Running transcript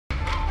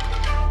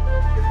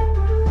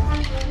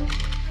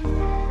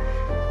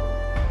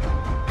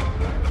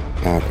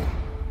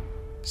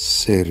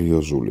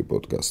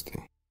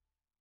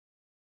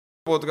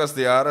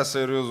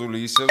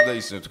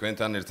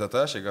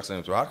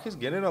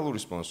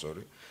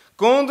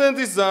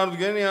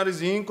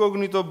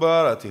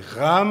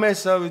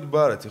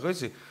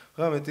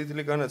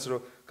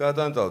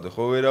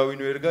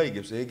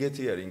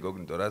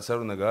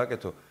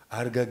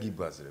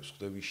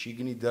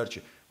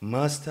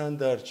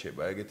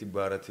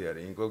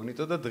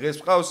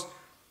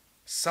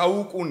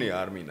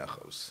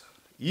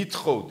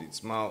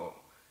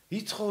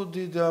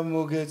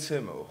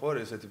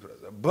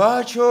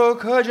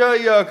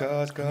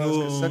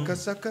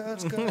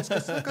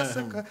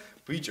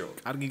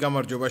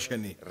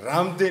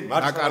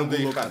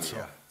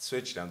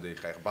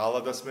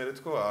ბალადასმერი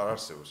თქო არ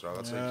არსებობს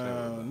რაღაცა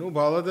იქნება. ნუ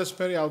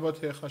ბალადასმერი ალბათ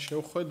ეხლა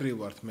შევხვედრილ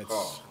ვართ მეც.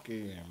 კი,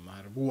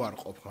 მაგრამ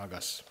უარყოფ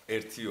მაგას.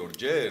 1-2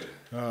 ჯერ?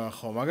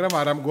 ხო, მაგრამ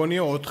არ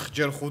ამგონია 4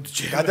 ჯერ 5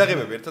 ჯერ.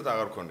 გადაღებები ერთად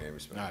აღარ ქონია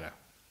იმის მე. არა.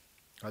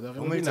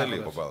 გადაღებები რომელი წელი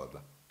იყო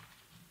ბალადა?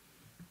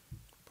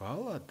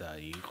 ბალადა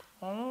იყო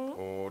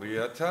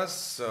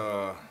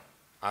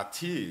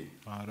 2010?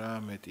 არა,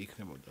 მეტი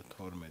იქნებოდა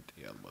 12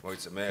 ალბათ.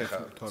 მოიცა მე ხა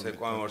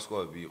ცეკვავენ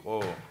ვარსკვლავები იყო?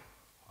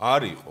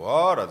 არ იყო,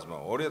 არა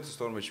ძმა,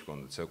 2012-ში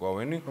მქონდა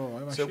ცეკვავენი.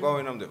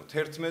 ცეკვავენამდე იყო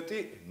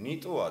 11,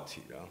 ნიტო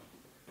 10 რა.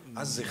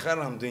 აზე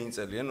ხარ რამდენი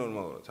წელია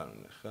ნორმალურად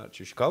ან ხა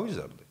ჩიში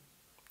გავიზარდე.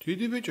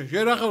 დიდი ბიჭო,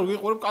 შენ ახლა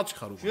ვიყურებ კაცი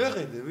ხარ უკვე.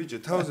 შეხედე ბიჭო,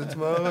 თავზე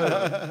თმა.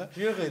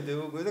 შეხედე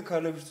უკვე და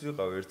ქალებიც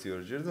ვიყავ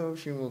 1-2 ჯერ და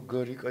ვაფშე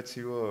მაგარი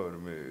კაცი ვარ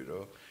მე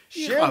რა.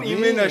 შენ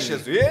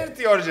იმენაშეს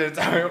 1-2 ჯერ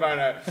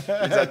წავიყარა.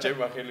 ისა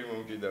ჩემ ახალი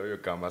მომკიდავიო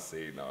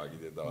გამასეინა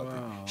ვაგიდე დავატი.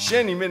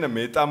 შენ იმენა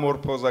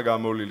მეტამორფოზა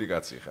გამოვლილი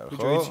კაცი ხარ, ხო?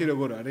 ბიჭო, იცი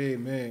როგორ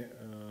არის მე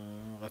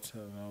რაღაცა,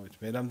 რა ვიცი,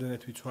 მე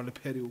რამდენად ვიცვალე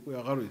ფერი უკვე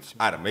აღარ ვიცი.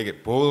 არა, მე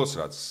ბოლოს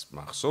რაც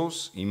მახსოვს,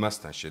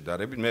 იმასთან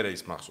შედარებით, მე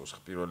ის მახსოვს,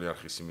 პირველი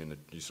არხის იმენა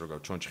ის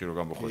რო ჩონჩხი რო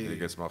გამოხვედი,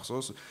 ეგეც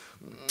მახსოვს.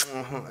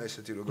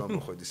 ესეთი რო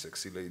გამოხვედი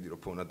სექსი ლეიდი რო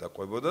ფონა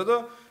დაყვებოდა და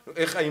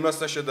ეხა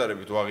იმასთან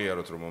შედარებით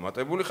ვაღიაროთ რომ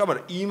მომატებული ხარ,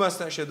 მაგრამ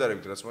იმასთან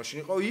შედარებით რაც მაშინ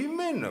იყო,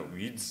 იმენა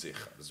ვიძე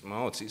ხარ,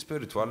 ზმაო,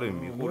 ცისფერი თვალები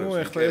მიყურებს. ნუ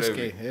ეხლა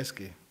ეს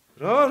კი.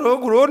 რა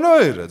როგორ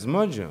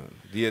ძმაჯან?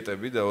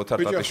 დიეტები და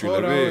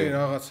ოთარტატიშვილები?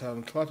 რაღაცა,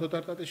 თვათ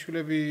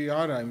ოთარტატიშვილები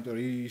არა, იმიტომ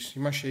რომ ის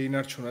იმას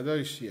შეინარჩუნა და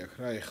ისი აქვს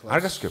რა ეხლა. არ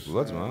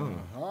გასკებულა ძმა?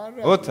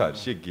 არა. ოთარ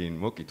შეგინ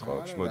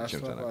მოკითხავს მოდი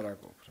ჩემთან.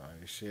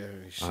 ისე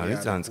არის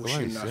ძანწყვა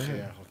ისე?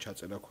 ხო,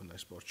 ჩაწერა ქონდა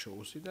სპორტ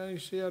შოუსი და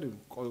ისე არის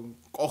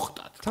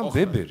კოხტად. თან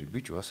ბებერი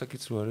ბიჭო,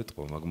 ასაკიც რო არ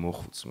ეტყვა, მაგ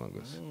მოხუც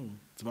მაგას.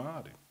 ძმა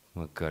არის.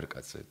 მაგარ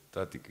კაცე,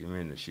 ტატიკი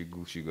მენა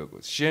შიგულში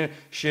გაგოს.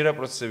 შენ რა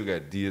პროცესები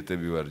გაი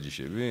დიეტები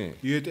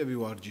ვარჯიშები? დიეტები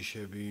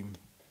ვარჯიშები,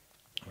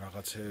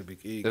 რაღაცეები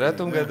კი.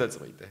 რატომ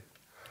გადაწყვიტე?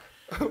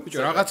 ბიჭო,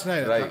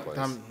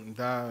 რაღაცნაირად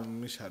და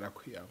ისა რა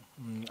ქვია.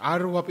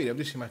 არ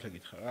ვაპირებდი სიმართლე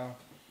გითხრა რა.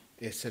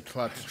 ესე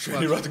თვათ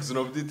შევად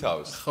გზნობდი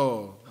თავს. ხო.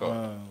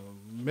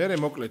 მე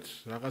მოკლედ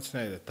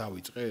რაღაცნაირად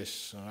დავიწყე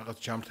ეს რაღაც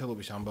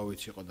ჯამთელობის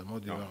ამბავიც იყო და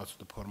მოდი რაღაც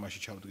უდა ფორმაში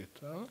ჩავდგეთ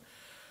რა.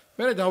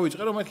 მე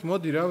დავიწყე რომ მეთქი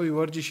მოდი რა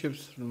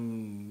ვივარჯიშებს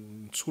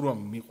ცურვა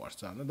მიყვარს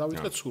ძალიან და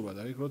დავიწყე ცურვა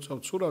და იქ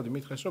როცა ცურავდი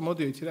მითხეს რომ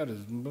მოდი იცი რა არის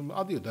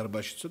ადიო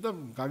დარბაშიცო და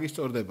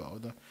გაგისწორდებაო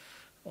და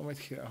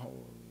მეთქი რა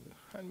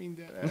ან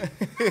მინდა რა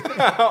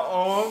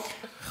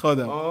ხო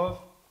და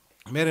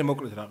მე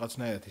მოკლედ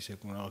რაღაცნაირად ისე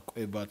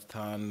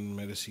კვებათთან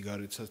მე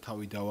სიგარეტსაც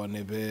თავი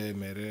დავანებე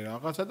მე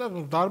რაღაცა და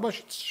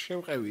დარბაშიც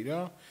შევყევი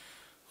რა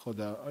ხო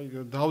და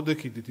აი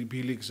დავდექიდით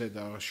ბილიგზე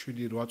და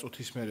 7-8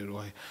 წუთის მერე რო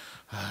აი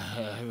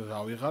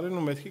ავიღარე ნუ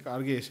მეთქი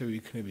კარგი ესე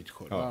ვიქნები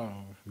თქო რა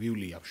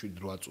ვივლია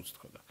 7-8 წუთს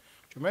თქო და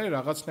მე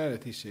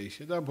რაღაცნაირად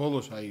ისე და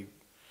ბოლოს აი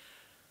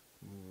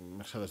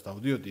მე სადაც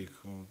დავდიოდი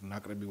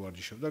ნაკრები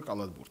ვარჯიშობდა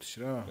კალათბურთის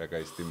რა რა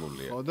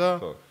გაისტიმულია ხო და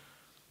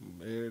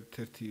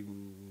ერთ-ერთი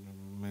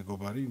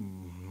მეგობარი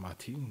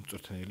მათი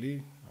მწვრთნელი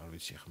არ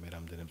ვიცი ახლა მე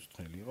რამდენი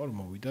მწვრთნელი იყო რომ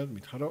მოვიდა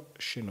მითხრა რომ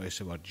შენო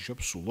ესე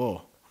ვარჯიშობ სულო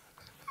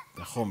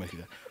და ხო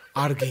მეთქი და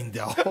არ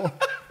გინდაო.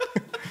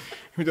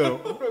 იმიტომ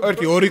რომ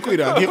 1-2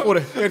 კვირა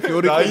გიყურე,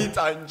 1-2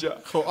 დაიტანჯა.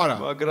 ხო, არა.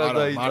 მაგრა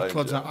დაიტანჯა.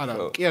 მართლა არა,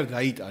 კი არ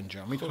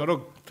დაიტანჯა. მითხრა რომ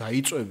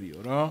დაიწევიო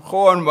რა. ხო,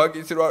 ან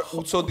მაგის რა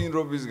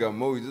უცოდინრობის გამო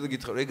მოვიდა და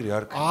გითხრა ეგრე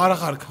არ ქნა. არ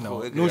ხარქნაო.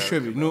 ნუ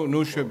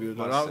შვებიო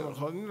და რა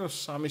ხო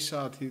 3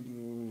 საათი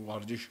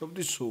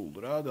ვარჯიშობდი სულ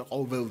რა და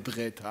ყოველ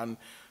დღეთან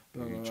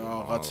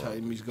რაღაცა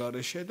იმის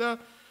გარეშე და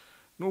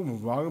ნუ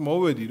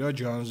მოვედი რა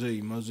ჯანზე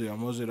იმაზე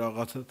ამაზე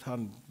რაღაცათან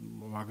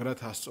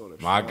მაგრად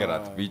ასწორებს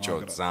მაგრად ბიჭო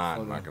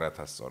ძალიან მაგრად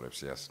ასწორებს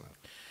იასნად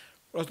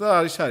просто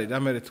არის და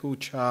მე თუ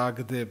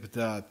ჩაგდებ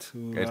და თუ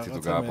ერთი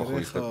თუ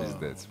გააფოხვისდა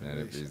პიზდეც მე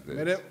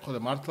ხო და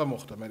მართლა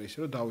მოხდა მე ისე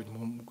რომ დავით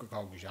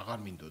გავგიჟ აღარ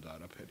მინდოდა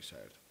არაფერი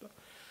საერთოდ და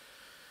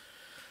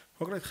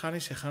მოკლედ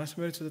ხანას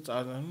მე ცოტა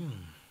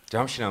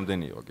ჯამში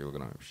რამდენი იყო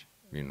კილოგრამებში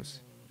მინუსი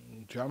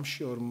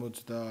ჯამში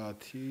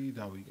 50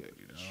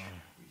 დავიგერი რა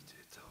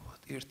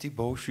ერთი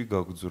ბავშვი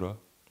გაგძრა.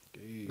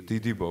 კი.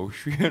 დიდი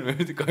ბავშვი,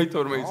 ერთი კაი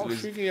 12 წლის.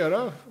 ბავშვი კი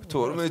არა?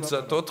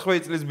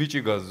 14 წლის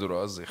ბიჭი გაზძრა,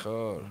 აზე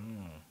ხარ?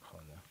 ხო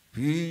და.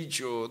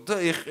 ბიჭო და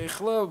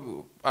ეხლა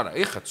არა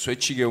ეხლა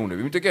სვეტში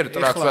გეუნები იმიტომ კი არა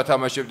ტრაქს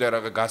ვათამაშებდი რა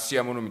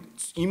გასიამონო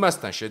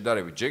იმასთან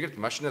შედარებით ჯეგერტ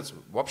მაშინაც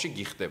ვაფშე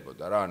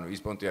გიხდებოდა რა ანუ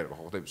ის პონტი არის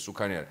ხო ხდები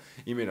სუკანი არის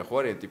იმენა ხო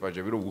არის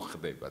ტიპაჟები რომ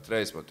უხდებათ რა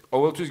ეს პონტი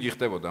ყოველთვის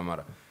გიხდებოდა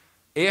მაგრამ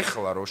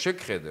ეხლა რო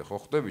შეგხედე ხო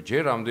ხდები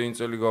ჯერ რამდენი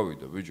წელი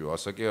გავიდა ბიჭო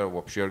ასა კი არა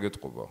ვაფშე არ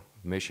გეტყობა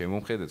მე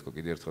შემომხედე თქო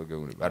კიდე ერთხელ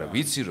გეუნები არა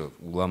ვიცი რომ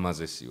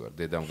ულამაზესი ვარ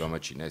დედამ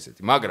გამაჩინა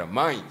ესეთი მაგრამ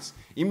მაინც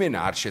იმენა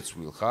არ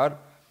შეცვლილ ხარ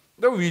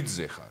და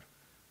ვიძე ხარ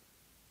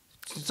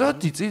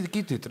ზადი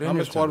კიდე ტრენერს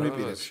ამას ხوار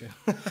მიპირებში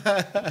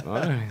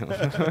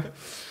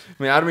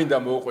მე არ მინდა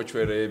მოვყვე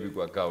ჩვერეები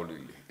გვაქვს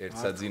გავლილი ერთ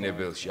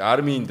საძინებელში არ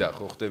მინდა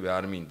ხო ხდები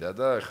არ მინდა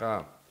და ხა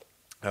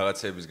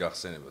რაღაცების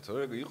გახსენება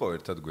თორე იყო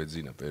ერთად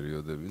გვეძინა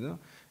პერიოდები და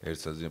ერთ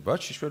საძინება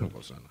ბაჩი შველი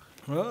მყავს ანახი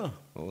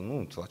ნუ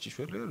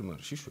თლაჩიშველი არ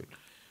მაგრამ შიშველი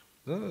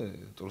და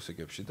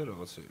ტრუსიკებში და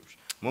რაღაცეებში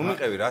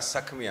მომიყევი რა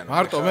საქმეა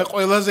მარტო მე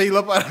ყველაზე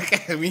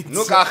ილაპარაკე ვინც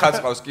ნუ კახაც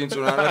ყავს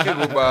კინწურ ანახი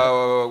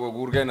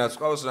გურგენაც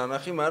ყავს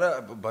ანახი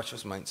მაგრამ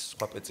ბაჩოს მაინც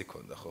სხვა პეცი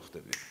ქონდა ხო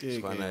ხდები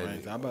სხვანაირი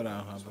აბარა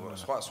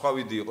სხვა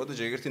ვიდი იყო და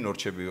ჯერ ერთი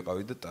ნორჩები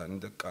ვიყავი და ტანი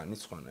და კანი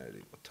სხვანაირი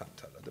იყო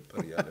თანთალა და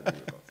პრიალები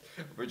იყო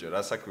ბიჭო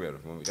რა საქმეა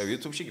რომ მომიყევი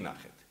YouTube-ში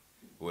გნახეთ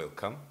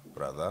welcome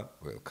brother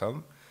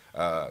welcome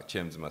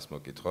ჩემს მას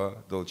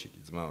მოკითხვა დოლჩიკი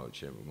ძმაო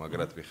ჩემო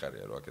მაგრად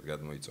ვიხარია რომ აქეთ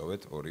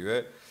გადმოიწოვეთ ორივე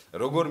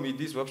როგორ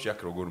მიდის ვაფშე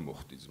აქ როგორ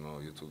მოხდი ძმაო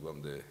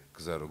YouTube-ამდე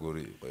გზა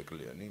როგორი იყო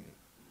ეკლიანი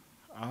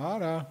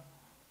არა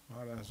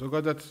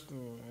ზოგადად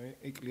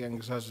ეკლიან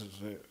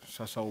გზაზე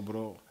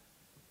სასაუბრო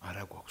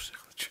არა გვაქვს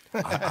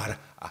ახლა არა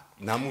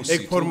ნამუსი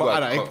ეგ ფორმა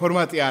არა ეგ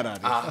ფორმატი არ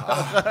არის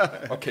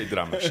ოკეი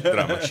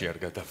დრამაში არ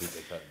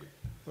გადავიდეთ არგი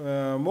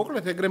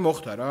მოკლედ ეგრე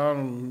მოხდა რა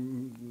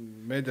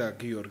მე და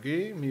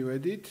გიორგი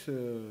მივედით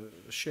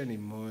შენი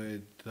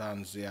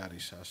მოედანზე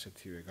არის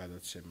ასეთივე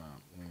გადაცემა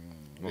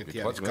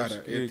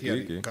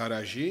ერთი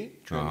გარაჟი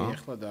ჩვენი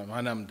ახლა და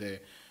მანამდე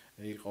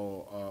იყო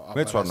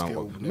მეც ვარ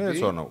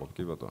ნაყოფ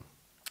კი ბატონო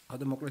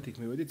და მოკლედ იქ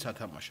მივედით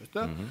სათამაშოს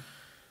და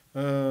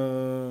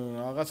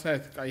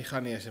რაღაცნაირად კაი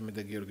ხანია ესე მე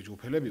და გიორგი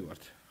ჯგუფელები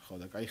ვართ ხო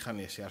და კაი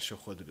ხანია ესე არ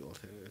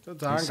შეხვედრილთ და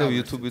ძალიან ისე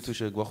YouTube-ი თუ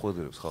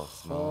შეგვახვედრებს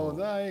ხო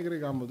და ეგრე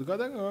გამოდგა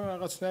და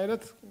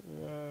რაღაცნაირად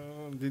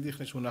დიდი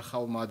ხნის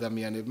უნახავმა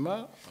ადამიანებმა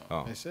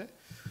ესე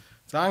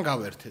ძალიან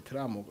გავერთეთ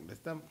რა მოკლედ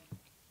და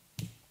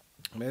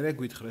მე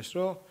გვითხრეს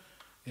რომ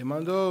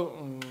ემანდო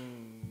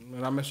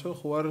რამესო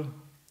ხო არ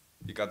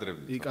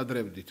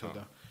იკადრებდითო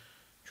და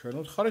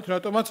ჩვენოთ ხარით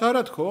რატომაც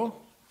არა თქო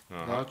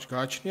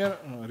გააჩნია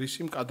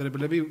რისი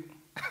მკადრებლები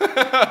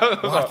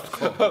ვართ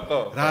თქო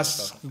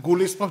რას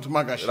გულისხმობთ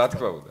მაგაში რა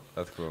თქმა უნდა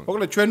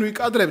მოკლედ ჩვენ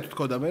ვიკადრებთ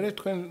თქო და მე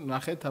თქვენ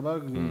ნახეთ აბა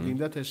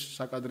გინდათ ეს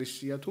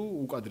საკადრისია თუ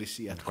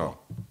უკადრისია თქო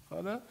ხო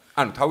და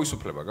ანუ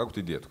თავისუფლება გაქვთ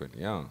იდეა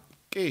თქვენია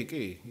კი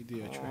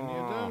იდეა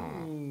ჩვენია და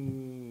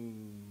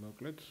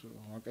მოკლედ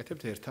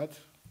ვაკეთებთ ერთად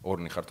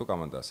ორნი ხარ თუ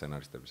კომანდა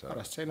სცენარისტების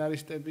არა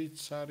სცენარისტებიც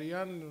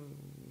არიან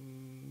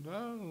და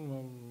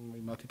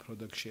მათი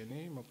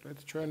პროდუქშენი მოკლედ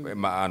ჩვენ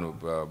ანუ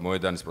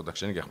მოედანის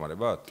პროდუქშენი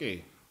გეხმარებათ კი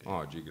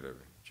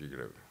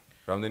ჯიგრები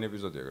რამდენი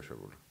ეპიზოდია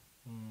გაშვებული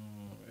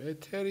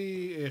ეთერი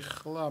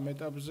ეხლა ამ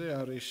ეტაპზე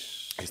არის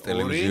ეს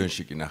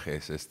ტელევიზიონში კი ნახე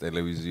ეს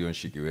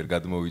ტელევიზიონში კი ვერ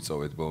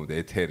გადმოვიწოვეთ ბოლომდე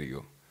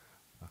ეთერიო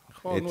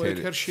ხო ნუ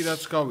ეთერში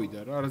რაც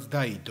გავიდა რა რაც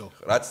დაიდო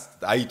რაც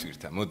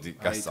აიტვირთა მოდი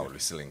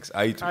გასწავლის ლინკს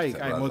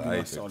აიტვირთა აი მოდი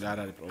გასწავლე არ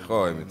არის პრობლემა ხო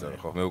იმიტომ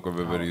ხო მე უკვე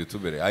ბებერი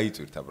იუთუბერი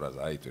აიტვირთა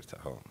ბრაზა აიტვირთა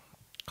ხო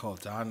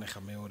ძალიან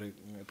ახლა მეორე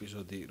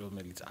ეპიზოდი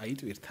რომელიც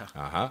აიტვირთა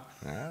აჰა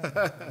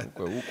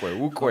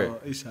უკვე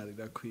ის არის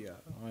რა ქვია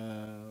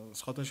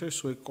სხვათა შორის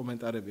სულ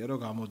კომენტარებია რომ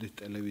გამოდით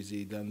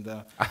ტელევიზიიდან და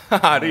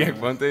არის ეგ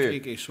პონტი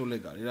კი სულ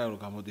ეგ არის რა რომ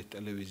გამოდით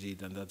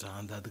ტელევიზიიდან და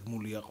ძალიან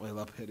დადგმულია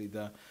ყველაფერი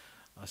და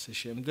ასე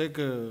შემდეგ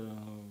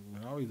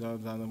რავი და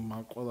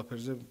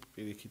ყველაფერზე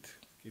პირიქით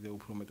კიდე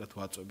უფრო მეტად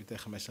ვაწვევით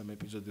ახლა მესამე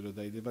ეპიზოდი რო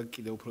დაიდება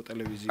კიდე უფრო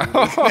ტელევიზია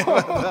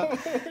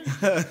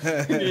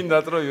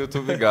ინდათ რომ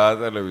YouTube-ი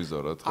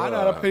გაატელევიზოროთ ხო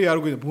არაფერი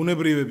არ გვინდა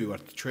ბუნებრივები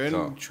ვართ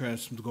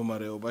ჩვენს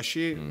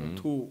მდგომარეობაში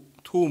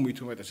თუ მით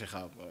უმეტეს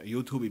ახლა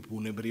YouTube-ი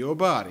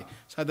ბუნებრიობა არის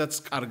სადაც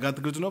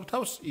კარგად გძნობ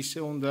თავს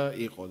ისე უნდა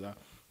იყო და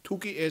თუ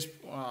კი ეს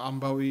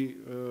ამბავი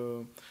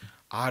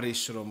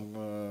არის რომ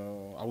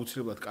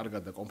აუცილებლად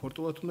კარგად და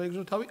კომფორტულად უნდა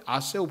იგრძნო თავი,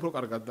 ასე უფრო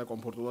კარგად და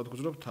კომფორტულად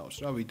გძნობ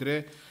თავს რა,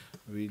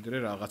 ვიდრე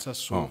რაღაცა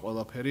სულ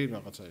ყველაფერი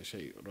რაღაცა ესე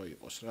რო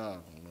იყოს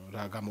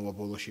რა გამოვა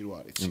ბოლოში რო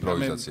არის.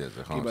 იმპროვიზაციაზე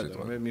ხო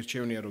სიტყვა. მე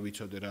მირჩევნია რომ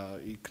ვიცოდე რა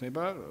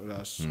იქნება,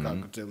 რას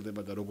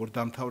გაგრძელდება და როგორ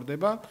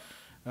დამთავრდება.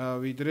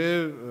 ვიდრე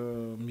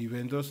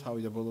მივენდოს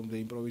თავი და ბოლომდე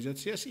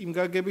იმპროვიზაციას იმ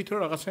გაგებით რომ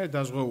რაღაცნაირად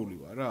დაზღვეული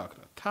ვარ რა აქ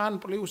რა. თან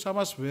პლუს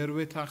ამას ვერ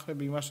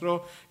ვეთანხმები იმას რომ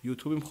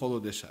YouTube-ი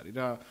მხოლოდ ეს არის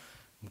რა.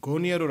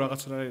 მგონია რომ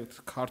რაღაცნაირად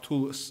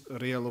ქართულ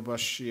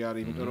რეალობაში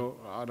არის, იმიტომ რომ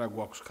არა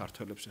გვაქვს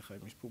ქართველებს ახლა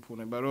იმის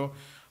ფუფუნება რომ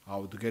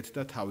ავდგეთ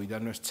და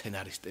თავიდანვე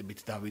სცენარისტებით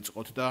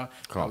დავიწყოთ და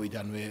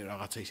თავიდანვე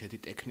რაღაცა ისეთი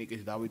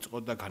ტექნიკით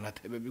დავიწყოთ და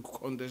განათებები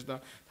გქონდეს და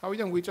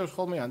თავიდან გვიწევს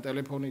ხოლმე ან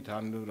ტელეფონით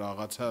ან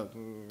რაღაცა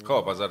ხო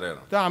ბაზარი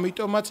არა და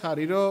ამიტომაც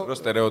არის რომ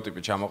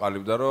სტერეოტიპი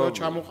ჩამოყალიბდა რომ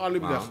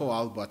ჩამოყალიბდა ხო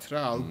ალბათ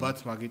რა ალბათ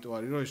მაგიტო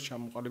არის რომ ეს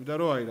ჩამოყალიბდა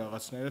რომ აი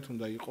რაღაცნაირად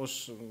უნდა იყოს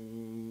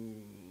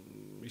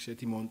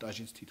ისეთი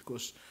მონტაჟიც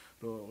თითქოს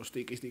რომ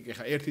სტიკი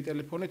ხა ერთი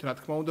ტელეფონით რა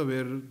თქმა უნდა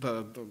ვერ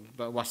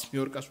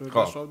ვასმიორკას ვერ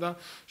გასვავდა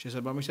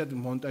შესაბამისად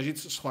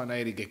მონტაჟიც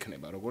სხვანაირი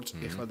გექნება როგორც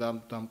ეხლა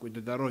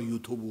დამკვიდრდა რომ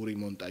YouTube-ური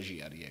მონტაჟი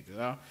არის ეგ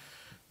რა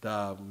და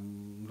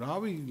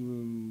რავი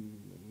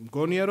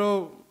მგონია რომ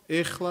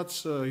ეხლაც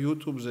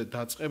YouTube-ზე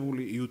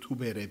დაწყებული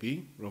YouTuber-ები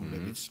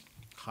რომლებიც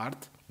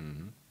ხართ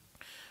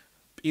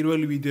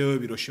პირველი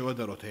ვიდეოები რო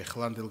შევადაროთ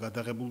ეხლანდელ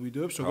გადაღებულ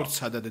ვიდეოებს როგორც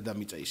სადადე და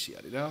მიწა ისი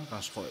არის რა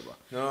განსხვავება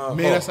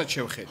მე რასაც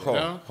შევხედე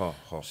რა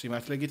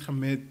სიმართლე გითხრა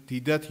მე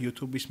დიდად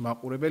YouTube-ის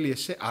მაყურებელი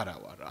ესე არა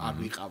ვარ არ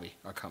ვიყავი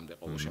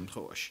აქამდე ყოველ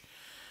შემთხვევაში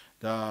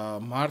და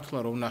მართლა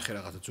რომ ნახე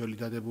რაღაცა ძველი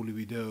დადებული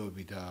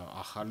ვიდეოები და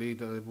ახალი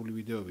დადებული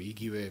ვიდეოები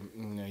იგივე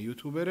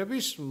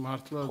YouTuber-ების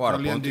მართლა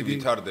ძალიან დიდი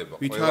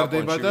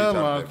ვითარდება და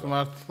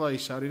მართლა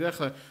ის არის რა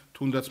ხა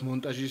თუნდაც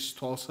მონტაჟის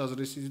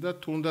თვალსაზრისით და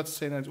თუნდაც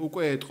სცენარის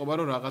უკვე ეტყობა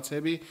რომ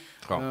რაღაცები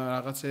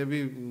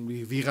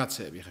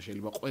ვიღაცები ხა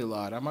შეიძლება ყველა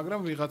არა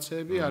მაგრამ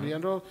ვიღაცები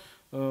არიან რომ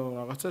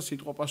რაღაცა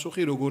სიტყვა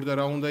პასუხი როგორ და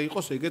რა უნდა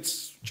იყოს ეგეც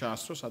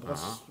ჩაასწრო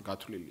სადღაც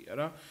გათვლილია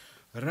რა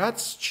რაც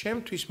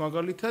ჩემთვის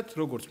მაგალითად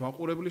როგორც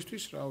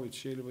მაყურებლისთვის რა ვიცი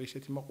შეიძლება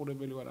ისეთი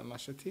მაყურებელი ვარ ან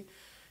ასეთი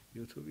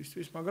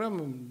YouTube-ისთვის მაგრამ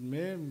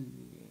მე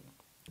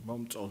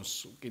მომწონს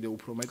კიდე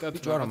უფრო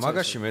მეტად რა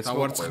მაგაში მეც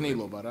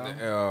დავარცხნილობა რა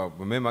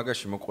მე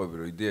მაგაში მოყვები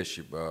რომ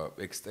იდეაში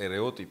ეგ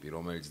სტერეოტიპი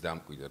რომელიც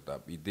დამკვიდრდა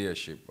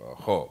იდეაში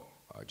ხო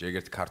ჯერ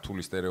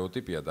ქართული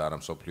სტერეოტიპია და არა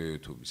მსოფლიო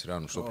YouTube-ის რა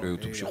ნუ მსოფლიო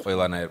YouTube-ში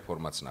ყველანაირ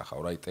ფორმატს ნახავ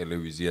რა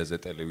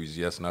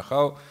ტელევიზიას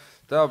ნახავ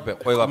და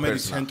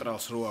ყველაფერს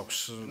ცენტრალს რო აქვს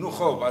ნუ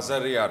ხო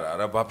ბაზარი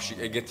არა ბაბში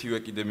ეგეთივე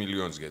კიდე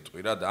მილიონს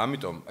გეტყვი რა და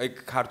ამიტომ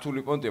ეგ ქართული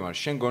პონტია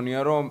მაგრამ შენ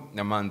გონია რომ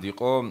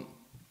მანდიყო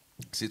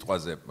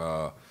სიტყვაზე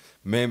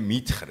მე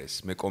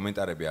მითხრეს მე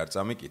კომენტარები არ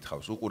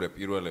წამიკითხავს უყურე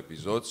პირველ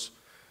ეპიზოდს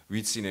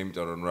ვიცინე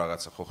იმიტომ რომ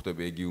რაღაცა ხო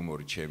ხდები ეგ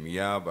იუმორი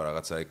ჩემია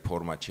რაღაცა ეგ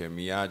ფორმა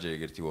ჩემია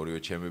ჯერ ერთი ორივე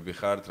ჩემები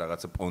ხართ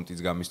რაღაცა პონტიც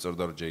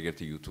გამისწორდა რომ ჯერ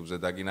ერთი YouTube-ზე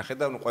დაგინახე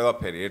და ნუ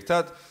ყველაფერი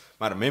ერთად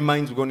მაგრამ მე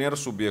მაინც მგონია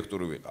რომ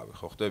სუბიექტური ვიყავი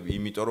ხო ხდები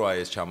იმიტომ რომ აი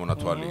ეს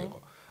ჩამონათვალი იყო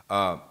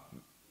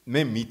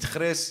მე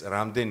მითხრეს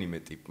რამდენიმე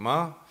ტიპმა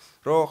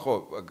რომ ხო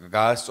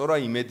გაასწორა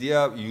იმედია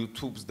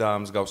YouTube-ს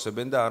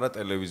დაამსგავსებენ და არა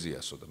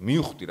ტელევიზიასო და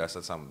მივხვდი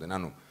რასაც ამბობენ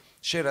ანუ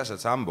შენ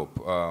რასაც ამბობ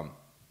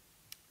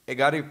ეგ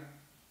არის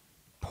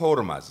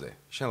ფორმაზე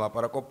შენ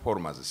ლაპარაკობ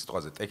ფორმაზე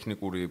სიტყვაზე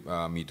ტექნიკური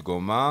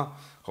მიდგომა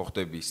ხო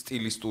ხდები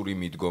სტილისტური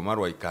მიდგომა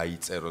რომ აი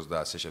გაიწეროს და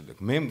ასე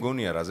შემდეგ მე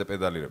მგონია რაზე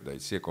პედალირებდა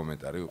იცი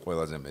კომენტარი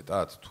ყველაზე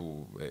მეტად თუ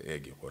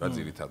ეგ იყო რა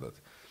ძირითადად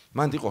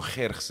მანდ იყო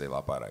ხერხზე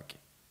ლაპარაკი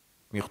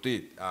მივხვდი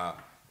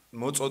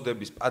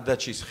მოწოდების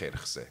პადაჩის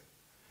ხერხზე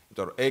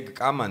იმიტომ რომ ეგ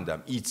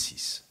კამანდამ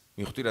იცის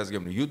მივხვდი რას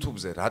გემნი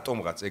YouTube-ზე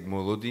რატომღაც ეგ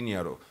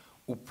მოლოდინია რომ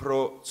უფრო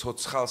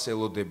ცოცხალს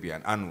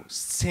ელოდებიან ანუ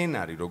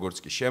სცენარი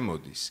როგორც კი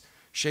შემოდის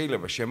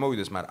შეიძლება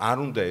შემოვიდეს, მაგრამ არ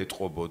უნდა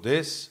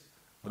ეტყობოდეს,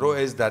 რომ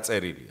ეს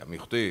დაწერილია,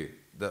 მიხვდი?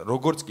 და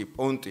როგორც კი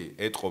პონტი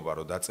ეტყობა,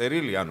 რომ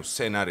დაწერილია, ანუ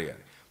სცენარი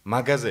არის.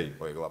 მაგაზე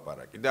იყო ეგ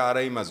ლაპარაკი და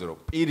არა იმაზე, რომ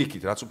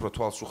პირიქით, რაც უფრო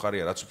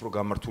თვალსუხარია, რაც უფრო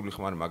გამართული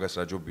ხმარი, მაგას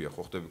რა ჯობია,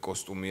 ხო ხდები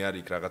კოსტუმი არის,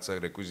 იქ რაღაცა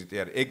რეკვიზიტი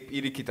არის, ეგ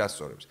პირიქით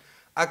ასწორებს.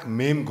 აქ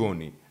მე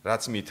მგონი,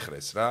 რაც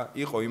მითხრეს რა,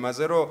 იყო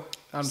იმაზე, რომ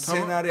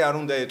სცენარი არ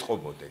უნდა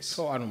ეტყობოდეს.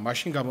 ხო, ანუ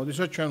მაშინ გამოდის,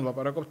 რომ ჩვენ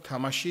ვლაპარაკობთ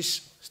თამაშის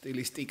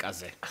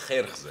სტილისტიკაზე,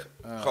 ხერხზე.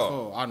 ხო,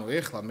 ანუ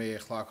მე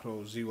ახლა აქ რო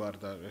ზივარ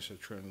და ესე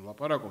ჩვენ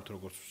ვლაპარაკობთ,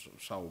 როგორც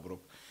საუბრობ.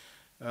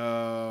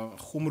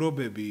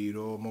 ხუმრობები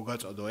რომ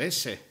მოგაწოდო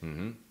ესე,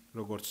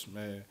 როგორც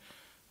მე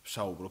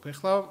საუბრობ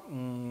ახლა,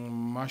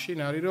 მაშინ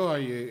არის რომ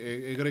აი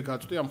ეგრე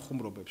გაწვდი ამ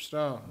ხუმრობებს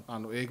რა,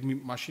 ანუ ეგ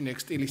მაშინ ეგ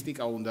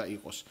სტილისტიკა უნდა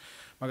იყოს.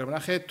 მაგრამ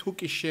ნახე თუ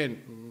კი შენ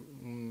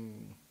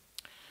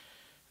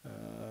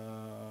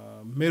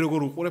მე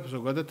როგორ უყურებ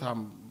ზოგადად ამ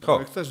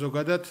პროექტს და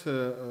ზოგადად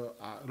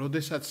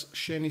როდესაც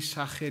შენი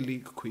სახელი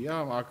გქვია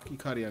აქ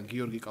იქ არიან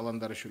გიორგი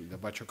კალანდარეშვილი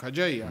და ბაჩო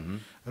ქაჯაია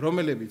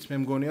რომელებიც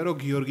მე მგონია რომ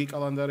გიორგი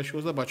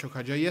კალანდარეშვილს და ბაჩო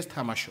ქაჯაიას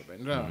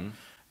თამაშობენ რა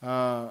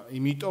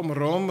იმიტომ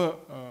რომ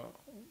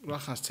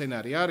რახან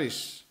სცენარი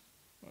არის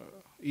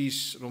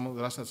ის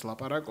რასაც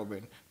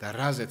ლაპარაკობენ და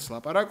რაზეც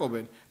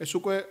ლაპარაკობენ ეს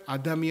უკვე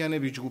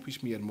ადამიანების ჯგუფის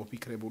მიერ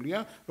მოფიქრებულია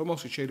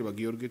რომელშიც შეიძლება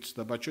გიორგიც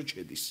და ბაჩო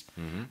ჩედის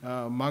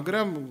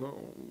მაგრამ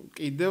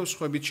კიდევ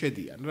სხვაებიც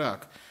შედიან რა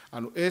აქ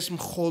ანუ ეს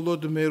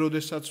მხოლოდ მე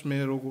როდესაც მე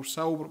როგორ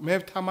საუბრობ მე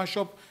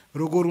ვთამაშობ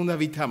როგორ უნდა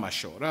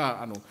ვითამაშო რა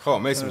ანუ ხო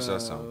მესმის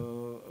ასამ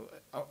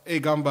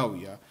ეგ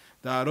ამბავია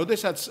და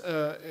როდესაც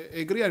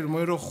ეგრე არის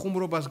მე რო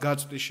ხუმრობას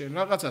გაწვდი შენ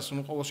რაღაცას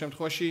ნუ ყოველ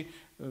შემთხვევაში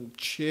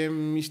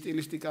ჩემი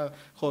სტილისტიკა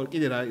ხო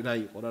კიდე რა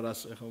იყო რა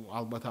რას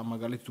ალბათ ამ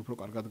მაგალითს უფრო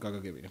კარგად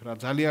გაგაგებინებ რა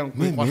ძალიან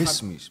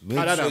მესმის მე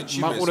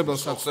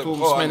მაყურებელსაც თუ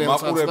მსმენელსაც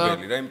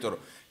მაყურებელი რა იმიტომ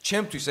რომ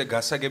ჩემთვის ეგ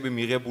გასაგები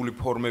მიღებული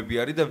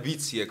ფორმები არის და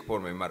ვიცი ეგ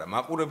ფორმები მაგრამ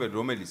მაყურებელი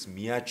რომელიც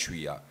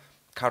მიაჩვია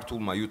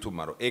ქართულმა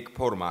YouTube-მა რომ ეგ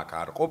ფორმა აქ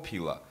არ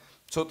ყოფილა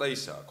ცოტა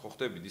ისაა, ხო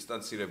ხდები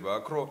დისტანცირება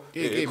აქ, რომ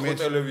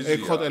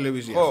ეგ ხო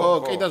ტელევიზია. ხო,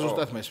 კი და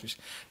ზუსტად მესმის.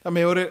 და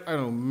მეორე,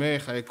 ანუ მე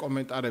ხა ეგ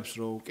კომენტარებს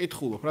რო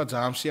ვკითხულობ რა,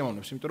 ძალიან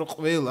სიამოვნებს, იმიტომ რომ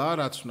ყველა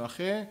რაც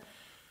ვნახე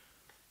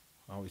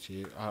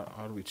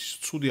არ ვიცი,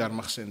 ცუდი არ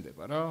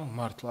მახსენდება რა,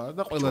 მართლა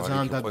და ყველა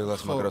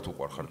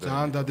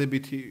ძალიან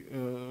დადებითი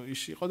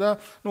ის იყო და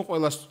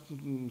ყველას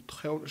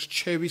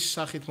რჩევის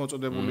სახით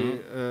მოწოდებული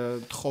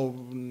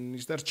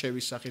თხოვნის და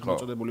რჩევის სახით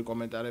მოწოდებული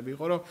კომენტარები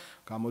იყო, რომ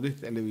გამოდით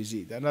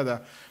ტელევიზიიდან და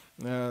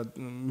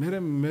მე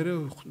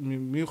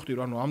მივხვდი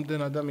რომ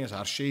ამდენ ადამიანს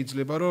არ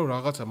შეიძლება რომ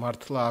რაღაცა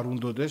მართლა არ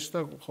უნდოდეს და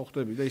ხო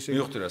ხდები და ისე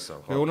მივხვდი რასა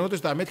ხო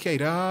მეუბნებოდეს და მეთქი აი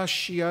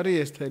რაში არის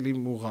ეს თელი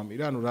მუღამი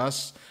რა ანუ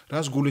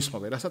რას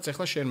გულისხმობ რასაც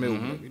ახლა შენ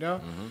მეუბნები რა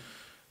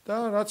და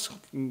რაც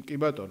კი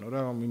ბატონო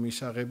რა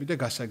მისაღები და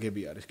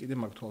გასაგები არის კიდე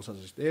მაგ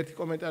თვალსაზრისით ერთი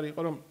კომენტარი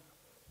იყო რომ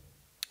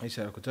ისე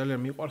რა ძალიან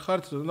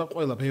მიყვარხართ და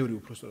ყველა ბევრი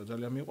უბრალოდ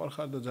ძალიან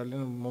მიყვარხართ და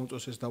ძალიან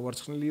მომწონს ეს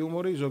დავარცხნილი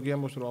იუმორი ზოგი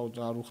ამბობს რომ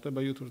არ უხდება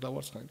YouTube-ს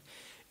დავარცხნილი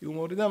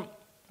იუმორი და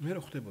მე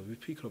რა ხდებოდი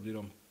ვფიქრობდი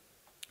რომ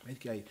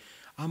მეთქი აი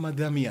ამ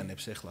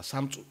ადამიანებს ახლა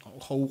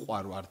ხო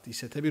უყვარვართ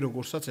ისეთები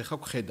როგორცაც ახლა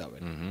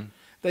გხედავენ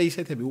და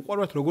ისეთები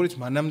უყვარვართ როგორიც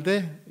მანამდე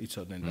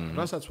იცოდნენ და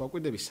რასაც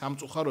ვაკვირდები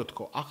სამწუხაროდ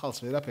თქო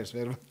ახალს ვერაფერს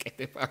ვერ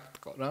ვაკეთებ აქ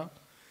თქო რა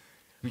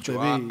ბიჭო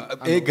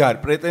ეგ არ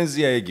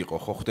პრეტენზია ეგ იყო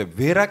ხო ხდები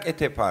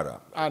ვერაკეთებ არა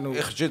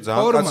ეხჯე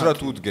ძალიან კაცრად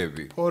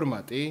უდგები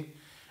ფორმატი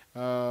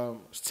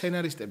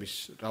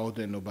სცენარისტების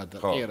რაოდენობა და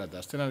კი არა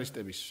და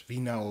სცენარისტების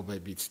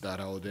ვინაობებიც და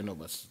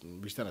რაოდენობაც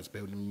ვისთანაც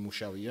ბევრი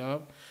მიმუშავია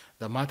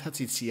და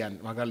მათაც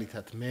იციან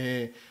მაგალითად მე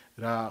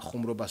რა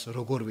ხუმრობას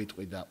როგორ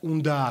ვიტყვი და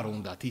უნდა არ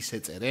უნდათ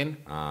ისე წერენ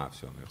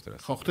всё მე ხდება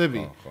ხო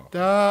ხდები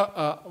და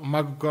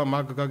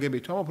მაგ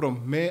გაგებით ვამბობ რომ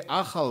მე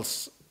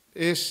ახალს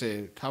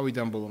ესე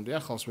თავიდან ბოლომდე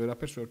ახალს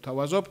ვერაფერს ვერ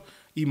თავაზობ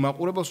იმ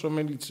მაყურებელს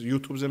რომელიც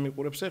YouTube-ზე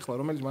მიყურებს ახლა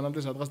რომელიც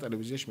მანამდე სადღაც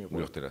ტელევიზიაში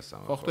მიყურებს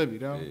ხო ხდები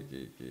რა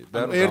კი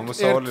და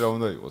გამოსავალი რა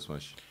უნდა იყოს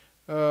მაშინ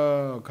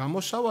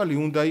გამოსავალი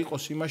უნდა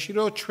იყოს იმაში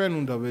რომ ჩვენ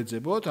უნდა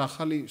ვეძებოთ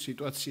ახალი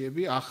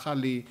სიტუაციები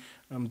ახალი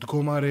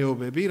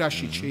მდგომარეობები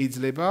რაშიც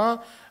შეიძლება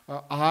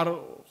არ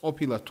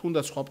ყოფილა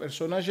თუნდაც სხვა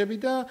პერსონაჟები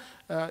და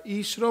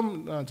ის რომ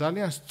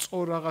ძალიან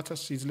სწორ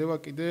რაღაცას იძლევა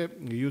კიდე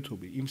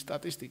YouTube იმ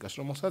სტატისტიკას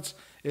რომელსაც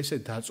ესე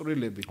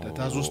დაწვრილებით და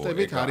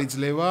დაზუსტებით არ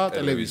იძლევა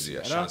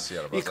ტელევიზია რა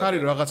იქ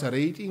არის რაღაცა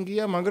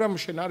რეიტინგია მაგრამ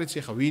შენ არ იცი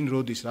ხა ვინ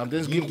როდის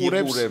რამდენს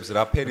გიყურებს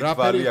რა ფერი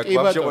თვალი აქვს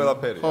ვაფშე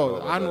ყველაფერი ხო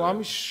ანუ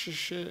ამის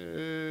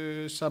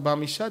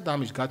საბამისად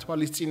ამის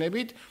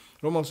გათვალისწინებით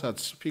რომელსაც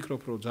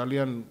ფიქრობ რომ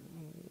ძალიან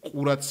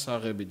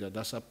ყურადსაღები და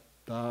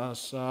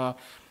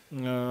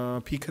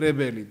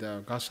ფიქრებელი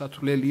და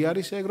გასათვლელი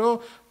არის ეგ რომ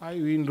აი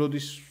ვინ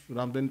როდის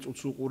რამდენი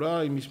წუთს უყურა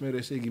იმის მერე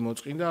ესე იგი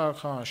მოწყინდა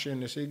ხა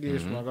შენ ესე იგი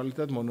ეს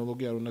მაგალითად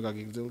მონოლოგი არ უნდა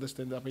გაგიგრძელდეს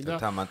სტენდაპი და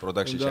თამან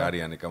პროდაქშნში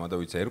არიანი კამა და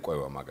ვიცი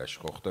ერკვევა მაგაში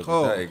ხო ხდები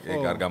და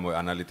ეგ არ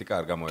ანალიტიკა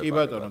არ გამოეპარა კი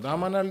ბატონო და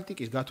ამ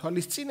ანალიტიკის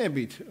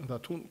გათვალისწინებით და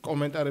თუ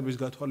კომენტარების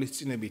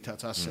გათვალისწინებითაც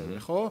ასევე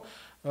ხო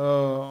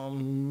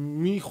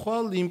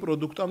მიხვალ იმ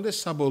პროდუქტამდე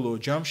საბოლოო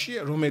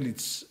ჯამში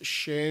რომელიც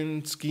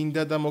შენს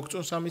გინდა და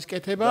მოგწონს ამის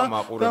კეთება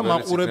და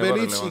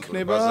მაყურებელიც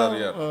იქნება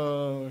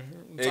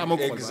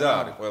ეგ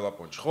ზარი ყველა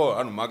პონჩი ხო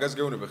ანუ მაგას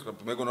გეუბნები ხა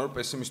მეგონა რომ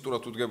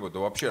პესიმისტურად უდგებოდა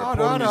ვაფშე რა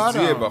ფორმის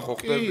ძიება ხო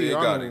ხდები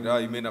ეგ არის რა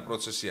იმენა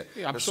პროცესია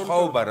და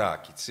სხვაობა რა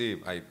აქ იცი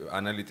აი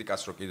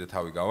ანალიტიკას რო კიდე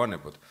თავი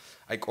გავანებოთ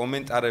აი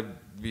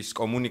კომენტარების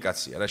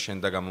კომუნიკაცია რა შენ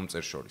და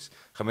გამომწერ შორის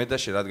ხა მე და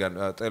შე რადგან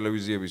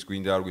ტელევიზიების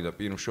გვინდა არ გვინდა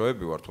პირმ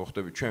შოები ვართ ხო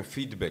ხდები ჩვენ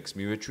ფიდბექს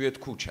მივეჩვიეთ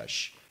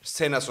ქუჩაში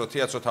სცენას რო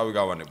თეატრო თავი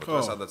გავანებოთ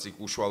რა სადაც იქ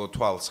უშუალო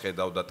თვალს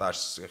ხედავ და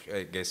ტაშს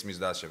გესმის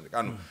და ამ შემდეგ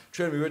ანუ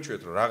ჩვენ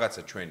მივეჩვიეთ რომ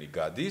რაღაცა ჩვენი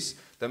გადის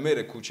და მე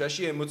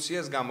ქუჩაში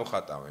ემოციას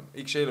გამოხატავენ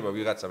იქ შეიძლება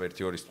ვიღაცა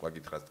 1-2 სიტყვა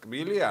გითხრას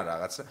ტკბილი ან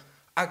რაღაცა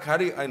აქ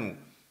არის ანუ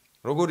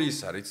როგორი ის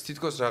არის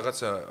თითქოს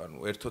რაღაცა ანუ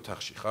ერთ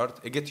ოთახში ხართ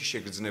ეგეთი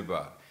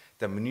შეგრძნება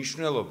და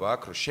მნიშვნელობა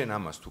აქვს რომ შენ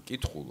ამას თუ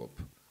კითხულობ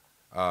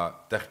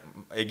და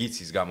ეგიც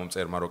ის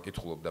გამომწერმა რომ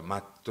კითხულობ და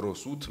მათ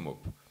დროს უთმობ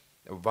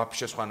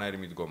ვაფშე სხვანაირი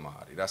მიდგომა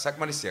არის რა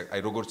საკმარისია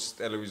აი როგორც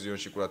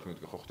ტელევიზიონში ყურად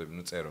მივდგე ხო ხდები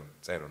ნუ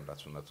წერონ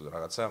რაც უნდა თუ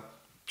რაღაცა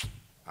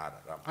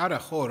არა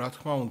ხო რა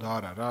თქმა უნდა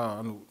არა რა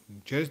ანუ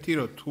ჯერტი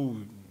რომ თუ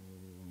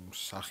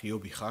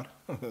მსახიობი ხარ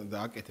და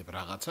აკეთებ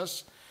რაღაცას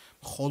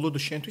მხოლოდ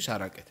შენთვის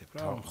არ აკეთებ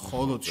რა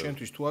მხოლოდ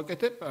შენთვის თუ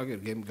აკეთებ აგერ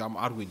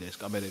არ გვიდა ეს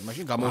კამერები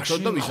მაშინ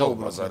გამოვწოდ და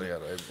ვისაუბროთ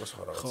არა ეგ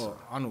სხვა რაღაცა ხო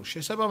ანუ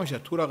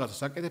შესაბამისად თუ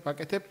რაღაცას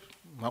აკეთებ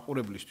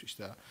მაყურებლისთვის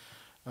და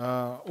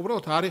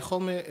უბრალოდ არის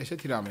ხოლმე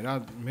ესეთი რამე რა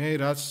მე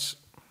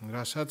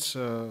რასაც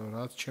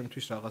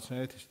ჩემთვის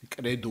რაღაცნაირად ესეთი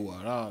კრედოა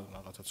რა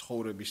რაღაცა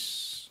ცხოვრების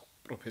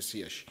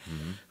პროფესიაში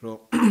რომ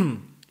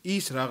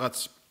ის რაღაც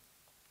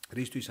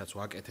რისთვისაც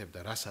ვაკეთებ და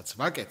რასაც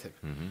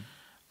ვაკეთებ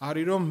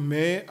არის რომ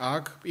მე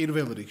აქ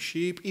პირველ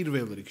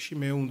რიგში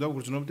მე უნდა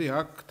ვგრძნობდი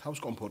აქ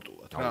თავს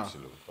კომფორტულად რა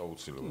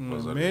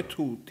აუცილებლად მე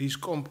თუ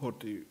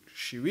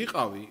დისკომფორტში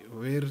ვიყავი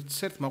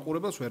ვერცერთ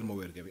მაყურებელს ვერ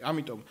მოვერგები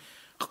ამიტომ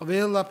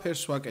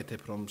ყველაფერს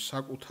ვაკეთებ რომ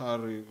საკუთარ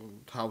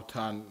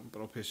თავთან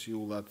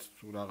პროფესიულად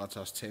თუ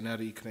რაღაცა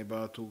სცენარი იქნება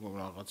თუ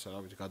რაღაცა რა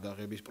ვიცი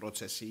გადაღების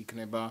პროცესი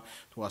იქნება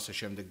თუ ასე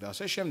შემდეგ და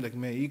ასე შემდეგ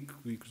მე იქ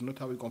ვიგრძნო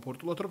თავი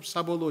კომფორტულად რომ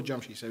საბოლოო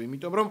ჯამში ისევ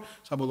იმიტომ რომ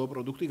საბოლოო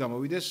პროდუქტი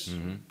გამოვიდეს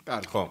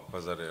კარგი ხო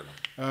ბაზარია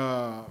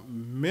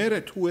მე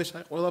თუ ეს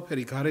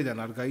ყველაფერი გარედან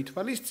არ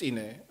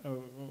გაითვალისწინე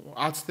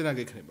აცდენა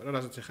გექნება რა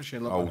რასაც ახლა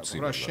შენ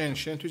ლაპარაკობ რა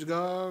შენთვის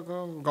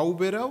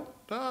გაუბერავ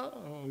და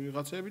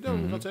ვიღაცები და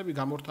ვიღაცები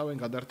გამორთავენ,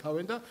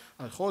 გადართავენ და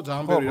ხო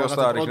ძალიან ბევრი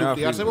რაღაცა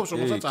პროდუქტი არსებობს,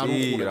 რომელსაც არ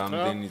უყურებთ რა.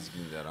 რამდენიც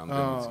გინდა,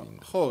 რამდენიც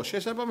გინდა. ხო,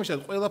 შესაბამისად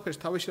ყველაფერს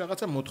თავისი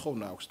რაღაცა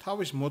მოთხოვნა აქვს.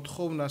 თავის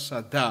მოთხოვნასა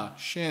და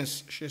შენს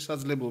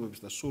შესაძლებლობებს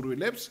და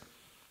სურვილებს,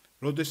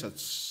 როდესაც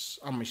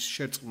ამის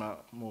შერწყმა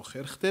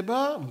მოხერხდება,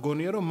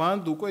 მგონია რომ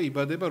მანდ უკვე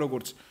იბადება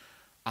როგორც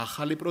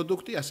ახალი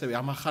პროდუქტი, ასევე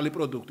ამ ახალი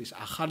პროდუქტის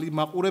ახალი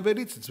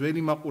მაყურებელიც,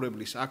 ძველი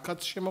მაყურებლის აქაც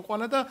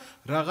შემოყვანა და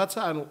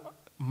რაღაცა ანუ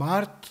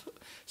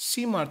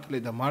სიმართლე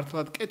და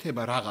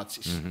მართლადკეთება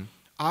რაღაცის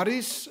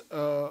არის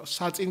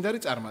საწინდარი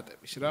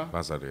წარმატების რა.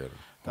 ბაზარი არა.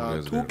 და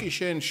თუ კი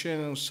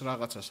შენს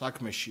რაღაცა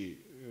საქმეში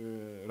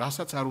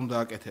რასაც არ უნდა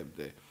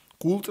აკეთებდე,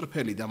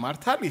 გულწრფელი და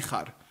მართალი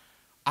ხარ,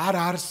 არ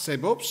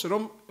არსებობს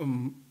რომ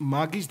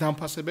მაგის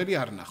დამფასებელი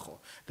არ ნახო.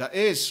 და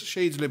ეს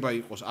შეიძლება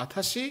იყოს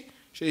 1000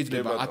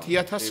 შეიძლება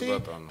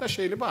 10000 და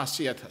შეიძლება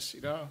 100000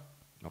 რა.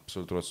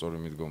 აბსოლუტურად სწორი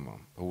მიდგომა.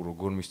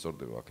 როგორ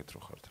მისწორდება აქეთ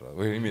რო ხართ რა.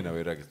 იმენა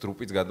ვერ აქეთ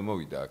რუპიც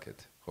გადმოვიდა აქეთ.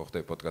 ხო ხდე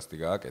პოდკასტი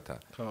გააკეთა.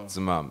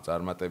 ძმამ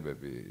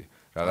წარმატებები,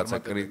 რაღაცა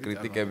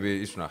კრიტიკები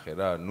ის ვნახე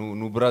რა.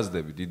 ნუ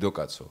ბრაზდები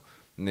დიდოკაცო.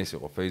 ეს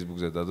იყო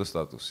Facebook-ზე დადო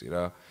სტატუსი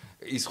რა.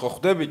 ის ხო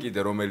ხდები კიდე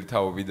რომელი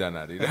თაობიდან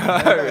არის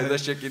რა. და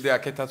შეკიდე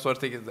აქეთაც ვარ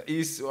და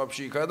ის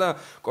ვაფშე იქა და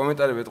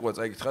კომენტარები ეთყვა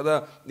წაიკითხა და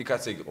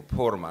იქაც იყო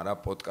ფორმა რა,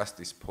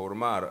 პოდკასტის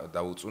ფორმა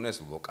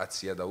დაუწუნეს,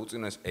 ლოკაცია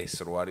დაუწუნეს,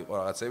 ეს რო არ იყო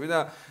რაღაცები და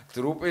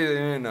რუპი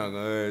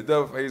და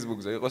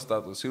Facebook-ზე იყო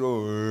სტატუსი რომ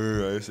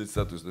ესეც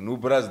სტატუსი და ნუ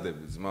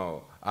ბრაზდები ძმაო.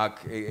 აქ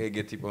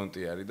ეგეთი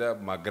პონტი არის და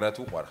მაგრად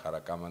უყარ ხარ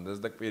აქ კამანდას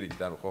და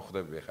პირიქით ანუ ხო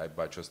ხდები ხა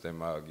ბაჩოს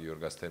თემა,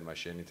 გიორგას თემა,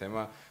 შენი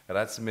თემა,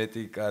 რაც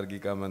მეტი კარგი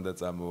კამანდა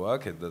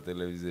წამოაქვს და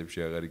ტელევიზიებში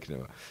აღარ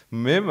იქნება.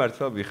 მე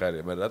მართლა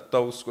ვიხარია, მაგრამ რა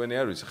დაუსკვენი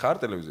არ ვიცი, ხარ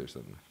ტელევიზიაში?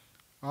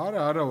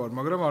 არა ვარ,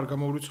 მაგრამ არ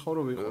გამოვრიცხავ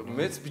რომ ვიყო.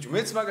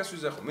 მეც მაგას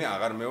ვიზახო, მე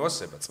აღარ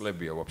მევასება,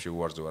 წლებია ვაფშე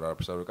უარზე ვარ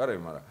არაფერს არ ვეკარები,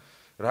 მაგრამ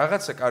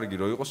რაღაცა კარგი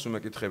რო იყოს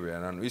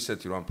უმეკითხებიან, ანუ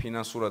ისეთი რომ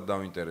ფინანსურად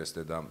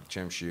დავინტერესდე და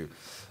ჩემში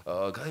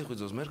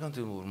გაიღვიძოს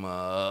მერკანტილურმა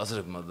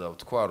აზრებმა და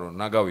თქვა რომ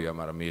ნაგავია,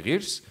 მაგრამ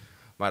მიღირს,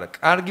 მაგრამ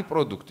კარგი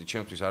პროდუქტი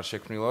ჩემთვის არ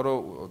შექმნილა რომ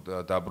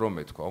დაბრո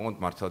მეთქვა, ოღონდ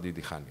მართლა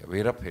დიდი ხანია,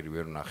 ვერაფერი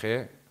ვერ ვნახე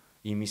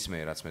იმის მე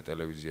რაც მე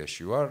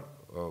ტელევიზიაში ვარ,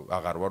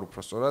 აღარ ვარ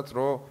უпростоრად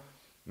რომ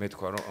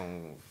მეთქვა რომ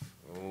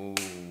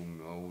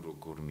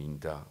როგორ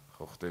მინდა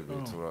ხო ხდები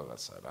თუ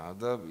რაღაცა რა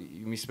და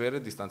იმის მერე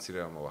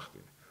დისტანცირება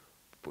მოვახდინე.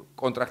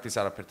 კონტრაქტის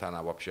არაფერთან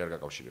ვაფშე არ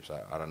გაკავშირებს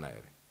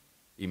არანაირი.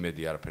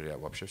 იმედი არაფერი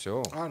ვაფშე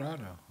всё?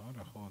 არა,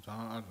 ხო,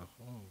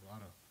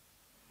 არა.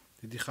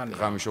 დიდი ხანია.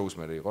 ღამის შოუს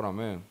მერე იყო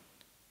რამე?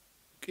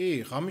 კი,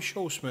 ღამის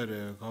შოუს მერე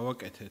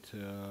გავაკეთეთ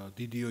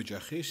დიდი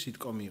ოჯახი,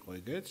 სიტკომი იყო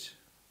ეგეც.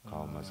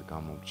 გამომაზე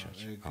გამომჩა.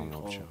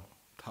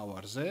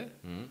 თავარზე.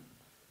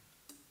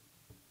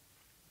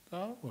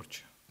 და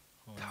ორჩა.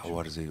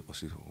 თავარზე იყო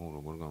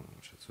როგორ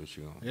გამომჩა, წვეჩი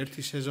გამომჩა.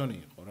 ერთი სეზონი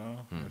იყო რა,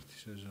 ერთი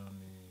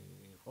სეზონი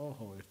იყო,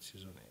 ხო, ერთი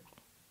სეზონი იყო.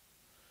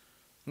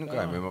 ნუ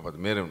კაი, მე მაპატე,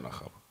 მე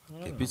ვნახავ.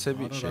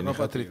 კეპიცები,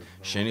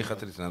 შენი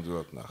ხათრით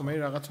ნამდვილად ვნახავ. მე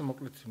რაღაცა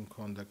მოკლედ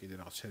მქონდა კიდე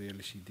რაღაც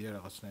სერიალის იდეა,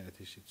 რაღაცნაირად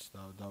ისიც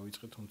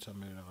დავიწყე, თუმცა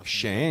მე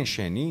რაღაცა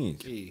შენით?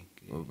 კი.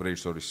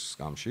 რეჟისორის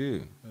გამში?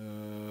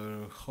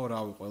 ხო,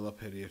 რავი,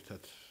 ყველაფერი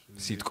ერთად.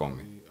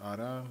 სიტკომი.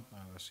 არა,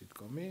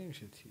 სიტკომი,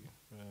 ისეთი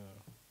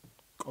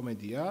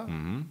კომედია.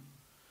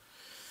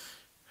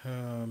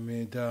 მე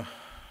და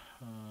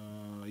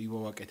ივო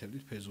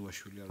ვაკეთებდით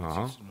ფეზუაშვილი არ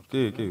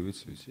ვიცი. კი,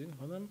 ვიცი.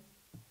 ხოდა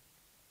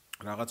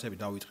რაღაცები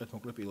დავიწყეთ,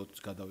 მოკლედ პილოტიც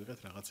გადავიღეთ,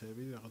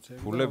 რაღაცები.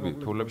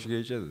 ფულებში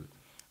გეიჭედეთ?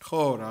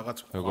 ხო, რაღაც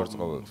როგორც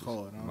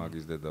ყოველთვის.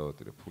 მაგის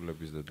დედავატირე,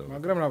 ფულების დედავატირე.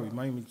 მაგრამ რავი,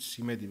 მაინც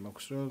იმედი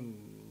მაქვს, რომ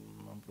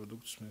ამ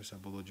პროდუქტს მე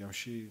საბოლოო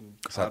ჯამში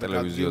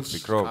სატელევიზიოდ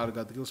ფიქრობ? კარგ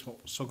ადგილს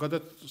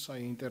ზოგადად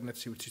ინტერნეტ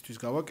სივრცისთვის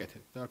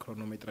გავაკეთეთ და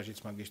ქრონომეტრაჟიც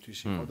მაგისთვის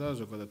იყო და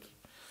ზოგადად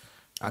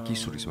აქ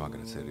ისურის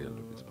მაგრად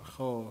სერიალები.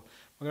 ხო,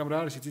 მაგრამ რა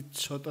არის, იცით,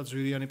 ცოტა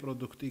ძვირიანი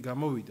პროდუქტი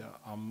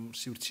გამოვიდა ამ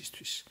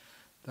სივრცისთვის.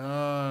 და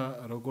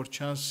როგორც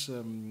ჩანს,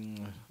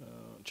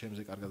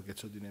 ჩემზე კარგად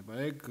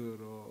გეცოდინება ეგ,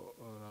 რომ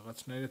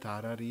რაღაცნაირად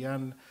არ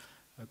არიან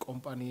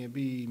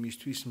კომპანიები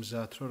იმისთვის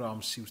მზად, რომ ამ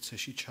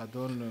სივრცეში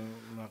ჩადონ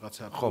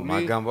რაღაცა. ხო,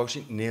 მაგამ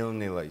ვახში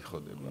ნელ-ნელა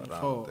იხოდება რა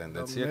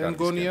ტენდენცია კარგი. მე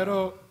მგონია,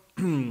 რომ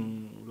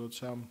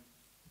როცა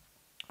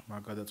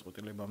მაგ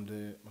გადაწყვეტილებამდე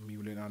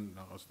მივლენ ან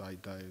რაღაც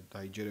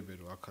დაიჯერებენ,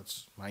 რომ აქაც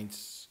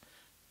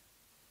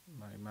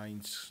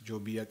მაინც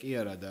ჯობია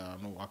კი არა და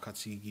ანუ აქაც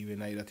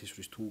იგივენაირად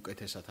ისვრის თუ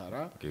უკეთესად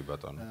არა. კი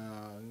ბატონო.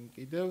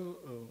 კიდევ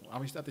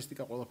ამის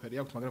სტატისტიკა ყველაფერი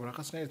აქვს, მაგრამ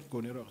რაღაცნაირად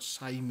მგონია რომ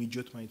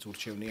საიმიჯოთ მაინც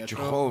ურჩევნია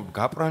რომ ხო,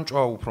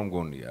 გაპრანჭვა უფრო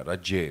მგონია რა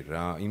ჯერ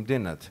რა,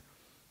 იმდენად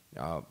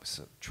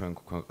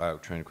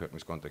ჩვენი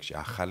ქვეყნის კონტექსტში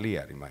ახალი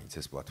არის მაინც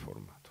ეს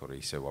პლატფორმა, თორე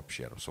ისე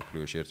ვაფშე არა,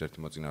 სოფლიოში ერთ-ერთი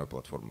მოწინავე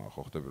პლატფორმაა,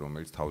 ხო ხდები,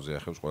 რომელიც თავზე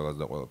ახევს ყველას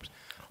და ყველაფერს.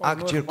 აქ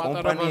ჯერ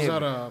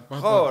კომპანიები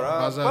ხო რა,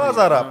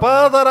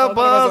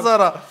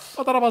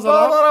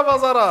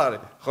 ბაზარა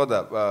არის. ხო და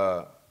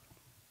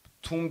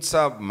თუმცა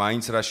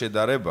მაინც რა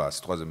შედარება,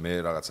 სიტყვაზე მე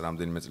რაღაც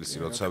რამდენიმე წლის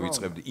როცა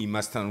ვიწყებდი,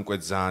 იმასთან უკვე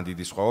ძალიან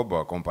დიდი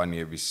სხვაობაა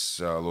კომპანიების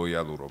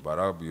ლოიალურობა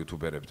რა,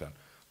 იუთუბერებთან.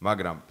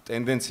 მაგრამ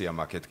ტენდენცია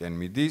მაკეთკენ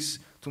მიდის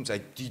თუმცა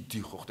აი დიდი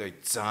ხო ხდება აი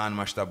ძალიან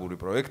მასშტაბური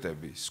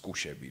პროექტები,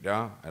 სკუშები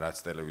რა, რაც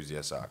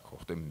ტელევიზიას აქვს, ხო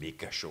ხდება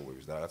მეგა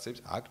შოუების და რაღაცებს,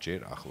 აქ ჯერ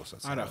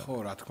ახლოსაც. არა, ხო,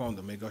 რა თქმა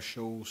უნდა, მეგა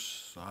შოუს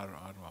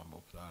არ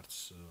ვამბობ, არც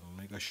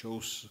მეგა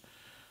შოუს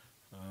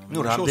ნუ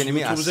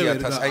რამდენიმე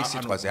 100,000, აი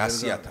სიტყვაზე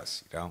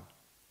 100,000 რა.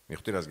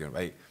 მიხვდი რას გეუბნები?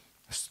 აი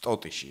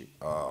სტოტიში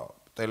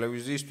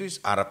ტელევიზიისთვის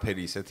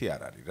არაფერი ისეთი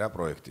არ არის რა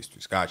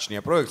პროექტისთვის. გააჩნია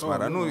პროექტს,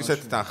 მაგრამ ნუ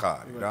ისეთი თანხა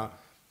არის რა.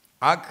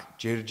 აქ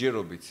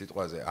ჯერჯერობით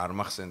სიტყვაზე არ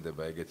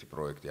მახსენდება ეგეთი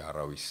პროექტი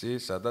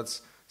არავისი, სადაც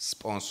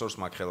სპონსორს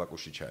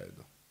მაგხელაკუში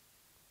ჩაედო.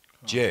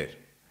 ჯერ,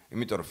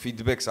 იმიტომ რომ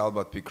ფიდბექს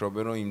ალბათ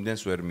ფიქრობენ, რომ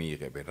იმდენს ვერ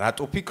მიიღებენ.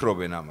 რატო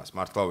ფიქრობენ ამას?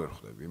 მართლა ვერ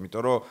ხვდები.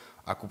 იმიტომ რომ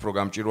აქ უფრო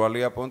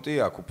გამჭირვალეა პონტი,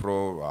 აქ უფრო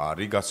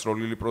არის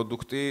გასროლილი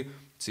პროდუქტი,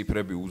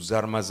 ციფრები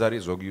უზარმაზარი,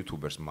 ზოგი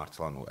იუთუბერს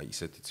მართლა ნუ აი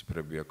ისეთი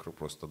ციფრები აქვს, რომ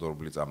პროსტა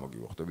დორბლი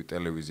წამოგივა, ხვდები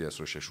ტელევიზიას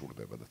რო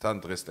შეშურდება და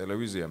თან დღეს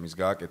ტელევიზია მის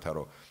გააკეთა,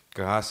 რომ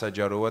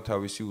გაასაჯაროა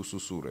თავისი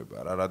უსუსურება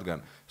რა, რადგან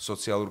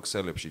სოციალურ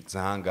ქსელებში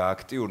ძალიან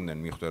გააქტიურნენ,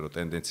 მიხვდა რომ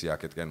ტენდენცია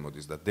აქეთკენ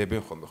მოდის და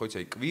დებენ ხოლმე, ხო იცი,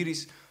 აი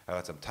კვირის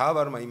რაღაცა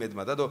მთავარმა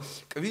იმედმა დადო,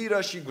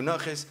 კვირაში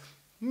გნახეს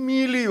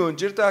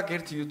მილიონჯერ და აქ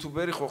ერთი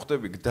იუთუბერი ხო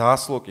ხდები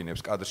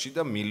დაასლოკინებს კადრში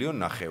და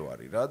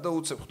 1,500,000 რა და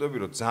უცებ ხდები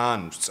რომ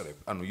ძალიან უსწრებ.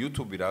 ანუ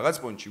YouTube რაღაც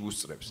პონჩი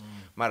უსწრებს.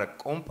 მაგრამ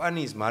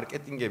კომპანიის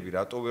მარკეტინგები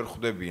რატო ვერ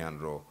ხდებიან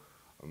რომ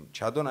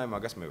ჩადონ აი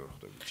მაგას მე ვერ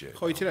ხდები ჯერ.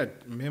 ხო იცი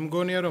რა, მე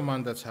მგონია რომ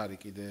მანდაც არის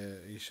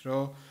კიდე ის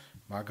რომ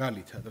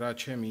მაგალითად რა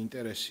ჩემი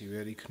ინტერესი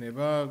ვერ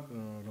იქნება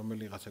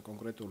რომელიღაცა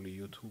კონკრეტული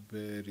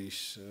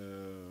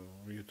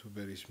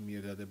იუთუბერის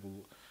მიერ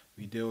დადებულ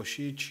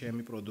ვიდეოში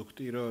ჩემი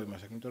პროდუქტი რომ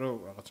იმას აქვს, იმიტომ რომ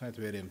რაღაცნაირად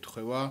ვერ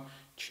ემთხვევა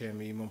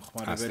ჩემი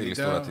მომხმარებელი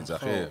და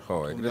ხო,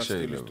 ეგრე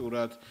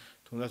შეიძლება.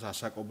 თუნდაც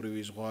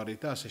ასაკობრივი ზღვარი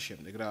და ასე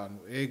შემდეგ რა. ანუ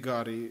ეგ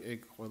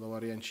ყველა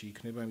ვარიანტში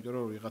იქნება, იმიტომ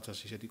რომ ვიღაცას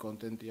ისეთი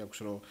კონტენტი აქვს,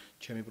 რომ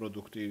ჩემი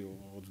პროდუქტი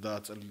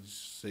 30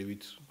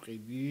 წელიწადით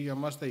მყიდი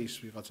ამას და ის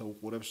ვიღაცა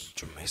უყურებს.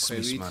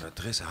 მესმის, მაგრამ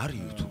დღეს არის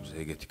YouTube-ზე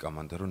ეგეთი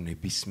კომანდა, რომ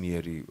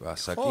ნებისმიერი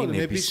ასაკი,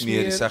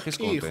 ნებისმიერი სახის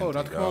კონტენტი. ხო,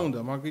 რა თქმა უნდა,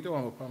 მაგიტომ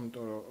ამბობ,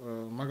 ამიტომ რომ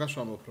მაგას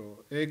ვამბობ, რომ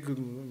ეგ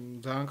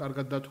ძალიან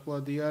კარგად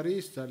დათვლადი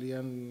არის,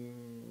 ძალიან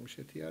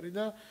ისეთი არის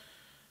და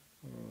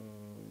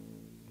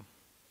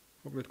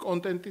მოკლედ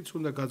კონტენტიც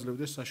უნდა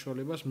გაძლევდეს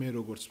საშუალებას მე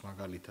როგორც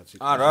მაგალითად იქ.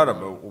 არა,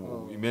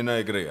 იმენა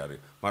ეგრე არის,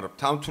 მაგრამ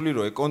თამთვლი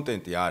რომ ეგ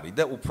კონტენტი არის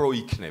და უფრო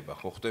იქნება,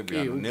 ხო ხდები?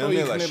 ანუ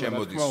ნელ-ნელა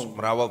შემოდის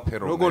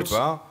მრავალფეროვნება. როგორც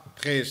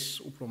დღეს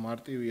უფრო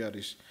მარტივი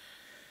არის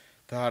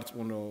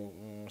დაარწმუნო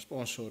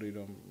სპონსორი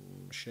რომ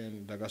შენ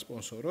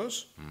დაგასპონსოროს.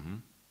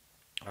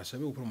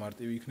 ასევე უფრო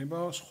მარტივი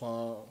იქნება სხვა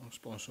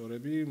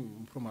სპონსორები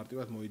უფრო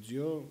მარტივად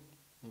მოიძიო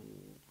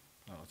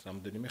რაღაც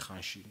რამდენიმე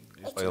ხანში.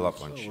 ყველა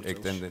პონჩი, ეგ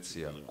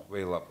ტენდენცია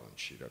ყველა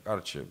პონჩი რა.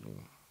 კარჩე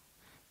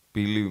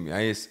believe me,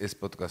 აი ეს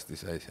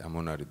პოდკასტის აი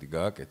ამონარიდი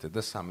გააკეთე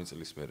და 3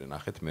 წლის მერე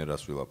ნახეთ მე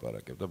რას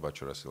ვილაპარაკებ და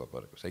ბაჩო რას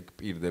ილაპარაკებს. აი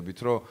პირდებით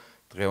რომ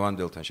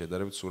დღევანდელთან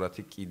შედარებით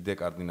სურათი კიდე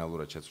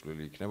კარდინალურად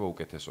შეცვლილი იქნება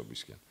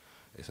უკეთესობისკენ.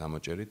 ეს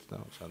ამოჭერით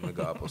და სადმე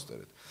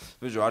გააპოსტერეთ.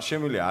 ბიჭო, არ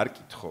შემიძლია არ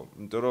კითხო,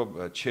 იმიტომ რომ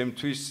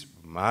ჩემთვის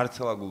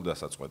მართლა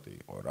გულდასაწყვეტი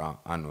იყო რა.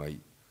 ანუ აი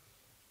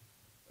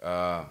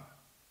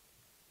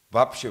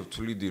ვაფშე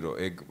ვთვლიდი რომ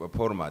ეგ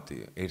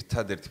ფორმატი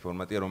ერთადერთი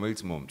ფორმატია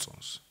რომელიც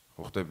მომწონს.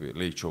 ხო ხდები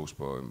ლეი შოუს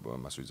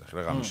მას ვიძახი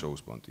რა ღამის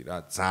შოუს პონტი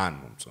რა ძალიან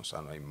მომწონს.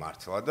 ანუ აი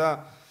მართლა და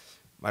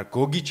მაგრამ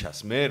გოგიჩას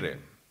მერე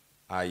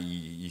აი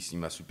ის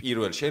იმას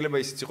პირველ შეიძლება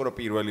ისიც იყო რომ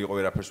პირველი იყო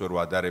ვერაფერს ვერ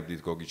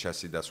ვადარებდით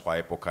გოგიჩასი და სხვა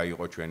ეპოქა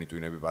იყო ჩვენი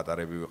ტვინები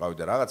პატარები ვიყავით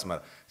და რაღაც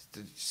მაგრამ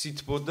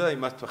სითბოდა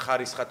იმათ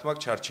ხარისხად მაგ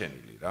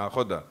ჩარჩენილი რა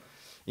ხო და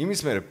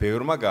იმის მერე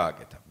ბევრმა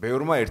გააკეთა.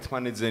 ბევრმა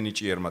ერთმანეთზე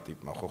ნიჭიერმა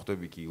ტიპმა ხო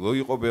ხდები კი ლო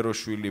იყო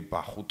ბეროშვილი,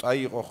 ბახუტა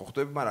იყო ხო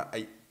ხდები, მაგრამ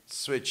აი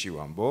სვეტში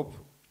ვამბობ,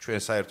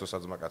 ჩვენ საერთო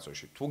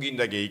საძმაკაცოში. თუ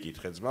გინდა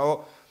გეიკითხე ძმაო,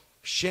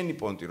 შენი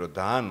პონტი რო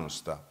დაანოს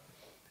და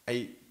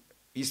აი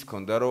ის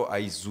მქონდა რომ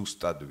აი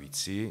ზუსტად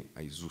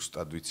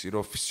ვიცი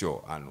რომ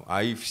всё, ანუ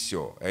აი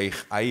всё,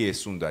 აი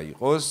ეს უნდა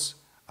იყოს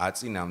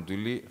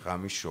აწინამდვილი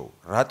ღამის შოუ.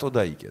 რატო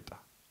დაიკეტა?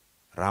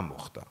 რა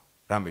მოხდა?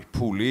 რამე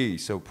ფული,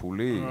 ისევ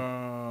ფული?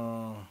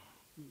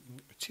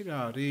 ვიცი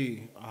რა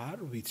არის? არ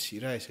ვიცი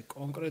რა, ესე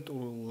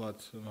კონკრეტულად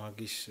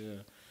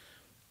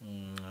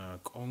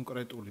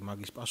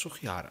მაგის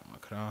პასუხი არ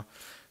მაქვს რა.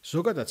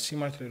 ზოგადად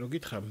სიმართლე რო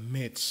გითხრა,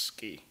 მეც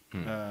კი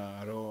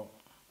რომ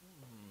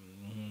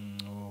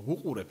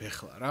ვუყურებ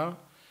ახლა რა.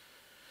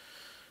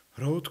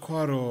 რო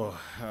თქვა რომ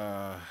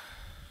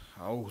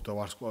აუ და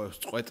ვარსკვლავებს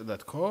წყვეტდა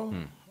თქო,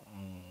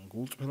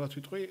 გულწრფელად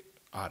ვიტყვი,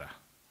 არა.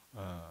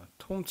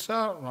 თუმცა,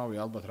 რავი,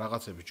 ალბათ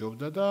რაღაცები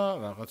ჯობდა და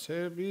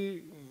რაღაცები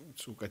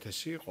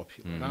უკეთესი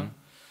ყოფილა რა.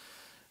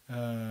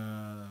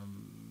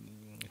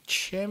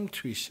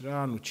 ჩემთვის რა,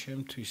 ანუ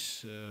ჩემთვის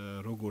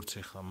როგორც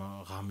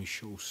ახლა ღამის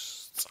შოუს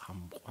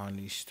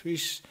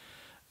წამყვანისთვის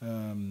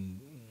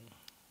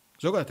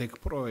ზოგადად ეგ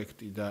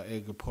პროექტი და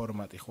ეგ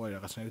ფორმატი ხო არის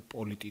რაღაცნაირად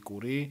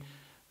πολιτიკური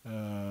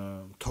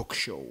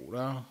talk-show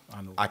რა,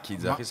 ანუ აქ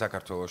იძახი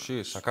საქართველოში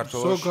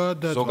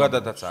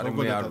ზოგადადაც არის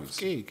მე არ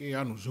ვიცი. კი,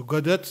 ანუ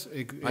ზოგადად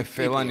ეგ აი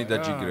ფელანი და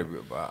ჯიგრები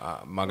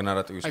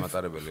მაგნარატივის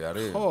მატარებელი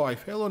არის? ხო, აი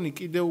ფელონი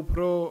კიდე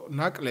უფრო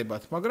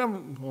ნაკლებად, მაგრამ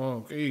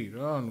კი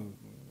რა, ანუ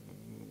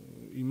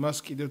იმას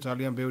კიდევ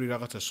ძალიან ბევრი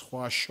რაღაცა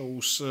სხვა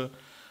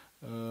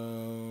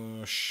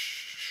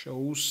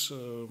შოუს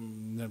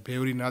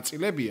ბევრი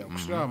ნაწილები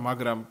აქვს რა,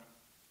 მაგრამ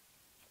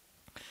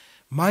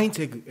მაინც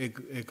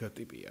ეგ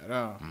ტიპია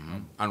რა.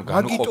 ანუ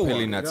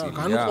განუყოფელი ნაწილია.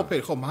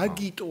 განუყოფელი, ხო,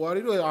 მაგიტო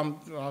არის რომ ამ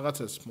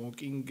რაღაცა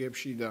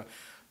სმოკინგებში და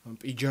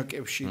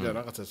პიჯაკებში და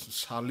რაღაცა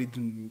სალიდ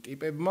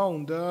ტიპებმა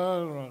უნდა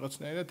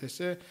რაღაცნაირად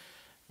ესე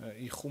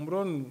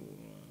იხუმრონ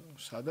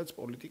სადაც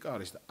პოლიტიკა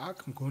არის და აქ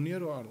მგონია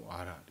რომ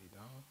არ არის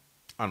რა.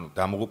 ანუ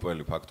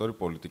დამღუპველი ფაქტორი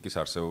პოლიტიკის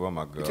არსებობა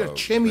მაგ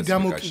ჩემი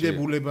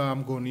დამოკიდებულება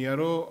მგონია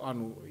რომ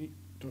ანუ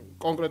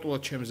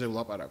კონკრეტულად ჩემზე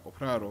ვლაპარაკობ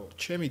რა რომ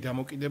ჩემი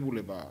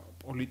დამოკიდებულება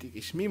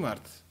პოლიტიკის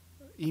მიმართ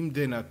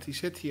იმდენად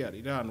ისეთი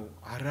არის რა ანუ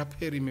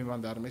არაფერი მე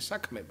მანდ არ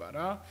მესაქმება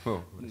რა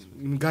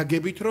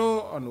გაგებით რომ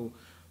ანუ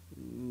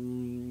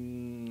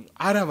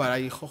არა ვარ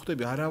აი ხო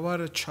ხდები არა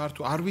ვარ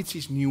ჩართო არ ვიცი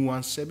ის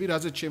ნიუანსები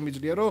რაზეც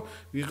შემიძლია რომ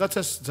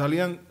ვიღაცას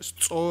ძალიან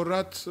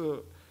სწორად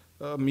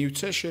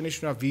მივცე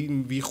შენიშვნა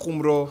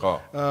ვიხუმრო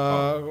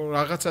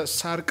რაღაცა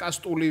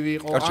სარკასტული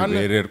ვიყო ან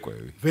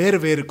ვერ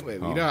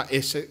ვერკვევი რა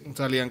ესე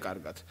ძალიან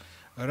კარგად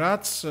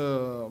რაც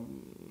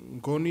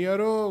მგონია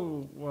რომ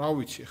რა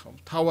ვიცი ხო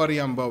თავარი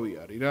ამბავი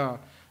არის რა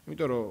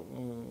იმიტომ რომ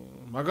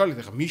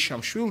მაგალითად ხა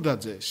მიშამ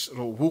შვილდაძეს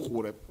რომ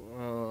ვუყურებ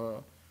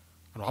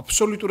ანუ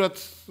აბსოლუტურად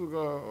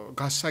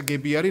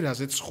გასაგები არის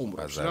რაზეც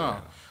ხუმრობს რა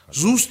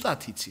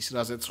ზუსტად იცის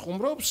რაზეც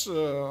ხუმრობს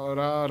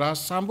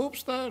რას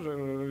ამბობს და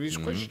რის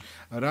ქვეშ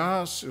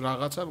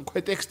რაღაცა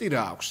ქვეტექსტი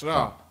რა აქვს რა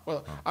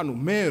ანუ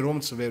მე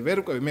რომც ვერ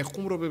ვერკვევი მე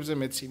ხუმრობებზე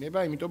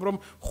მეცინება იმიტომ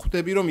რომ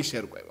ხვდები რომ ის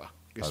ერკვევა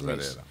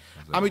გესმის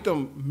ამიტომ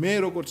მე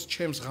როგორც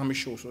ჩემს ღამის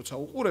შოუს როცა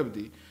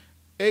უყურებდი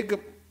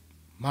ეგ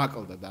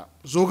მაკლდა და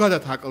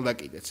ზოგადად აკლდა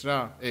კიდეც რა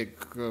ეგ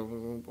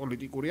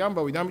პოლიტიკური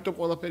ამბავი და ამიტომ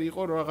ყველაფერი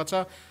იყო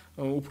რაღაცა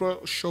უფრო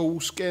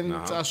შოუსკენ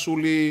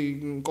წასული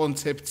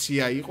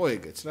კონცეფცია იყო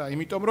ეგეც რა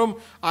იმიტომ რომ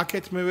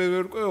აქეთ მე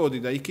ვერკვეოდი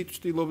და იქით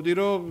ვცდილობდი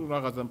რომ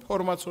რაღაცა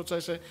ფორმატს როცა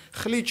ესე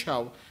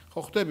ხლიჩავ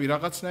ხო ხვდები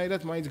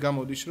რაღაცნაირად მაინც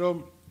გამოდის რომ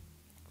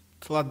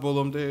თლად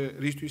ბოლომდე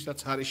რისთვისაც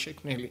არის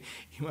შექმნილი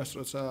იმას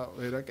როცა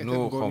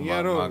ვერაკეთებ გონია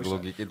რომ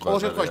ყოველ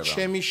შემთხვევაში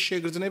ჩემი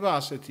შეგრძნება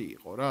ასეთი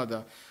იყო რა და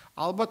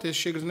ალბათ ეს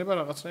შეგრძნება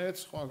რაღაცნაირად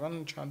სხვაგან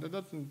ჩანდა და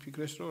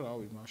ფიქრეს რომ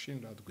რავი მაშინ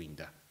რა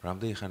გვინდა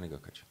რამდენი ხანი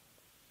გაკაჩა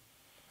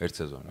ერთ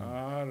სეზონი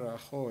არა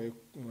ხო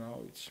რა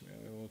ვიცი მე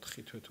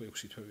 4 თვე თუ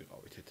 6 თვე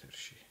ვიყავით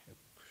ეთერში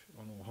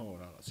ანუ ხო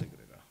რაღაც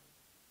ეგრე რა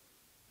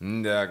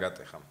და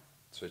გატეხა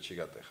სვეჩი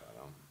გატეხა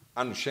რა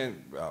ანუ შენ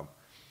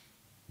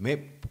მე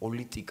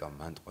პოლიტიკა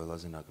მანდ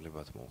ყველაზე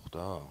ნაკლებად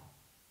მოხდა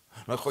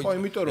ხო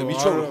იმიტომ რომ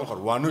მიცორო ხო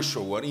ვანო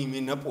შოუ არის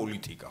იმენა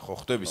პოლიტიკა ხო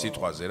ხდები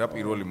სიტყვაზე რა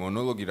პირველი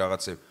მონოლოგი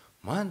რაღაცე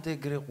მან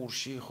ეგრე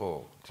ყურში ხო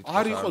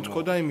არ იყო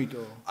თქო და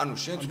იმიტომ ანუ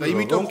შენ და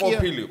იმიტომ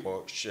ყოფილიყო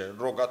შენ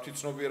რო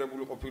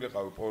გათვითცნობიერებული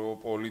ყოფილიყავი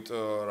პოლიტ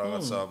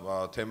რაღაცა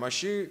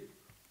თემაში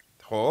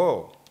ხო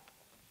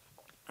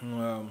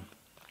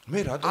მე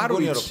რატომ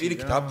მგონია რომ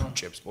პირიქით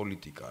აფუჭებს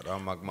პოლიტიკა რა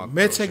მაგ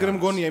მეც ეგრე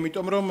მგონია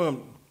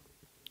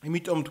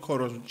იმიტომ თქო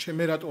რომ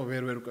მე რატო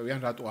ვერ ვერკვევი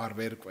ან რატო არ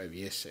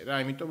ვერკვევი ესე რა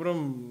იმიტომ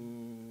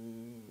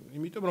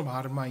რომ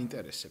არ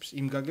მაინტერესებს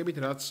იმ გაგებით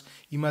რაც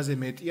იმაზე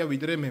მეტია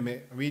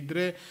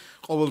ვიდრე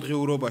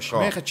ყოველდღიურობაში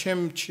მე ხა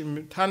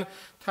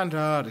თან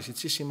რა არის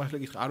იცი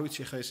სიმართლე გითხრა არ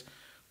ვიცი ხა ეს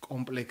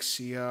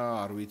კომპლექსია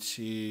არ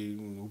ვიცი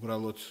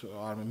უბრალოდ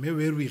მე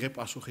ვერ ვიღებ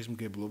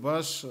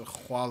პასუხისმგებლობას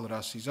ხვალ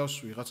რას იზავს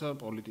ვიღაცა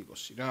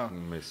პოლიტიკოსი რა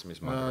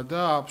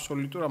და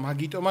აბსოლუტურად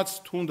მაგიტომაც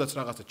თუნდაც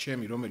რაღაცა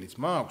ჩემი რომელიც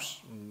მაქვს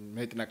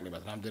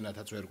მეტნაკლებად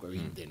რამდენადაც ვერკვევი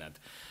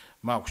იმდენად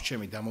მაქვს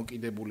ჩემი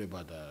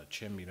დამოკიდებულება და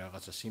ჩემი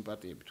რაღაცა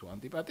სიმპათიები თუ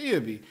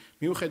ანტიპათიები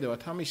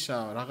მიუხედავად ამისა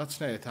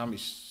რაღაცნაირად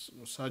ამის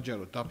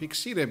საჯარო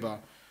დაფიქსირება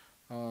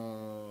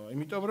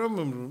იმიტომ რომ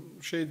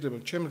შეიძლება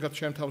ჩემ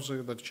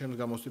თავზე და ჩემს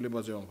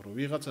გამოცდილებაზე ვამბობ რომ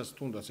ვიღაცას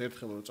თუნდაც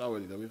ერთხელ რომ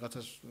წავედი და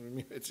ვიღაცას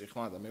მივეცი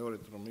ხმა და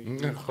მეორედ რომ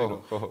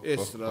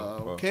ეს რა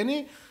ქენი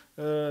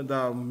და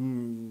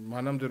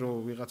მანამდე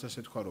რომ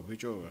ვიღაცას ეთქვა რომ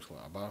ბიჭო ეხლა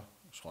აბა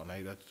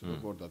სხვანაირად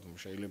როგორ და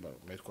შეიძლება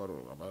მე თქვა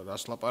რომ აბა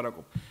რას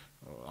ლაპარაკობ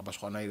აბა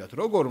სხვანაირად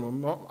როგორ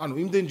ანუ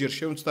იმდენჯერ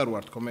შევცდა რო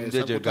არ თქო მე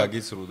ესაკუთარ იმდენჯერ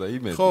გაგიცრუდა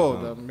იმედი ხო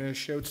და მე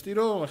შევცდი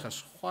რომ ეხლა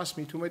სხვას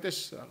მით უმეტეს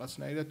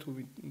რაღაცნაირად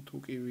თუ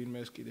კი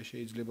ვინმეს კიდე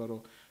შეიძლება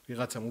რომ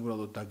ვიღაცამ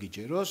უბრალოდ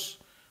დაგიჯეროს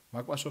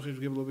მაგ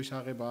პასუხისმგებლობის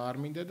აღება არ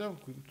მინდა და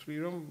ვთვლი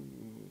რომ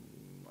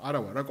არა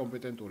ვარ რა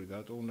კომპეტენტური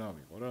და რატო უნდა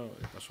ვიყო რა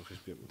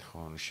პასუხისმგებლობა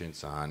ხო შენ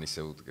ძალიან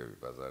ისე უდგები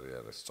ბაზარი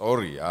არა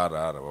სწორია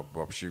არა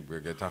ვაფშე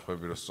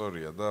გეთანხმები რომ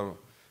სწორია და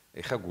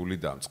ეხა გული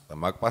დამწყდა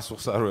მაგ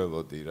პასუხს არ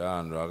ველოდი რა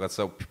ანუ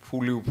რაღაცა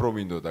ფული უფრო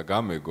მინდოდა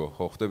გამეგო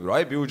ხო ხდები რომ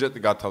აი ბიუჯეტი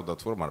გათავდა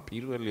თუ მაგრამ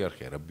პირველი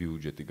არხი არა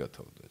ბიუჯეტი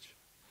გათავდა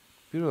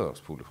პირველ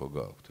არხს ფული ხო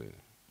გააქვთ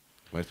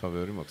ერთმა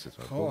ბევრი მოქცეთ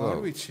მაგრამ ხო არ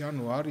ვიცი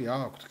ანუ არის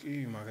აქვთ კი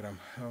მაგრამ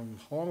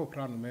ხო ამბობ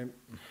რა ანუ მე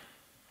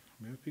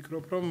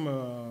ვფიქრობ რომ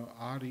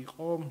არ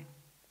იყო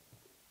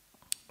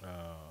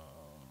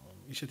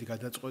ისეთი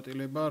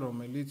გადაწყვეტილება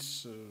რომელიც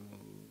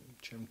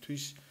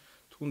ჩემთვის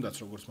თუნდაც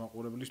როგორც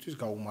მაყურებლისთვის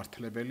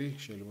გაუმართლებელი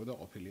შეიძლება და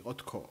ყოფილიყო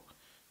თქო.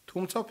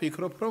 თუმცა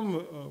ვფიქრობ რომ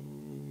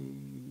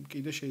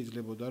კიდე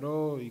შეიძლებოდა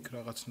რომ იქ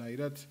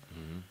რაღაცნაირად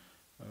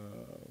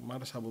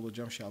მაგრამ საბოლოო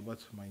ჯამში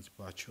ალბათ მაინც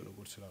ბაჩო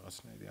როგორც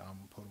რაღაცნაირი ამ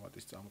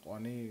ფორმატის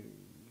წამყვანი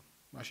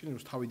მაშინ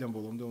რუს თავიდან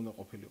ბოლომდე უნდა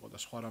ყოფილიყო და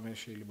სხვა რამე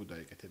შეიძლება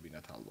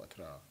დაეკეთებინათ ალბათ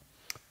რა.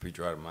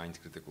 ბიჭო არ მაინც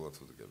კრიტიკულად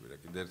ვდგები რა.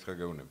 კიდე ერთხელ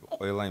გეუბნები.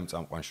 ყველა იმ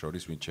წამყვან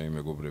შორის ვინც ჩემი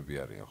მეგობრები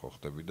არიან ხო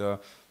ხდები და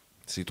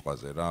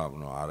სიტყვაზე რა,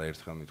 ანუ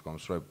არაერთხელ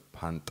მithkoms რომ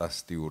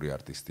ფანტასტიკური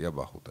არტისტია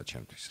ბახუტა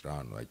ჩემთვის რა.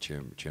 ანუ აი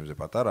ჩემზე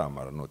პატარაა,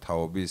 მაგრამ ნუ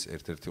თაობის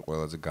ერთ-ერთი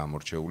ყველაზე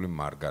გამორჩეული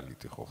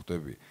მარგალიტი ხო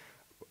ხდები.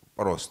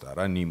 პროსტა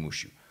რა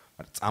ნიმუში.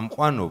 მაგრამ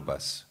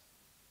წამყვანობას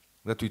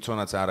და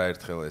თვითონაც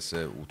არაერთხელ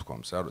ესე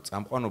უთქვამს რა, რომ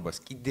წამყვანობას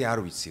კიდე არ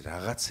ვიცი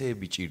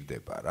რაღაცეები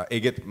ჭირდება რა.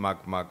 ეგეთ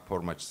მაგ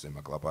ფორმატზე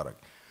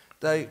მაკლაპარაკი.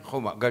 და აი ხო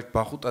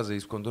ბახუტაზე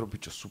ის კონდრო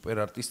ბიჭო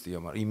სუპერ არტისტია,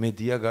 მაგრამ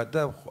იმედია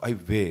და აი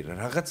ვერ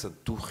რაღაცა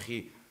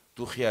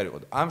დუხი არ იყო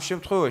და ამ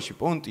შემთხვევაში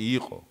პონტი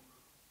იყო.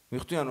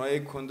 მიხვდი ანუ აი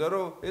ეგ ქონდა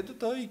რომ ედო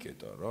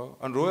დაიკეტა რა.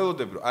 ანუ რო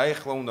ელოდები რომ აი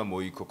ახლა უნდა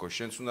მოიქოქო,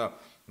 შენც უნდა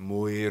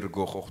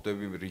მოერგო ხო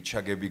ხდები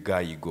რიჩაგები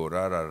გაიგო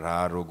რა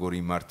როგორ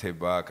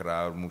იმართება აქ რა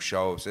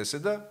მუშაობს ესე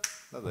და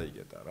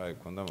დაიკეტა რა ეგ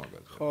ქონდა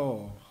მაგაზე.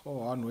 ხო,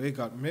 ანუ ეგ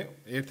მე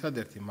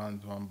ერთადერთი მან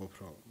ვამბობ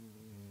რომ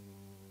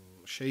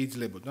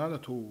შეიძლებოდა და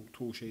თუ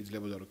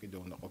შეიძლებოდა რომ კიდე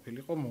უნდა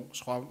ყოფილიყო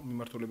სხვა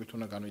მიმართულებით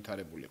უნდა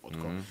განვითარებულიყო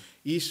თქო.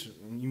 ის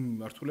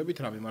მიმართულებით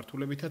რა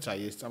მიმართულებითაც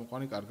აი ეს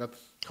წამყვანი კარგად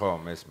ხო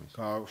მესმის.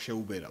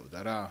 შეუბერავდა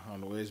რა.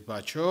 ანუ ეს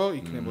ბაჩო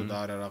იქნებოდა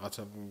არა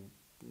რაღაცა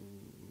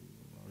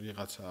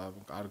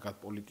კარგად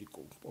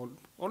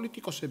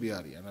პოლიტიკოსები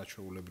არიან რა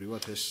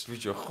ჩვეულებრივად ეს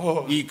ბიჭო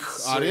ხო იქ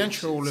არიან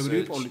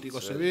ჩვეულებრივი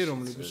პოლიტიკოსები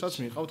რომლებსაც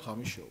მიყავთ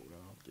ხამის შოუ რა.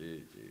 კი,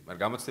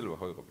 მაგრამ გამოცდილება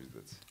ხო იყო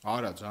ბიზნეს.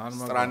 არა,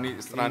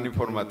 ძალიან სტრანი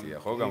ფორმატია,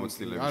 ხო,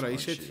 გამოცდილების. არა,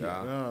 ისეთია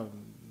რა.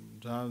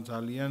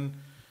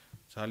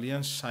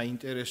 ძალიან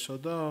საინტერესო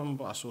და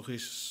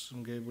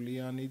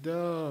პასუხისმგებლიანი და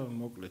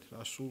მოკლედ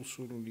რა,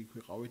 სულ იქ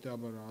ვიყავით,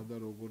 აბა რა და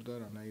როგორ და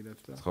რანაირად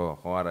და. ხო,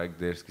 არა, ეგ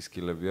დერსკის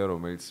სკილებია,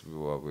 რომელიც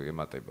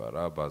ემატება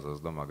რა,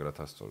 ბაზას და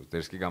მაგრათას სწორებს.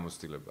 დერსკი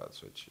გამოცდილებაა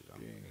სვეტში რა.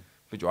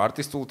 ბიჭო,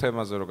 არტისტულ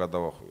თემაზე რო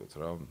გადავახვიოთ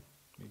რა.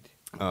 მიდი.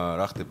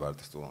 რა ხდება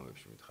არტისტულ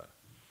ამბებში მითხარ?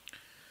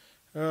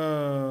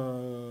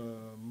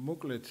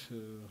 მოკლედ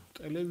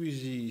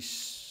ტელევიზიის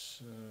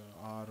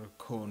არ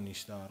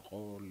ქონის და არ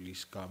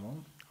ყოლის გამო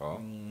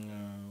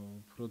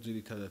უფრო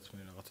ძირითადად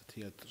მე რაღაცა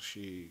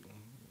თეატრში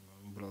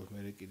უბრალოდ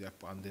მე კიდე აქ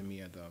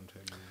პანდემია და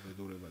მთელი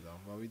ბედურება და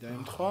ამბავი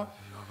დაემთხვა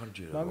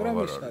მაგრამ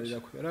ის არის რა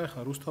ქვია რა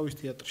ეხლა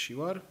რუსთავის თეატრში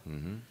ვარ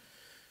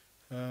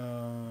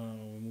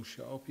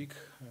მუშაობ იქ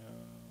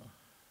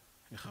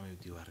ეხლა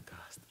მივდივარ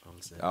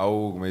გასტროლზე.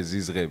 აუ მე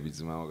ზიზღები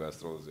ძმაო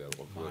გასტროლზე არ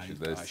ყოფილვარში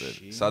და ეს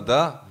წელი.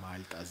 სადა?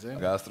 მალტაზე.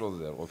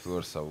 გასტროლზე არ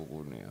ყოფილვარ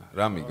საუკუნეა.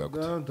 რამი გაქვთ?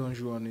 და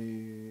დონჟუანი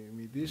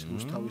მიდის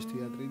რუსთავის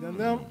თეატრიდან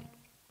და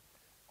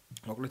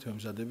მოკლედ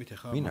ვემზადებით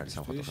ეხლა. ვინ არის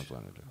სამხატვრო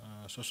ხელმძღვანელი?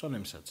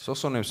 სოსონემსაძე.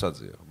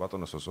 სოსონემსაძეა.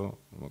 ბატონო სოსო,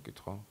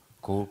 მოკითხო.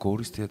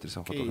 გორის თეატრის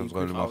სამხატვრო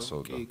ხელმძღვანელი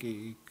მახსოვდა. კი,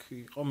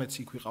 იყო მეც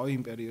იქ ვიყავი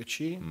იმ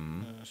პერიოდში.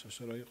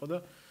 სოსო რა იყო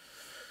და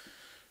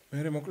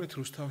მე მოკლედ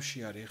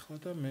რუსთავში არის ახლა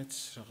და მეც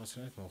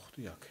რაღაცნაირად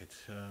მოხვდი აქეთ.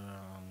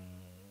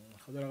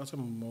 ახლა და რაღაცა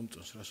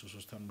მომწონს რა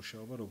სოსოსთან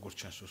მუშაობა, როგორც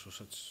ჩანს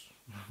სოსოსაც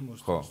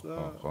მოსწონს და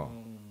ხო.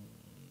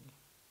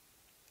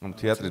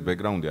 თეატრის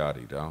ბექგრაუნდი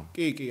არის რა.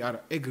 კი, არა,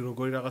 ეგ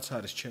როგორი რაღაცა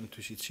არის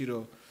ჩემთვის, იცი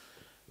რომ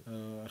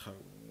ახლა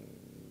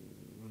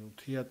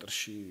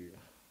თეატრში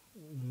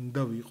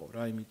უნდა ვიყო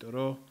რა, იმიტომ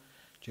რომ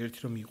ჯერ ერთი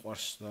რომ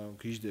მიყვარს და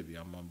გიждდები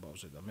ამ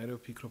ამბავზე და მე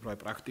ვფიქრობ რა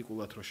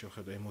პრაქტიკულად რო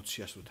შევხედო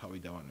ემოციას რო თავი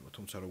დავანებო,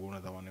 თუმცა როგორ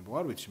უნდა დავანებო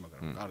არ ვიცი,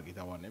 მაგრამ კარგი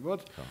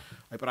დავანებოთ.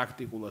 აი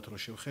პრაქტიკულად რო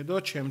შევხედო,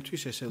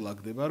 ჩემთვის ესე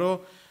ლაგდება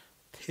რომ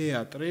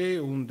თეატრი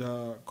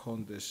უნდა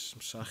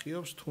კონდეს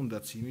მსახიობს,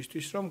 თუნდაც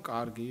იმისთვის რომ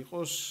კარგი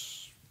იყოს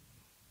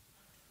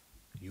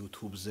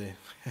YouTube-ზე.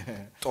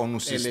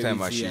 ტონუს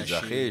სისტემაში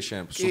იძახი,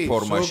 შენ სუ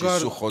ფორმაში,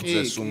 სუ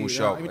ხოძე, სუ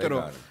მუშაობ. იმიტომ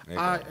რომ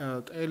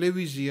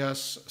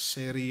ტელევიზიას,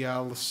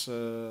 სერიალს,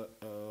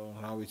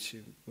 რა ვიცი,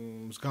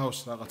 მსგავს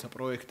რაღაცა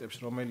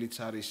პროექტებს, რომელიც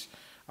არის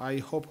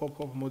აი ჰოპ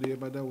მოდი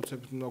ება და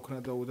უცებ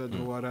ნოქნა და уда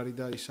დრო არ არის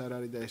და ის არ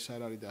არის და ეს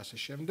არ არის და ასე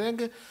შემდეგ.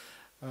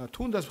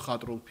 თუნდაც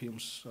მხატვრულ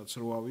ფილმსაც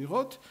რო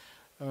ავიღოთ,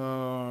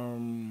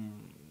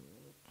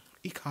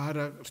 იქ არ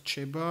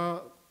რჩება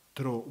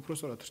დრო,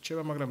 უბრალოდ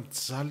რჩება, მაგრამ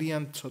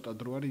ძალიან ცოტა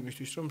დრო არის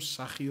იმისთვის, რომ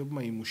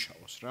მსახიობმა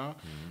იმუშაოს რა.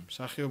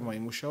 მსახიობმა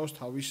იმუშაოს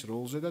თავის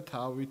როლზე და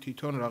თავი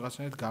თვითონ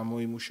რაღაცნაირად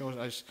გამოიმუშაოს,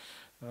 აი ეს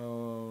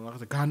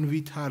რაღაცა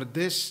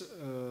განვითარდეს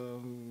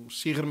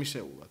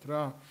სიღრმისეულად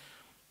რა.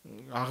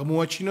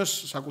 აღმოაჩინოს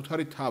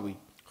საკუთარი თავი.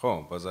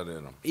 ხო, ბაზარი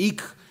არა. იქ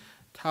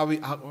თავი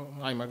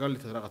აი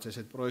მაგალითად რაღაც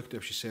ესეთ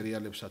პროექტებში,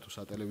 სერიალებსა თუ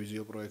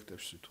სატელევიზიო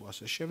პროექტებში თუ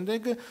ასე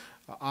შემდეგ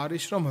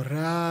არის რომ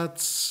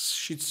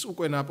რაცშიც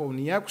უკვე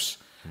ნაპოვნი აქვს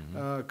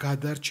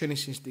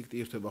გადარჩენის ინსტინქტი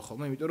ირთვება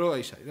ხოლმე, იმიტომ რომ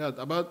აი ეს არის რა,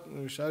 აბა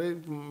ის არის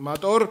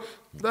მატორ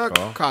და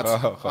კაც.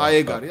 აი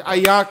ეგ არის.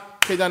 აი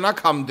აქედან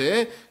აქამდე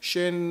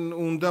შენ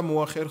უნდა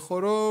მოახერხო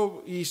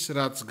რომ ის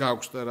რაც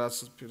გაქვს და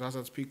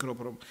რასაც ფიქრობ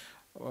რომ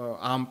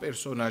ამ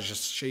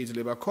პერსონაჟს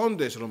შეიძლება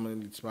კონდეს,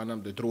 რომელიც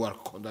მანამდე დრო არ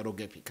გქონდა რო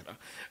გეფიქრა.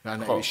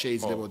 რანაირი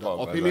შეიძლება და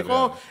ყოფილიყო,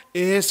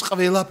 ეს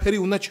ყველაფერი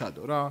უნდა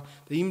ჩადო რა.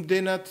 და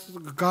იმდენად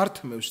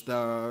გართმევს და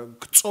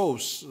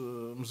გწოვს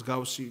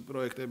მსგავსი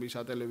პროექტები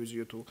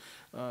სატელევიზიო თუ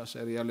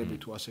სერიალები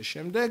თუ ასე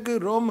შემდეგ,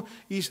 რომ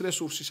ის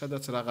რესურსი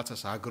სადაც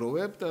რაღაცას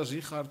აგროვებ და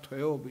ზიხარ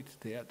თვეობით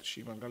თეატრში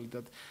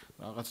მაგალითად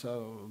რაღაცა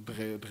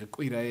დღე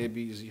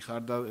კვირაები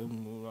ზიხარ და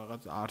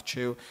რაღაც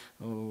არჩევ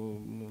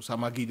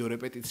სამაგიდო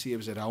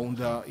რეპეტიციებზე რა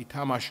უნდა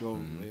ითამაშო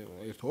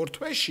ერთ-ორ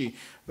თვეში,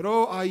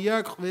 რომ აი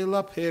აქ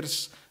ყველაფერს,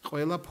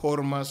 ყველა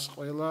ფორმას,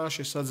 ყველა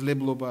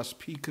შესაძლებლობას,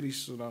 ფიქრის,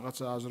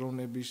 რაღაცა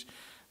აზროვნების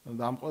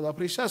და ამ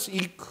ყველაფრისას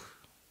იქ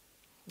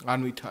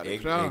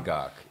ანვითარებ რა.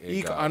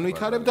 იქ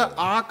ანვითარებ და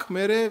აქ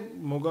მე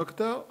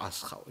მოგაქდა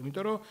ასხავ.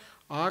 იმიტომ რომ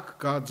აქ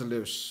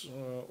გაძლევს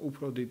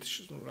უფრო დიდ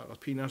რაღაც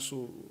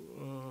ფინანსურ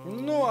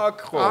აქ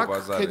ხო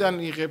ბაზარი. აქედან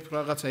იღებ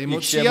რაღაცა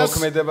ემოციას.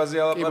 შემოქმედებაზე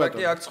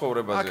ალაპარაკი, აქ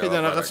ცხოვრებაზე.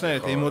 აქედან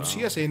რაღაცნაირად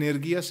ემოციას,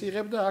 ენერგიას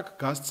იღებ და აქ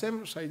გასცემ,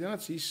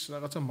 საიდანაც ის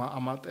რაღაცა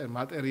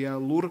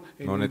მატერიალურ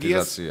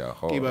ენერგიას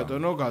კი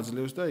ბატონო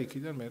გაძლევს და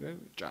იქიდან მე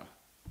ჭამ.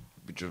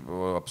 ბიჭო,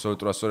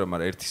 აბსოლუტურად სწორია,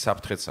 მაგრამ ერთი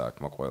საფრთხეც აქვს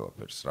მაგ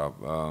ყველაფერს რა.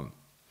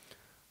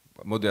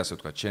 მოდი ასე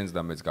ვთქვა, ჩვენს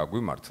და მეც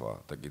გაგვიმართლა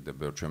და კიდე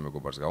ბევრ ჩვენ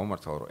მეგობარს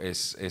გავუმართლა, რომ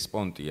ეს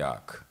პონტი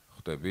აქვს.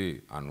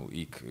 ხვდები? ანუ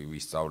იქ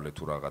ვისწავლე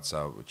თუ რაღაცა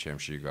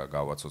ჩემში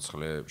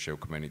გავაცოცხლე,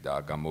 შევქმენი და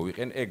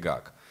გამოვიყენ, ეგ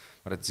აქვს.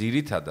 მაგრამ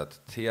ძირითადად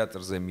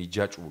თეატრზე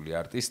მიჯაჭვული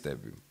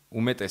არტისტები,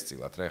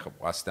 უმეტესწილად რა, ეხლა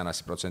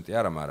 100%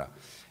 არა, მაგრამ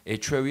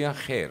ეჩვევიან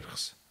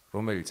ხერხს,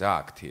 რომელიც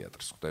აქვს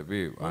თეატრს, ხვდები?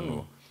 ანუ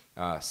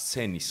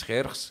სცენის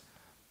ხერხს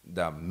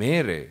და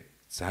მერე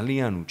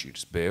ძალიან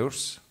უჭირს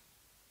ბევრს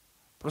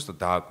просто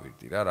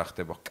დააკვირდი რა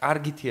ხდება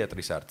კარგი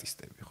თეატრის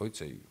არტისტები ხო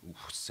იცი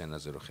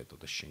სცენაზე რო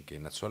ხედავ და შენ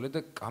გენაცვალე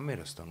და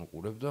კამერასთან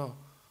უყურებ და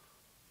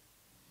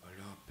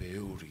ალა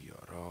ბევრია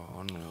რა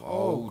ანუ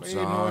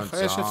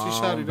ძალიან ესეც ის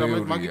არის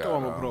რა მაგიტო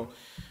ამბობ რომ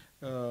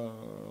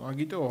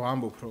მაგიტო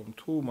ამბობ რომ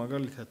თუ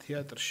მაგალითად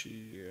თეატრში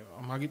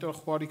მაგიტო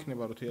ხო არ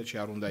იქნება რომ თეატრში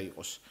არ უნდა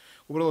იყოს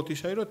უბრალოდ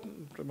ის არის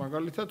რომ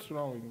მაგალითად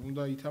რა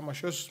უნდა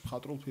ითამაშოს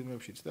მხატვრულ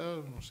ფილმებშიც და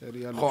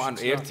სერიალებშიც ხო ან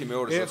ერთი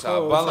მეორეს როცა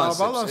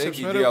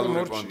ბალანსებს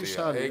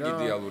ეგ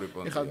იდეალური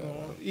პონტია ეხლა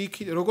იქ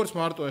როგორც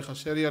მარტო ეხლა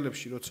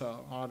სერიალებში როცა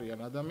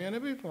არიან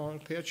ადამიანები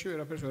თეატრში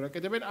ვერაფერს ვერ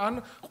აკეთებენ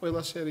ან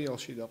ყველა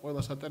სერიალში და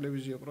ყველა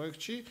სატელევიზიო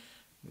პროექტში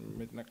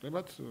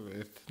მეტნაკლებად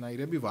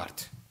ერთნაირები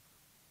ვართ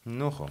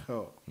ნუ ხო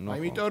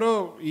იმიტომ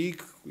რომ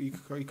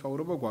იქ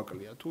აურობა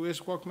გვაკლია თუ ეს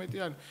გვაქვს მეტი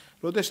ან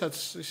როდესაც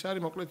ის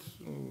არის მოკლედ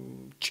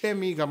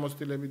ჩემი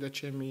გამოცდილები და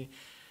ჩემი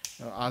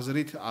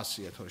აზრით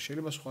 100-ია თორე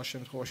შეიძლება სხვა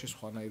შემთხვევაში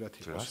სხვანაირად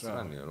იყოს რა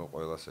სწრანია რომ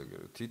ყველას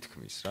ეგრე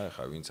თითქმის რა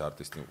ეხა ვინც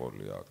არტისტი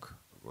მყოლია აქ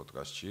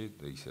პოდკასტში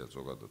და ისე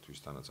ზოგადად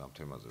ვისთანაც ამ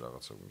თემაზე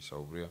რაღაცა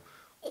მისაუბრია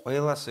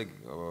ყველას ეგ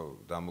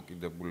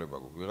დამოკიდებულება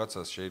გვაქვს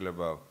ვიღაცას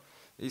შეიძლება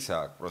ისა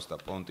პროსტა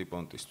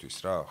პონტი-პონტისთვის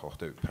რა ხო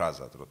ხდები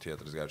ფრაზად რომ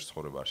თეატრის გარშე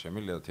ცხოვრება არ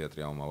შემიძლია და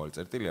თეატრი ამავალი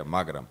წერტილია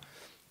მაგრამ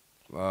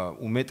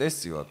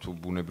უმეტესწილად თუ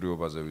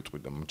ბუნებრიობაზე ვიტყვი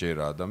და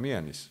მჯერა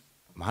ადამიანის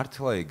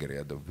მართლა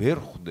ეგრეა და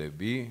ვერ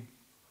ხვდები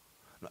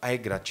აი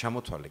ეგ რა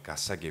ჩამოთვალე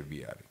გასაგები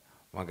არის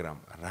მაგრამ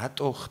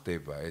რატო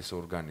ხდება ეს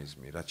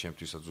ორგანიზმი რა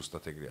ჩემთვისაც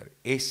ზუსტად ეგრე არის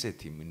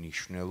ესეთი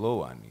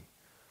მნიშვნელოვანი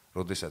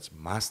როდესაც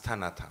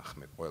მასთან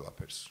ათანხმებ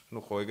ყველაფერს. ნუ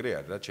ხო ეგრე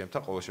არის რა,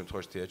 ჩემთან ყოველ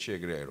შემთხვევაში თეატრში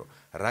ეგრე არის, რომ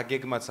რა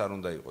გეგმაც არ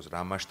უნდა იყოს,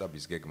 რა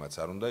მასშტაბის გეგმაც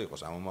არ უნდა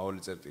იყოს, ამომავალი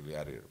წერტილი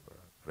არის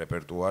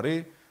რეპერტუარი,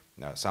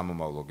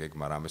 სამომავლო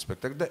გეგმა რამე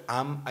სპექტაკლი და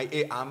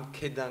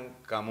ამქედან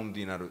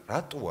გამომდინარე,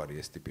 რატო არის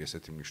ეს ტიპი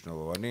ესეთი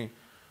მნიშვნელოვანი?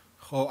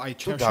 ხო, აი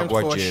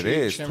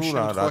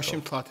შემთხვევაში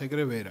მთლად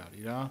ეგრე ვერ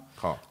არის რა.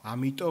 ხო.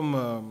 ამიტომ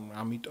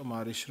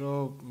არის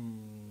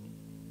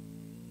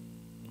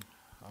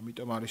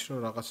რომ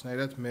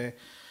რაღაცნაირად მე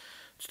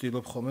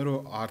ვცდილობ ხოლმე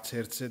რომ არც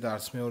ერთზე და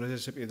არც მეორეზე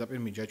ესე პირდაპირ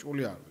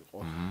მიჯაჭვული არ ვიყო.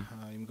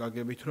 იმ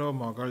გაგებით რომ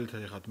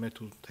მაგალითად ეხლა მე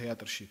თუ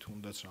თეატრში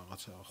თუნდაც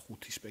რაღაცა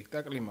 5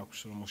 სპექტაკლი მაქვს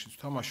რომელშიც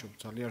ვთამაშობ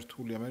ძალიან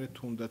რთულია მე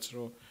თუნდაც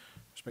რომ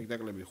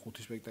სპექტაკლები 5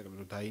 სპექტაკლი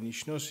რომ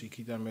დაინიშნოს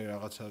იქიდან მე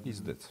რაღაცა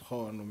ხო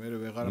ანუ მე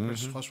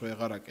ვეღარაფერს სხვას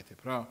ვეღარ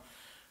აკეთებ რა.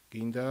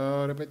 გინდა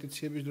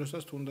რეპეტიციების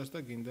დროსაც თუნდაც და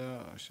გინდა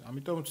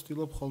ამიტომ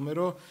ვცდილობ ხოლმე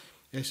რომ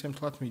ესე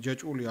მთლად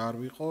მიჯაჭვული არ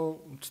ვიყო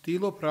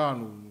ვცდილობ რა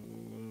ანუ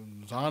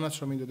ზანაც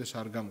რომ მინდოდეს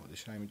არ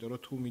გამოდის რა იმიტომ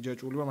რომ თუ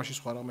მიჯაჭვული ვარ მაშინ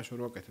სხვა რამეს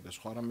ვერ ვაკეთებ და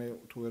სხვა რამე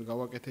თუ ვერ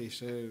გავაკეთე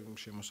ისე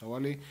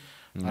შემოსავალი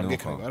არ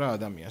გექნება რა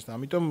ადამიანს და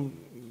ამიტომ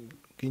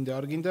გინდა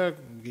არ გინდა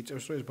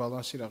გიწევს რომ ეს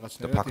ბალანსი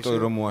რაღაცნაირად და ფაქტორი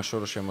რომ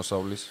მოაშორო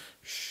შემოსავლის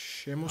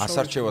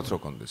ასარჩევად რო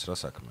კონდეს რა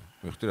საქმე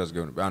მივხვდი რას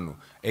გეუბნები ანუ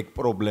ეგ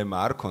პრობლემა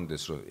არ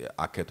კონდეს რომ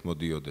აქეთ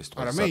მოდიოდეს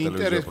თქო არა მე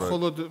ინტერეს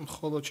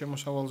მხოლოდ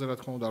შემოსავალზე რა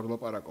თქმა უნდა არ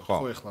ვლაპარაკობ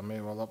ხო ეხლა მე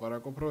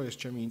ვლაპარაკობ რომ ეს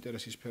ჩემი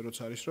ინტერესის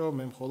სფეროც არის რომ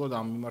მე მხოლოდ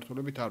ამ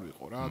მიმართულებით არ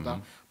ვიყო რა და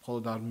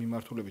მხოლოდ ამ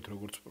მიმართულებით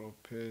როგორც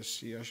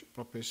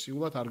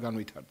პროფესიულად არ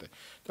განვითარდე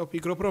და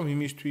ვფიქრობ რომ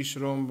იმისთვის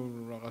რომ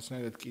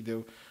რაღაცნაირად კიდევ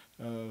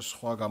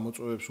სხვა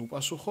გამოწვევებს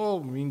უპასუხო,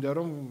 მინდა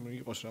რომ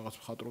იყოს რაღაც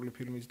მხატვრული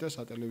ფილმიც და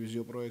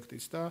სატელევიზიო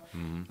პროექტიც და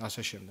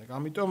ასე შემდეგ.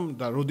 ამიტომ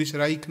და როდის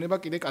რა იქნება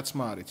კიდე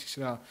კაცმა არ იცის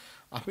რა.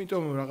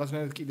 ამიტომ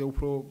რაღაცნაირად კიდე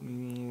უფრო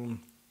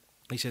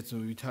ისეთ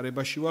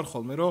ვითარებაში ვარ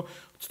ხოლმე, რომ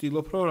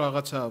ვცდილობ, რომ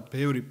რაღაცა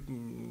ბევრი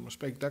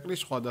სპექტაკლი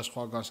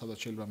სხვადასხვაგან სადაც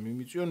შეიძლება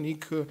მიმიწვიონ,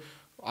 იქ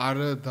არ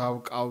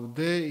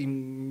დავკავდე,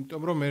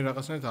 იმიტომ რომ მე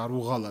რაღაცნაირად არ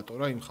უღალატო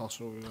რა იმ ხალხს,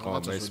 რომ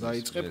რაღაცას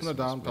დაიწყებ, უნდა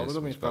დაამთავრო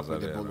და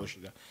მიყვარდე ბოლოში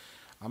და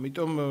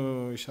ამიტომ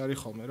ის არის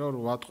ხოლმე, რომ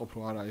ვატყობ,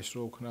 რომ არა ეს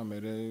რო უქნა, მე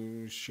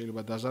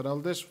შეიძლება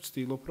დაზარალდეს,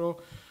 ვცდილობ, რომ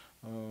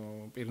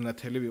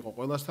პირნათელი ვიყო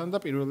ყველასთან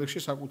და პირველ რიგში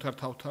საკუთარ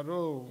თავთან,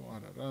 რომ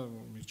არა რა,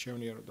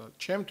 მირჩევნია რომ და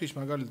ჩემთვის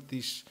მაგალითად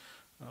ის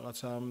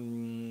რაღაცა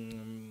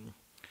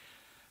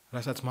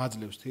რასაც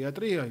მაძლევს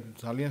თეატრი,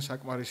 ძალიან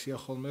საკმარისია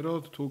ხოლმე, რომ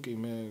თუ კი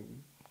მე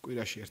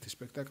კვირაში ერთი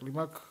სპექტაკლი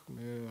მაქვს,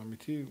 მე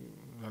ამითი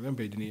ძალიან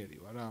ბედნიერი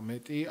ვარ რა.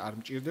 მეტი არ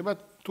მჭირდება,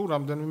 თუ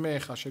რამდენიმე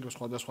ეხა შეიძლება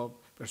სხვადასხვა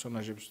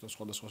პერსონაჟებს და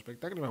სხვადასხვა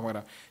სპექტაკლი მაქვს,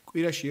 მაგრამ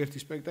კვირაში ერთი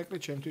სპექტაკლი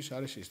ჩემთვის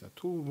არის ის და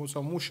თუ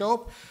მუშაობ,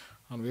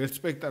 ანუ ერთ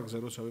სპექტაკლზე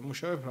როცა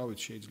ვიმუშავებ, რა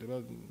ვიცი, შეიძლება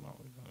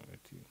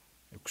ერთი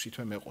 6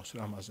 თვე მეყოს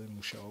რა მასზე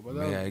მუშაობა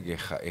და მე ეგ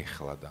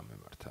ეხლა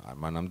დამემართა.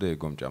 მანამდე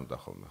ეგო მჭამდა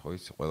ხოლმე, ხო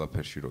იცი,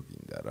 ყველაფერში რო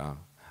გინდა რა.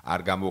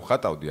 არ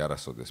გამოვხატავდი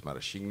არასოდეს,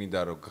 მაგრამ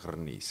შიგნიდა რო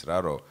ღრნის რა,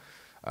 რომ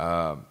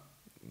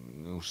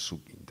სუ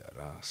გინდა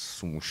რა,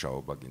 სუ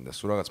მუშაობა გინდა,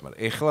 სუ რაღაც, მაგრამ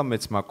ეხლა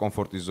მეც მაგ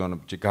კომფორტის ზონა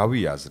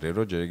გავიაზრე,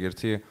 რომ ჯერ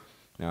ერთი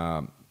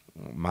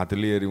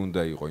მადლიერი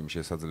უნდა იყო იმ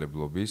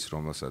შესაძლებლობის,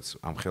 რომელსაც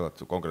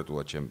ამხელად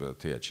კონკრეტულად ჩემ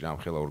თეატრში,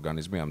 ამხელა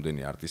ორგანიზმი,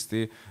 ამდენი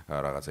არტისტი,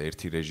 რაღაცა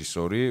ერთი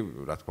რეჟისორი,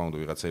 რა თქმა უნდა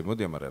ვიღაცები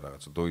მოდიან, მაგრამ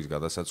რაღაცა დოის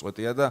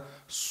გადასაწყვეტია და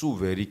სუ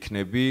ვერ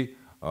იქნები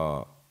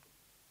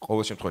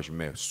ყოველ შემთხვევაში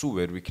მე სუ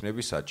ვერ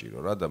ვიქნები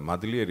საჭირო რა და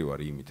მადლიერი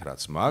ვარ იმით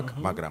რაც მაქვს,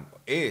 მაგრამ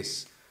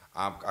ეს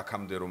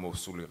აქამდე რომ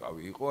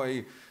მოვსულიყავი იყო, აი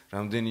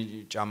რამდენი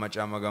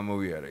ჭამა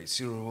გამოვიარა,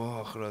 იცი რომ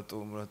ვახ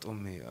რატომ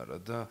მე არა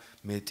და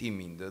მეტი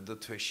მინდა და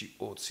თვეში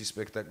 20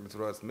 სპექტაკლი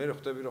თუ რაღაც მე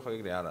ხვდები რომ ხო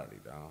ეგრე არ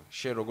არის რა.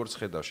 შენ როგორც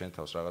ხედავ შენ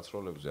თავს რაღაც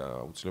როლებზე,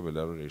 აუცილებელი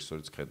არ არის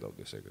რეჟისორიც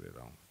ხედავდეს ეგრე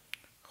რა.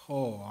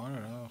 ხო,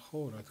 არა,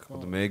 ხო, რა თქმა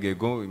უნდა. მე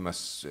გეგო იმას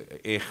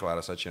ეხლა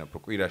რასაც შენ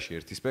კვირაში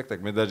ერთი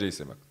სპექტაკლი, მე დაჟე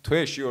ისე მაქვს.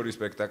 თვეში 2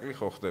 სპექტაკლი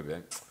ხო ხვდები,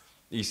 აი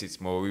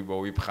ისიც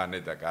მოვიფხანე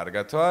და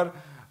კარგად ვარ,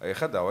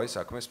 ეხლა დავაი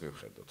საქმეს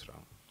მივხედოთ რა.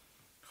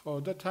 ხო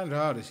და თან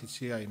რა არის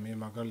იცი აი მე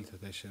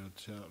მაგალითად ესე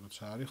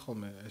როცა არის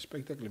ხოლმე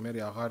სპექტაკლი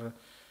მე აღარ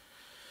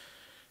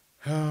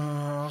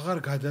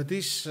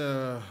გადადის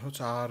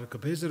როცა არ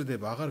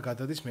გბეზრდება აღარ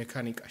გადადის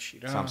მექანიკაში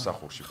რა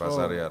სამსახურში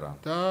ბაზარი არა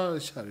და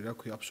ეს არის რა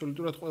ქვია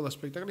აბსოლუტურად ყველა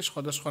სპექტაკლი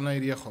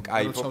სხვადასხვანაირია ხოლმე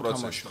როცა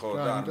თამაში ხო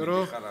და არ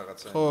მიხარ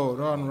რაღაცა ხო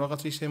რა ანუ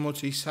რაღაც ის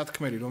ემოციის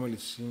სათქმელი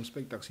რომელიც იმ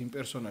სპექტაკლს იმ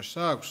პერსონაჟს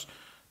აქვს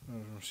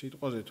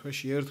სიტყვაზე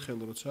თვეში ერთხელ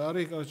როცა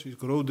არის, კაცი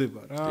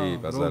გროვდება რა,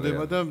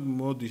 გროვდება და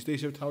მოდის და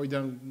ისევ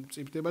თავიდან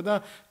მწიფდება და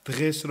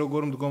დღეს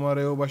როგორ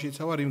მდგომარეობაშიც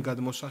ვარ, იმ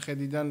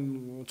გადმოსახედიდან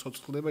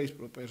ცოცხლდება ის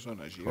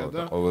პერსონაჟი რა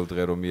და ყოველ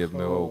დღე რომ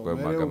მიებმევა უკვე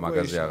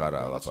მაგაზე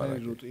აღარაა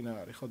ლაპარაკი. რუტინა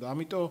არის, ხო და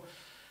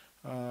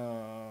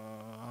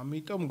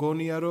ამიტომ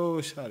მგონია რომ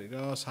ეს არის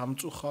რა,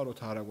 სამწუხაროდ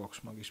არა გვაქვს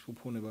მაგის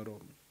ფუფუნება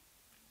რომ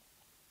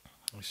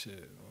ესე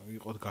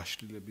იყოთ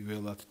გაშლილები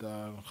ველად და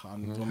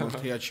ხან რომელ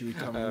თეატრში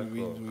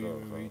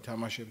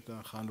ვითამაშებ და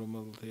ხან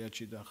რომელ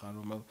თეატრში და ხან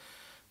რომელ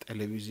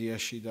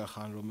ტელევიზიაში და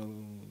ხან რომელ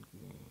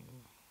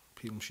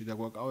ფილმში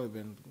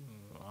დაგვაკავებენ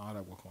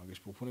არა გვაქვს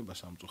მაგის ფუფუნება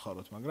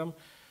სამწუხაროდ მაგრამ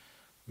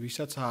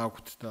ვისაც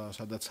აქვთ და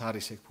სადაც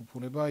არის ეგ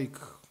ფუფუნება იქ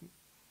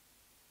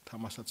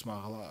თამასაც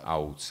მაღლა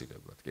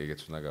აუცილებლად კი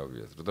ეგეც უნდა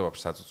გავიაზრო და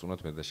ვაფშე საწუწუნოთ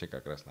მე და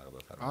შეკაკრას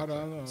ნახდათ არა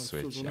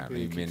სვეჩი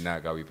იმენა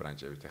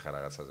გავიფრანჭებით ეხლა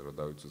რაღაცაზე რომ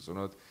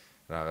დავიწუწუნოთ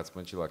რაღაც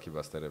მომენტში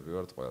ლაკიბასტერები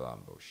ვართ ყველა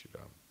ამბავში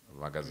რა.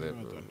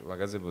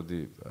 მაგაზე მოდი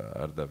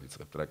არ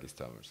დავიწყებ ტრაკის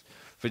თამაშს.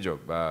 ფიჯო,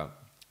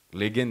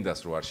 ლეგენდას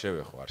რო არ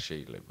შევეხო, არ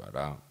შეიძლება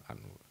რა.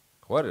 ანუ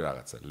ხო არის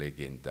რაღაცა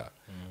ლეგენდა,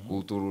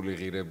 კულტურული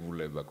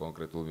ღირებულება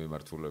კონკრეტულ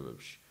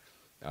მიმართულებებში.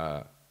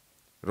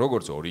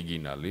 როგორც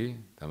ორიგინალი,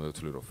 და მე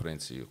ვთვლი რომ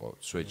ფრენცი იყო,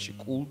 სვეჩი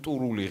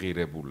კულტურული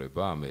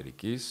ღირებულება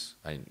ამერიკის,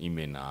 აი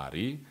იმენა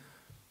არის.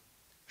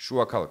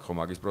 შუა ქალაქ ხო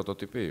მაგის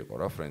პროტოტიპი იყო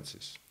რა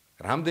ფრენცის.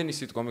 რამდენი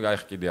სიტკომი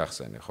გაიხ კიდე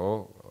ახსენე, ხო?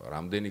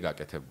 რამდენი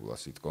გაკეთებულა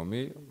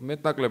სიტკომი,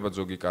 მეტნაკლებად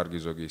ზოგი კარგი,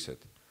 ზოგი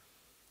ისეთი.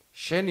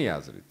 შენი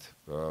აზრით,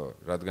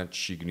 რადგან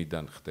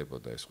შიგნიდან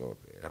ხდებოდა ეს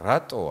ყველაფერი,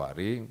 რატო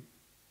არის?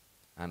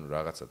 ანუ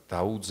რაღაცა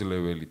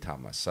დაუძლეველი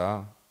თამასა,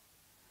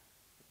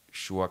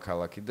 შუა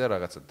ქალაქი და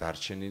რაღაცა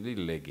დარჩენილი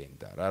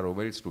ლეგენდა, რა,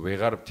 რომელიც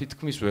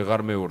თითქმის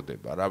ვეღარ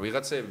მეორდება. რა,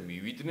 ვიღაცები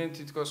მივიდნენ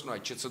თითქოს, ნუ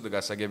აი შეცოდე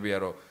გასაგებია,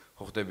 რომ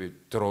ხო ხდები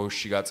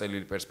დროში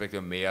გაწელილი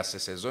პერსპექტივა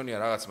მე-100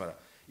 სეზონია რაღაც, მაგრამ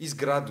ის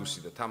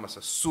გრადუსი და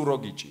თამასა სულ რო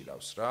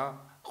გიჭირავს რა.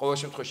 ყოველ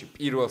შემთხვევაში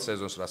პირველ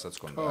სეზონს რასაც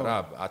ქონდა რა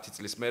 10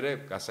 წლის მერე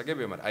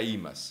გასაგებია, მაგრამ აი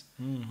იმას.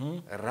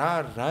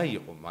 რა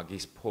იყო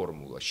მაგის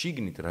ფორმულა?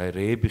 შიგნით რა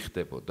რეები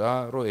ხდებოდა,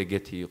 რომ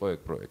ეგეთი იყო ეგ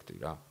პროექტი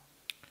რა.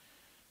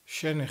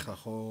 შენ ახლა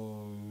ხო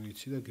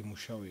ვიცი და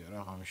გიმუშავია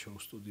რა ღამიშოუ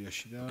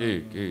სტუდიაში და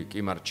კი,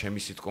 მაგრამ ჩემი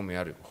სიტკომი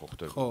არ იყო ხო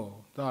ხდება. ხო,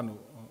 და ანუ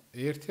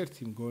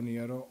ერთ-ერთი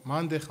მგონია რომ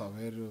მანდ ახლა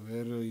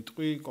ვერ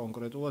იტყვი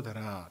კონკრეტულად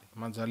რა არის.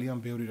 მან ძალიან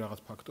ბევრი რაღაც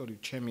ფაქტორი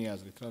ჩემი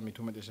აზრით რა, მით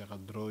უმეტეს ახლა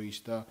დროის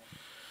და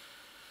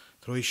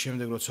დროის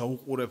შემდეგ როცა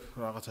უყურებ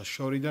რაღაცა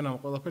შორიდან ამ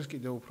ყველაფერს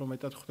კიდევ უფრო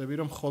მეტად ხვდები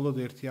რომ მხოლოდ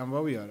ერთი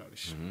ამბავი არ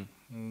არის.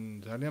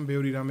 ძალიან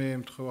ბევრი რამე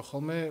ემთხვევა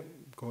ხოლმე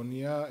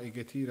მგონია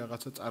ეგეთი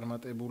რაღაცა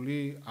წარმატებული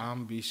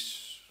ამბის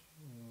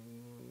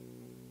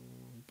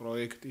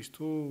პროექტის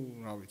თუ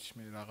რა ვიცი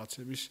მე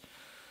რაღაცების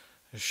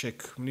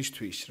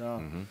შექმნისთვის რა.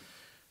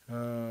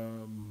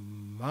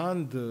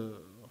 მანდ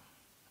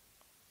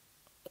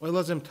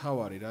ყველაზე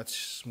მთავარი რაც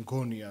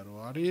მგონია რომ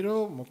არის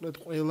რომ მოკლედ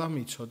ყველა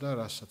მიცოდა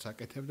რასაც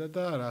აკეთებდა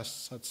და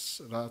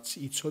რაც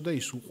იცოდა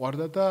ის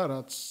უყვარდა და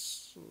რაც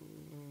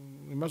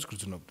იმას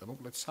გრძნობდა.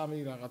 მოკლედ სამი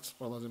რაღაც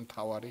ყველაზე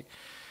მთავარი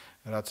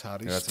რაც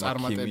არის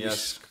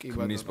წარმატების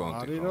კიბად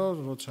არის რომ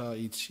როცა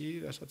იცი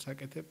რასაც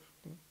აკეთებ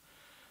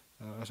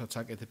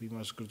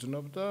იმას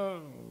გრძნობ და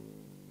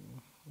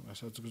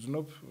რასაც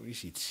გრძნობ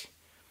ის იცი.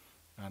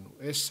 ანუ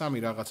ეს სამი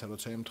რაღაცა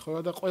როცა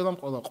ემთხვევა და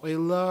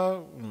ყველა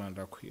იმან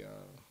რა ქვია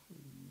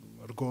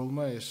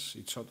რგოლმა ეს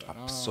იცოდა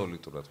რა.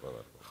 აბსოლუტურად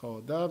ყველა. ხო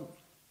და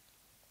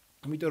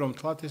იმიტომ რომ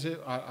თლათ ესე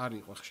არ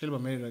იყო. შეიძლება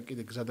მე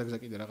კიდე გზადაგზა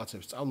კიდე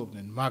რაღაცებს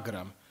სწავლობდნენ,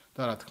 მაგრამ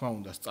და რა თქმა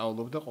უნდა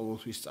სწავლობ და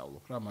ყოველთვის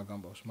სწავლობ რა მაგ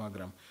ამბავს,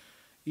 მაგრამ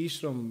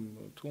ის რომ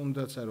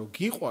თუნდაც რომ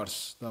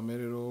გიყვარს და მე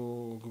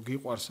რომ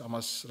გიყვარს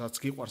ამას რაც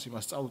გიყვარს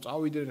იმას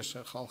წავიდე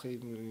ხალხი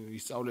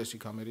ისწავლეს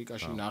იქ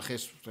ამერიკაში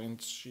ნახეს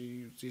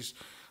ფრენდსში ის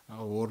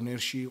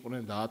ვორნერში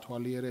იყვნენ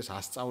დაათვალიერეს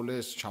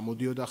ასწავლეს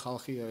ჩამოდიოდა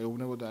ხალხი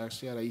ეუბნებოდა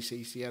ასე არა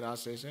ისე არა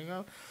ასე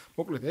რა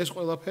მოკლედ ეს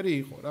ყველაფერი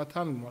იყო რა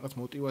თან რაღაც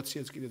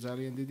мотиваციაც კიდე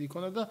ძალიან დიდი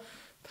იქონა და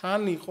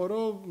თან იყო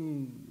რომ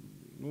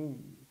ნუ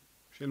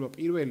შეიძლება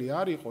პირველი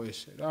არ იყო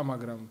ესე რა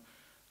მაგრამ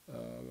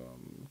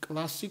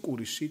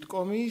კლასიკური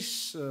სიტკომის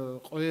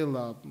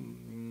ყველა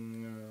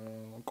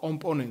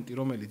კომპონენტი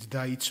რომელიც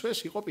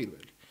დაიცვეს იყო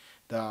პირველი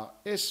და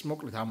ეს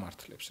მოკლედ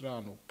ამართლებს რა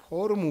ანუ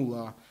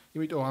ფორმულა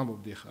იმიტომ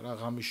ამბობდი ხა რა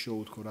ღამის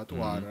შოუ თქო რატო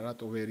არა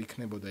რატო ვერ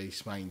იქნებოდა ის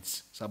მაინც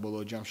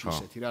საბოლოო ჯამში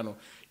ისეთი რა ანუ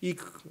იქ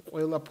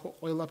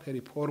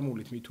ყველაფერი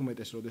ფორმულით მით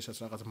უმეტეს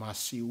როდესაც რაღაც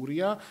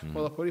მასიურია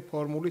ყველაფერი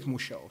ფორმულით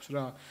მუშაობს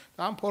რა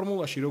და ამ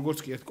ფორმულაში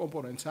როგორც კი ერთ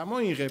კომპონენტს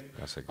ამოიღებ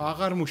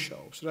აღარ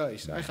მუშაობს რა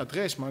ის აი ხა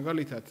დღეს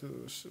მაგალითად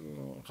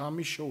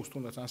ღამის შოუს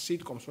თუნდაც ან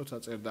სიტკომს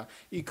როცა წერდა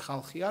იქ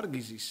ხალხი არ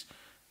გიზის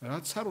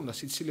რაც არ უნდა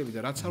სიცილები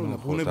და რაც არ უნდა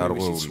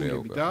ბუნებრივი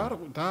სიცილები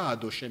და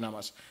ადო შენ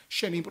ამას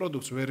შენ იმ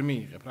პროდუქტს ვერ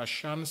მიიღებ რა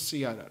შანსი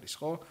არ არის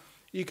ხო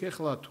იქ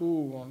ეხლა თუ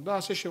და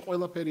ასე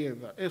ყველაფერი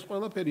და ეს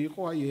ყველაფერი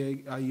იყო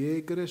აი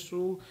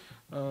ეგრესულ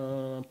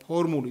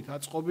ფორმულით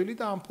აწყობილი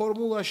და ამ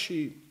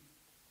ფორმულაში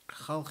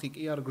ხალხი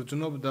კი არ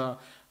გრძნობდა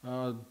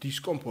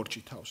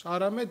დისკომფორტში თავს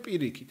არამედ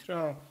პირიქით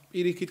რა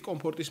პირიქით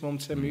კომფორტის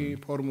მომცემი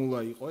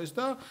ფორმულა იყო ეს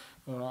და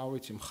რა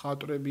ვიცი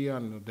მხატვრები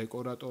ან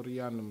დეკორატორი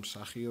ან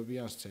მსახიობი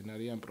ან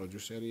სცენარი ან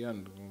პროდიუსერი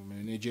ან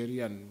მენეჯერი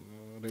ან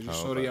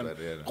რეჟისორი ან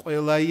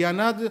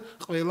ყველაიანად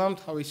ყველამ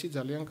თავისი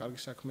ძალიან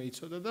კარგი საქმე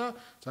იცოდა და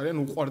ძალიან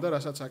უყვარდა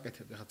რასაც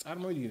აკეთებდა. ხა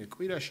წარმოიდგინე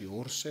კვირაში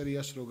 2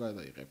 სერიას რო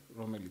გადაიღებ,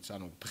 რომელიც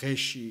ანუ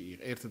დღეში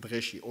ერთ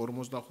დღეში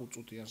 45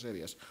 წუთიან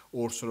სერიას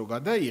 2-ს რო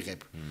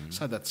გადაიღებ,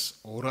 სადაც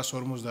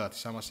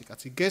 250-300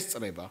 კაცი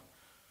გესწრება.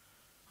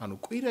 ანუ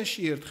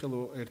კვირაში ერთხელ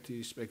ერთი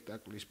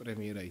სპექტაკლის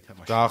პრემიერა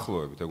ითამაშა.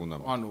 დაახლოებით ეგ უნდა.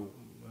 ანუ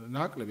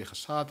ნაკლები ხა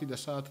საათი და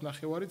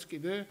საათნახევარიც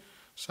კიდე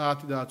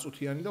საათი და 10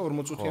 წუთიანი და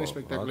 40 წუთიანი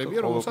სპექტაკლებია,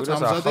 რომელსაც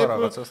ამზადებ,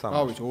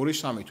 რა ვიცი,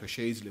 2-3 თვე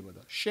შეიძლება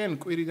და შენ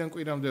კვირიდან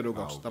კვირამდე რო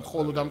გაქვს და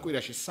მხოლოდ ამ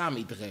კვირაში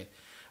 3 დღე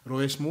რო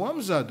ეს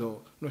მოამზადო,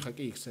 ნუ ხა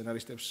კი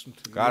სცენარისტებს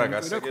კარგ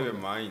ასაგებე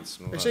მაინც,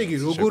 ნუ ესე იგი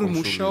როგორ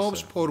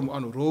მუშაობს ფორმა,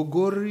 ანუ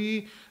როგორი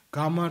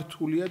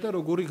გამართულია და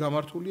როგორი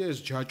გამართულია ეს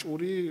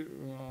ჯაჭვური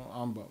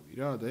ამბავი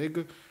რა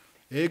და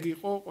ეგ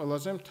იყო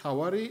ყველაზე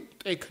მთავარი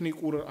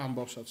ტექნიკურ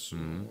ამბავსაც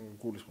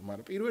გულისხმობ,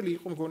 მაგრამ პირველი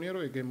იყო მგონია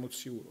რომ ეგ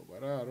ემოციურობა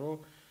რა, რომ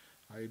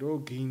აი რომ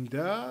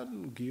გინდა,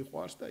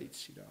 გიყვარს და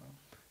იცი რა.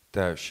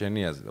 და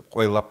შენი აზრით,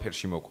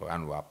 ყველაფერში მოყვე,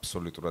 ანუ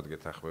აბსოლუტურად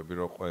გეთანხმები,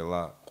 რომ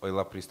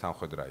ყველაფრის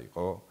თანხმედრა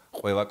იყო,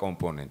 ყველა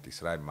კომპონენტის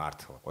რა,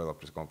 მართლა,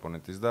 ყველაფრის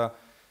კომპონენტის და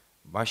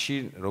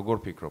მაშინ როგორ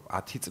ფიქრობ,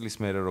 10 წლის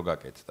მერე რო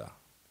გაკეთდა.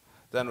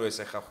 და ნუ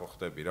ეს ახლა ხო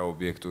ხდები რა,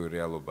 ობიექტური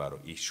რეალობა,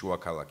 რომ ის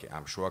შუაქალაქი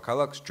ამ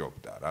შუაქალაქს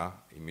ჯობდა რა,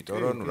 იმიტომ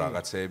რომ ნუ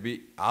რაღაცეები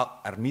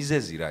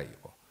მიზეზი რა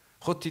იყო.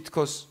 ხო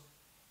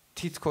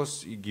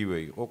თითქოს იგივე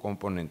იყო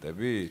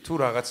კომპონენტები თუ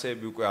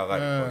რაღაცეები უკვე აღარ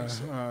იყო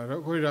ისე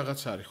როგორი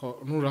რაღაც არის ხო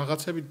ნუ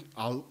რაღაცები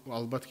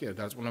ალბათ კი არა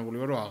დარწმუნებული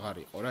ვარ რომ აღარ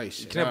იყო რა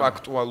ისე იქნება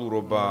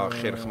აქტუალურობა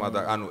ხერხმა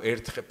და ანუ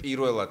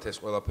პირველად ეს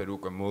ყველაფერი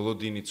უკვე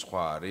მოლოდინი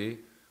სხვა არის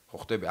ხო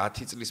ხდები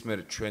 10 წლის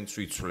მერე ჩვენც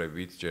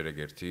ვიცვლებით ჯერ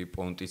ეგერთი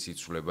პონტიც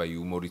იცვლება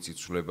იუმორიც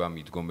იცვლება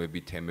მიდგომები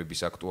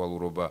თემების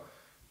აქტუალურობა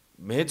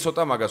მე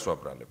ცოტა მაგას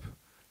ვაბრალებ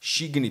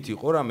შიგნით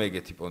იყო რა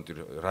ეგეთი პონტი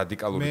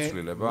რადიკალური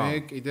ცვლილება მე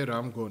კიდე რა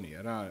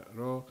მგონია რა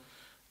რომ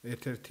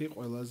ერთ-ერთი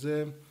ყველაზე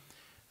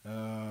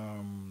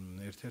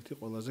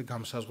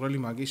გამსაზღვრელი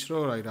მაგის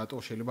რომ აი რატო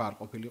შეიძლება არ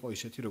ყოფილიყო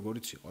ისეთი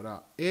როგორიც იყო რა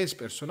ეს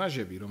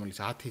პერსონაჟები რომელიც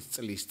 10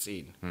 წლის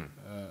წინ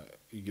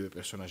იგივე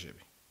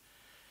პერსონაჟები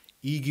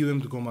იგივე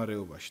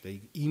მდგომარეობაში და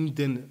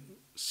იმდენ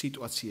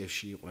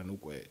სიტუაციებში იყვნენ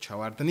უკვე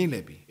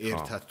ჩავარდნილები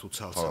ერთად თუ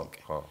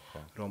ცალ-ცალკე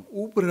რომ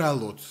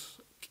უბრალოდ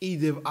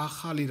კიდევ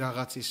ახალი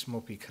რაღაცის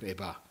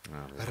მოფიქრება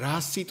რა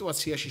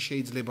სიტუაციაში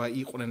შეიძლება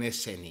იყვნენ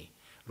ესენი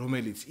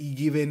რომელიც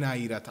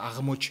იგივენაირად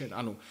აღმოჩენ,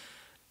 ანუ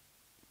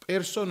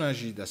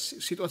პერსონაჟი და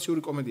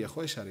სიტუაციური კომედია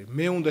ხო ეს არის.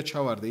 მე უნდა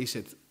ჩავარდე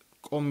ისეთ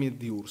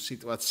კომედიურ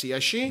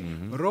სიტუაციაში,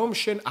 რომ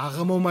შენ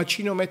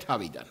აღმომაჩინო მე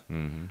თავიდან.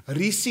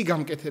 რისი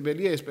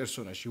გამკეთებელია ეს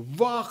პერსონაჟი?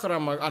 ვახ რა,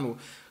 ანუ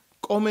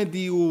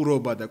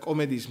კომედიურობა და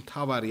კომედიის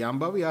მთავარი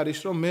ამბავი არის,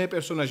 რომ მე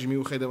პერსონაჟი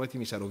მიუხედავად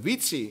იმისა, რომ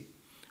ვიცი,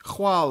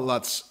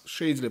 ხვალაც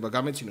შეიძლება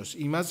გამეცინოს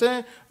იმაზე,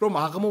 რომ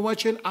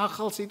აღმოვაჩენ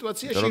ახალ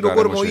სიტუაციაში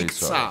როგორ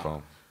მოიქცა.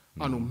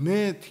 ანუ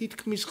მე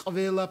თითქმის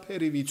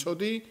ყველაფერი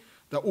ვიცოდი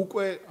და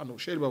უკვე, ანუ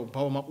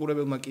შეიძლება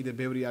მაყურებელმა კიდე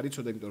ბევრი არ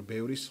იცოდა, იმიტომ რომ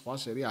ბევრი სხვა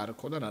სერია არ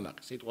ქონდა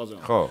ნანახი სიტყვაზე.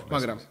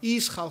 მაგრამ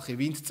ის ხალხი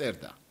ვინც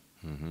წერდა.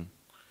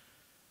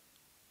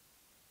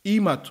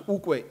 იმათ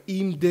უკვე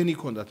იმდენი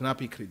ქონდათ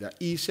ნაფიქრი და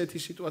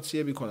ისეთი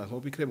სიტუაციები ქონდათ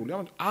მოფიქრებული,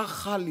 ამიტომ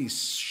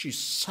ახალიში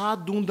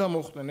სად უნდა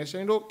მოხდნენ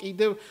ესენი, რომ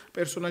კიდევ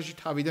პერსონაჟი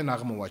თავიდან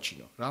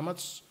აღმოვაჩინო. რამაც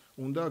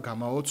უნდა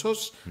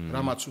გამაოცოს,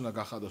 რამაც უნდა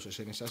გახადოს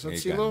ესენი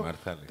სასაცილო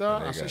და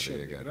ასე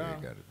შემდეგ რა.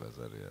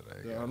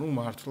 ანუ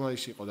მართლა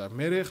ის იყო და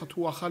მე ხა თუ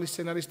ახალი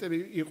სცენარისტები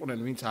იყვნენ,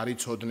 ვინც არ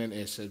იცოდნენ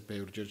ეს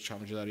ბევრჯერ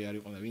ჩამჯდარი არ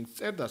იყვნენ, ვინც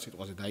წერდა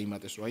სიტყვაზე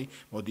დაიმატეს, რომ აი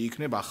მოდი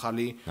იქნება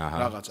ახალი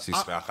რაღაც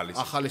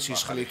ახალი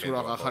სისხლი თუ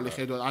რაღაც ახალი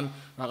ხედვა ან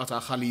რაღაც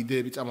ახალი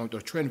იდეები წამოვიდა,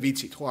 რომ ჩვენ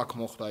ვიცით ხო აქ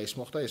მოხდა ეს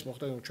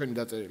ჩვენი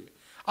დაწერილი.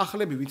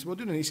 ახლები ვინც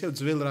მოდიდნენ ისევ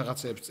ძველ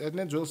რაღაცეებს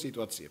წერდნენ, ძველ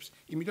სიტუაციებს.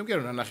 იმიტომ კი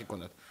რომ ნანახი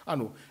ქონდათ.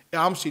 ანუ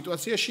ამ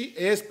სიტუაციაში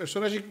ეს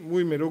პერსონაჟი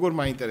უიმე როგორ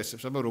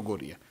მაინტერესებს, აბა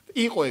როგორია.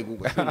 იყო ეგ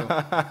უკვე.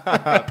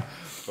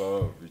 ხო,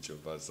 ბიჭო,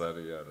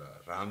 ბაზარი არა.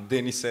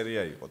 რამდენი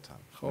სერია იყო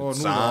თან? ხო,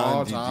 ნუ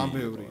ძალიან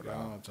ბევრი რა,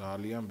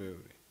 ძალიან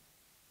ბევრი.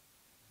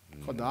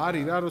 ხო და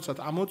არის რა, როცა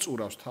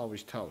ამოწურავს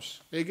თავის თავს.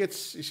 ეგეც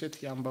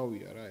ისეთი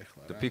ამბავია რა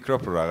ეხლა რა. და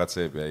ფიქრობ რომ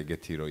რაღაცეებია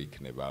ეგეთი რო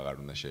იქნება, აღარ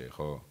უნდა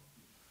შეეხო.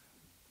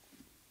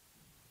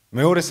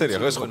 მეორე სერია,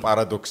 ეს ხო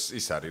პარადოქს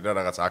ის არის რა,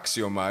 რაღაც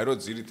აქსიომაა, რომ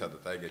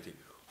ძირითადად აი ეგეთი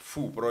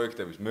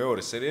პროექტების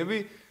მეორე სერიები,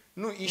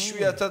 ნუ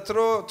იშვიათად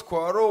რომ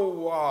თქვა რომ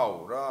ვაუ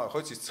რა, ხო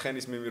იცი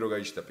ცხენის მიმი რო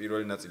გაიჩნდა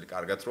პირველი ნაწილი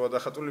კარგად როა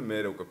დახატული,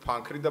 მე უკვე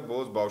ფანკრი და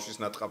ბოლოს ბავშვის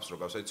ნატყავს რო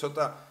გავს, აი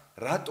ცოტა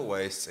რატოა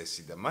ეს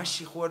წესი და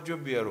მასში ხო არ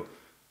ჯობია რომ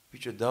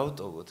ბიჭო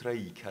დავტოვოთ რა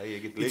იქ, აი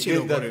ეგეთ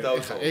ლეგენდად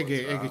დავტოვოთ. ეგ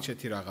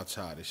ეჩეთი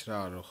რაღაცა არის რა,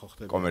 რო ხო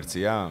ხდება.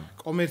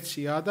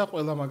 კომერცია და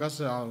ყველა მაგას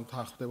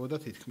თან ხდებოდა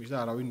თითქმის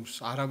და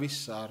არავის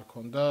არ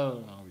ქონდა,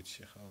 რა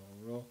ვიცი ხა,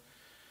 რომ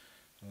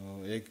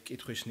ეგ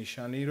კითხვის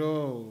ნიშანი,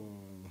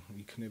 რომ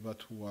იქნება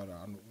თუ არა,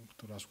 ანუ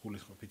რას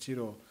გულისხმობ, იცი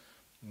რომ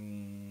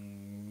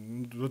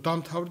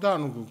დამთავრდა,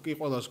 ანუ კი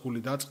ყველას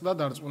გული დაწყდა,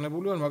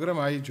 დარწმუნებული ვარ, მაგრამ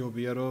აი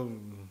ჯობია რომ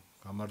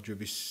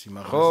გამარჯვების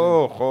სიმაღლეზე.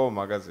 ხო,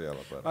 მაგაზია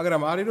ლაპარაკი.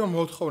 მაგრამ არის რომ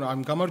მოთხოვნა,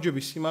 ამ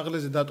გამარჯვების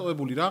სიმაღლეზე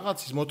დატოვებული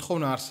რაღაცის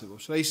მოთხოვნა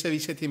არსებობს. რა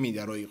ისეთი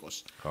მინდა რომ იყოს.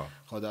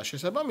 ხო და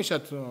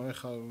შესაბამისად,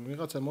 ეხლა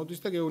ვიღაცა მოდის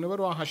და გეუბნება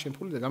რომ აჰა შენ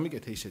ფული და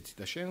გამიკეთე ისეთი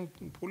და შენ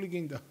ფული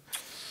გინდა.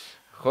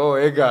 ხო,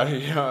 ეგ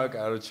არის რა,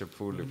 კაროჩე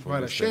ფული.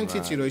 მაგრამ შენ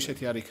ციცი რომ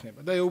ისეთი არ იქნება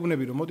და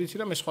ეუბნები რომ მოდიცი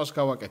რა მე სხვას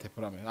გავაკეთებ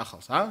რამე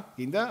ახალს,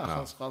 გინდა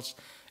ახალს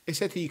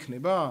ესეთი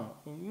იქნება?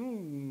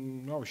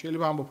 ნუ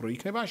შეიძლება ამბობ რომ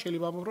იქნება,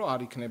 შეიძლება ამბობ რომ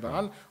არ იქნება,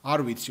 ან არ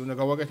ვიცი, უნდა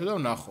გავაკეთო და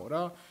ვნახო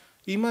რა.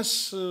 იმას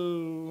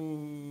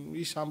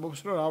ის ამბობს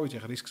რომ რა ვიცი,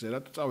 რისკზე რა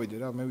წავიდე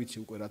რა, მე ვიცი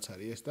უკვე რაც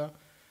არის ეს და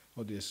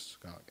მოდი ეს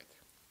გავაკეთე.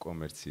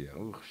 კომერცია,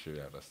 უხში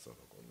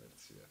არასწორო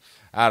კომერცია.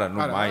 არა, ნუ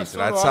მაინც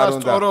რაც არ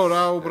უნდა. არასწორო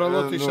რა,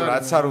 უბრალოდ ის არის.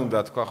 რაც არ უნდა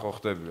თქვა ხო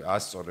ხდები,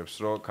 ასწორებს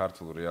რომ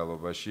ქართულ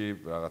რეალობაში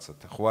რაღაცა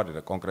ხო არის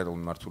რა კონკრეტულ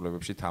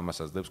მიმართულებებში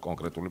თამასაზდებს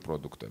კონკრეტული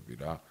პროდუქტები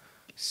რა.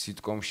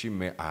 სიტკომში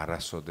მე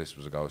არასოდეს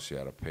მსგავსი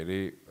არაფერი,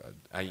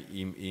 აი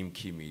იმ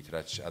ქიმიით,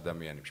 რაც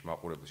ადამიანებში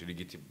მაყურებელს,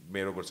 რიგითი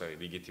მე როგორც აი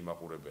რიგითი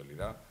მაყურებელი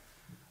რა,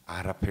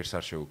 არაფერს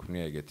არ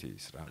შეუქმნია ეგეთი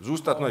ის რა.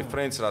 ზუსტად ნუ აი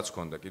ფრენდს რაც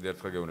ქონდა, კიდე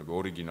ერთხელ გეუბნები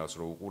ორიგინალს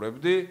რო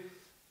უყურებდი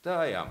და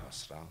აი ამას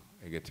რა,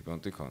 ეგეთი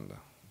პონტი ქონდა.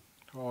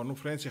 ხო, ნუ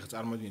ფრენდს ახლა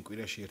წარმოიდგინე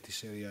კვირაში ერთი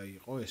სერია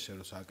იყო, ესე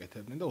რომ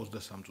სააკეთებდნენ და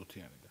 23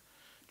 წუთიანი და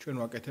ჩვენ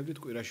ვაკეთებდით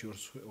კვირაში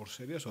ორ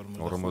სერიას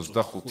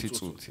 45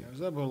 წუთი.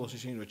 და ბოლოს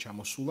ისინი რომ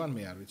ჩამოსულან,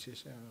 მე არ ვიცი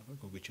ესე,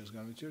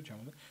 გოგიჩასგან ვიცი რომ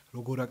ჩამოდა.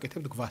 როგორ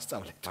აკეთებთ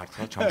გვასწავლეთ.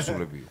 მართლა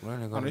ჩამსულები იყვნენ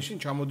ეგ. ანუ ისინი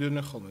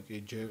ჩამოდიოდნენ ხოლმე, კი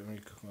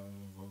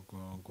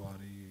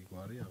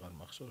გვარი აღარ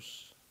მახსოვს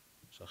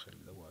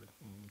სახელი და გვარი.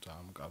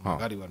 ძალიან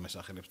მაგარი ვარ მე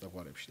სახელებს და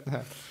გვარებში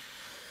და.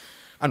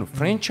 ანუ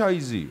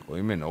ფრენჩაიზი იყო,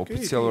 იმენა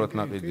ოფიციალურად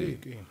ნაყიდი.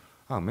 კი.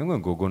 მე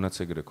მგონი გოგონაც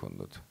ეგრე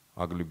ქონდათ.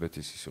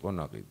 აგლიბეთის ის იყო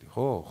ნაყიდი.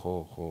 ხო,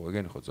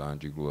 ეგენი ხო ძალიან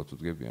ჯიგრულად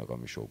უდგებიან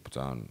ღამიშოუ,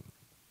 ძალიან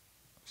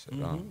ესე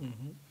რა.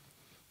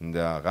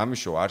 და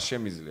ღამიშოუ არ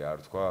შემიძლია არ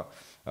თქვა,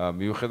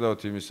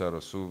 მიუხედავად იმისა,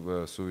 რომ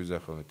სულ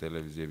ვიზახო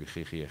ტელევიზიები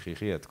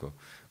ხიხია თქო,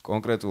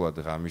 კონკრეტულად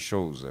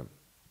ღამიშოუზე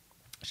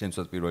შენ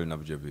ცოტა პირველი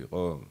ნაბიჯები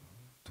იყო?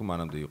 თუ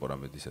მანამდე იყო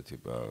რამე ისეთი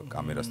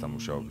კამერასთან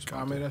მუშაობის?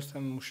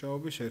 კამერასთან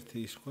მუშაობის ერთი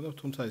ის მქონდა,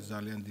 თუმცა ეს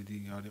ძალიან დიდი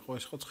არ იყო,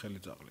 ეს ხო ცხელი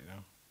ძაღლი რა.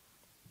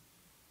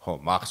 ხო,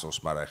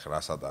 მახსოვს, მაგრამ ეხლა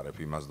რასაც არებ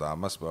იმას და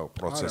ამას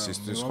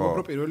პროცესისთვის ხო.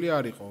 მაგრამ პირველი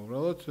არ იყო,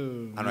 უბრალოდ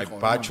ანუ აი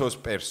ბაჩოს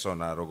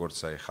პერსონა, როგორც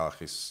აი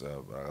ხალხის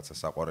რაღაცა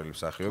საყვარელი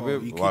მსახიობი,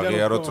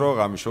 ვაღიაროთ რომ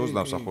ღამიშოუს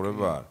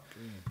დამსახურება არ.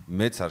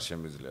 მეც არ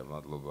შემიძლია,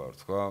 მადლობა არ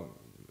თქვა.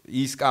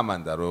 ის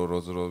კამანდა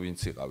რო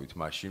ვინც იყავით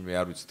მაშინ, მე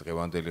არ ვიცი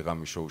დღევანდელი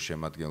ღამიშოუს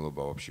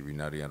შემადგენლობა ვაფშე ვინ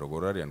არიან,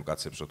 როგორ არიან,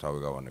 კაცებსო თავი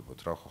გავანებოთ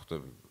რა, ხო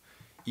ხდები.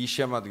 ის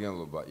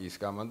შემადგენლობა, ის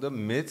კამანდა,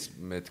 მეც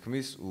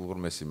მეთქმის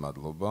უღრმესი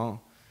მადლობა.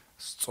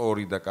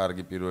 სწორი და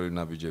კარგი პირველი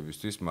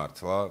ნაბიჯებისთვის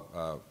მართლა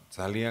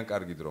ძალიან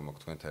კარგი დრო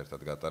მაქვს თქვენთან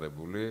ერთად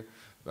გატარებული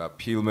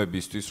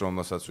ფილმებისთვის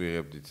რომელსაც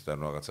ვიღებდით და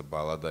რაღაცა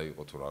ბალადა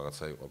იყო თუ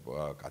რაღაცა იყო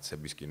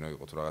კაცების კინო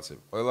იყო თუ რაღაცა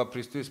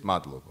ყველაფრისთვის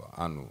მადლობა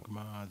ანუ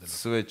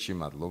სვეტში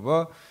მადლობა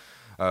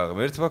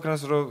ერთ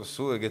ვაკრას რომ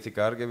სულ ეგეთი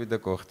კარგები და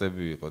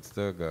კოხტები იყოთ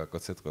და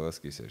გაკოცეთ ყველას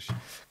კისერში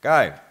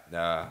კაი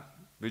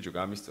ბიჭო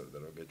გამისწორდა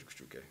რომ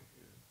გეჭუქჭუკე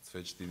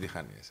სვეტში დიდი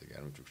ხანია ესე კი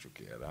არ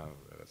მიჭუქჭუკია რა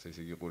რაღაცა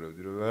ისე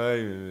გიყურებდი რომ აი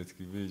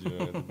მეთქი ბიჭო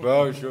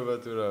ბავშვობა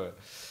თუ რა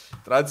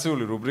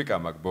ტრადიციული რუბრიკა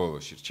მაქვს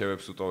ბოლოში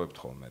რჩევებს უტოვებთ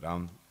ხოლმე რა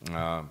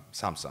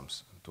სამს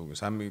თუ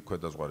სამი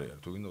ქვედაზღვარი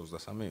არის თუ გინდა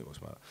 23 იყოს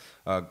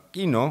მაგრამ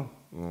კინო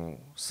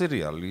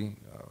სერიალი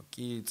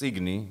კი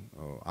წიგნი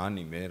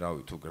ანიმე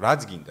რავი თუ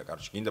რაც გინდა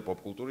კარჩი გინდა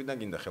პოპკულტურიდან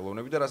გინდა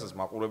ხელოვნები და რასაც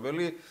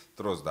მაყურებელი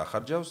დროს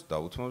დახარჯავს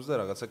დაუთმობს და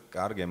რაღაცა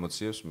კარგ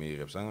ემოციებს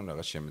მიიღებს ან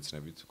რაღაც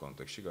შემეცნებით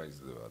კონტექსტში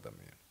გაიზრდება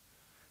ადამიანი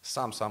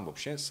სამს ამბობ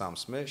შენ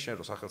სამს მე შენ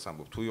რო სახელს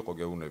ამბობ თუ იყო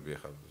გეუნები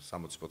ახლა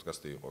 60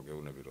 პოდკასტი იყო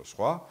გეუნები რო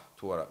სხვა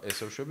თუ არა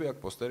ესე ვშვები აქ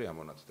პოსტერი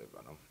ამონათდება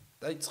ნო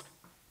დაიწყე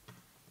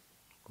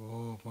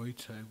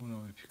მოიცა ეგ უნდა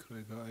ვიფიქრო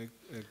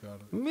ეგ არ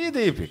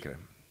მიდი იფიქრე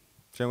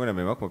შენ გონა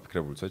მე მაქვს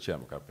მოფიქრებული ცოტა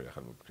ამ კაფე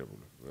ახლა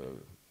მოფიქრებული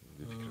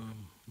ვიფიქრე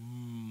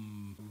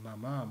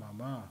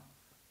მამა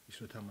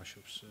ისო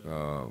თამაშობს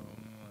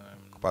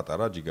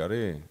პატარა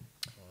ჯიგარი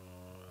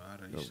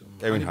არა ისო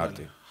კევინ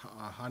ჰარტი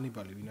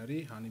ჰანიბალი ვინ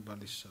არის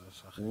ჰანიბალის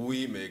სახე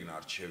უი მეგნა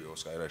არჩევი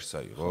ოსკარაშიც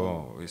აიღო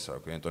ის რა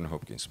ქვია ენტონი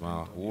ჰოპკინსმა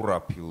ურა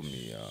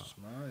ფილმია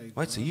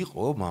მაიცი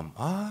იყო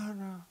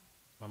არა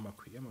მამა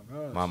ქვია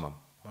მაგას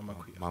მამა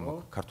ქვია მამა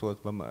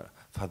ქართულად მამა არა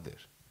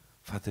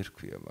ფადერ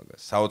ქვია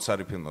მაგას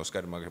საოცარი ფილმი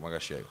ოსკარი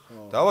მაგაში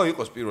აიღო დავა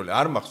იყოს პირველი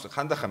არ მახსოვს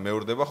ხანდახან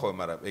მეორდება ხოლმე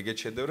მაგრამ ეგეთ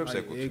შედევრებს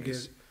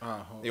ეკუთვნის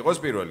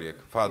იყოს პირველი ეგ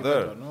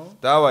ფადერ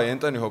დავა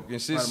ენტონი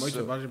ჰოპკინსის არა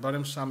მოიცა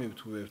ბარემ სამივე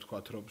თუ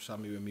ვთქვათ რომ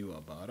სამივე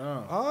მივაბა რა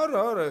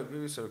არა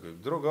ისე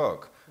დრო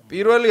გაქვს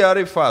პირველი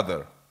არის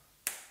ფადერ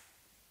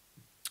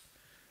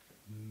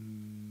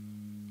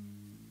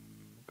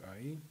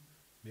კაი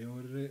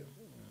მეორე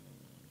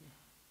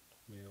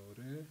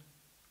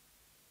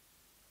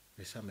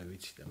მესამე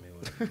ვიცი და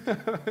მეორე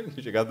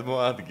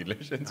შეგადმოადგილე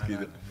შენც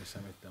კიდე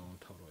მესამეთ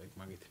დავამთავრო ეგ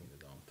მაგით მინდა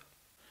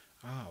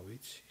დავამთავრო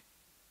ვიცი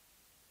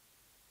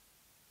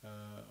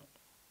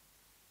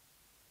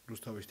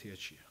რუსთავის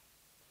თეატრია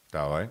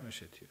დავაი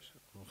ესეთია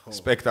ხო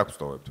სპექტაკლს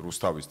ტოვებთ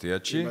რუსთავის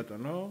თეატრში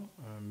ბატონო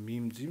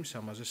მიმძიმს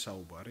ამაზე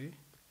საუბარი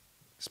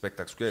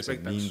სპექტაკლს ქვია ესე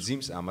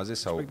მიმძიმს ამაზე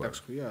საუბარი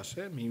სპექტაკლს ქვია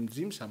ასე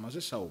მიმძიმს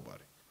ამაზე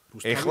საუბარი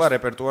ეხლა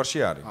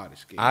რეპერტუარში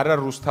არის არა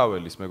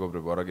რუსთაველის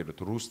მეგობრებო არა გიროთ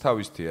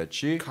რუსთავის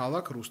თეატრში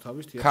ქალაქ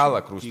რუსთავის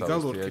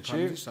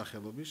თეატრში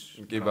სახელობის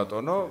კი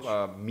ბატონო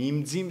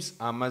მიმძიმს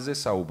ამაზე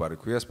საუბარი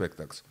ქვია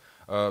სპექტაკლს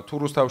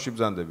თუ რუსთავში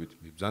ბრძანდებით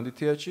ბრძანდით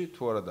თეატრში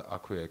თუ არა და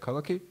აქვეა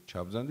ქალაქი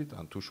ჩაბრძანდით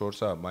ან თუ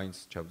შორსაა მაინც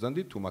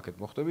ჩაბრძანდით თუ მაკეთ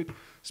მოხდებით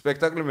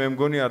სპექტაკლი მე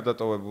მგონი არ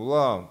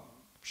დატოვებულა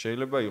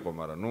შეიძლება იყო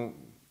მაგრამ ნუ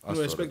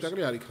ეს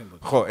სპექტაკლი არ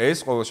იქნებოდა. ხო, ეს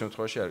ყოველ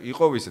შემთხვევაში არის.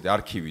 იყო ისეთი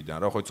არქივიდან,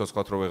 რა ხო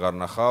ცოცხლად რო ვეღარ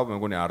ნახავ, მე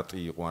მგონი არტი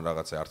იყო ან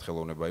რაღაცა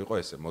არტ-ხელოვნება იყო,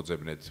 ესე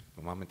მოძებნეთ.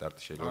 მომენტ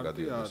არტი შეიძლება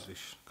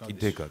გადიოდეს.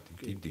 კიდე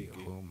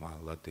ხო,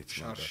 მალადეც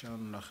მაგა. შარშან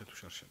ნახე თუ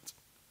შარშანწ.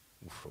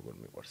 უფ როგორ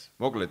მიყვარს.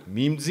 მოკლედ,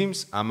 მიმძიმს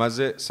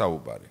ამაზე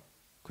საუბარი.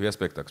 ქვია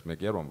სპექტაკლს, მე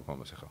კი არ ვამბობ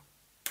ამას ახლა.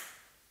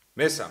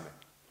 მესამე.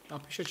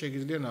 აფიშა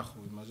შეგიძლია ნახო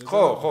იმაზე.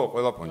 ხო,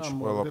 ყველა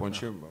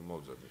პონჩი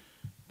მოვძები.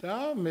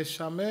 და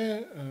მესამე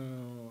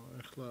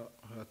ახლა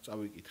რაც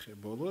წავიკითხე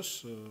ბოლოს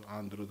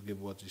ანდროდ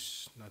გებუაძის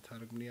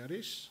ნათარგმნი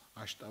არის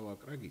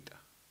აშტავაკრა გიტა.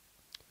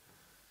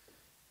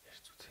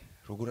 ერთუთი.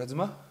 როგორ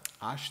აძმა?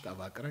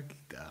 აშტავაკრა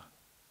გიტა.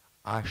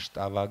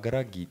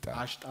 აშტავაკრა გიტა.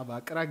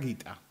 აშტავაკრა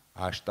გიტა.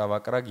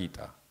 აშტავაკრა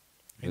გიტა.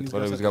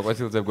 ეწოლების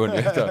გაკვეთილზე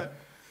მგონია და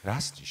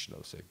რას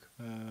ნიშნავს ეგ?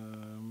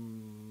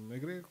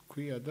 ეგრე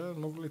ქვია და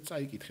მოკლედ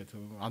წაიკითხეთ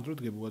ანდროდ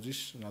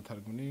გებუაძის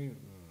ნათარგმნი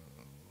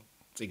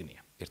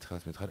წიგნია.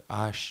 ერთხელაც მითხარი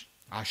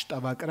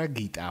აშტავაკრა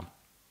გიტა.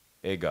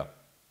 ეგა.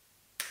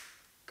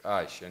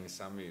 კაი, შენი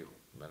სამი იყო.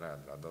 მე რა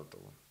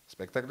დავტოვო.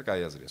 სპექტაკლი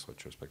კაი აზრია ხო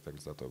ჩვენ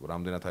სპექტაკლის დატოვება.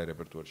 რამდენად აი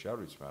რეპერტუარში არ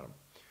ვიცი, მაგრამ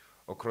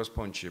ოქროს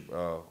ფონდში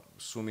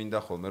სუმინდა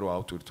ხოლმე რომ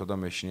ავტვირთო და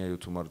მეშინია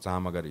YouTube-მა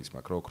ძალიან მაგარი ის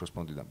მაქვს რა ოქროს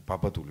ფონდიდან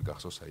ბაბადული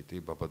გახსოვს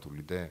საიტი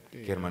ბაბადული და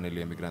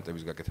გერმანელი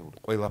ემიგრანტების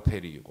გაკეთებული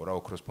ყველაფერი იყო რა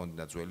ოქროს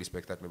ფონდიდან ძველი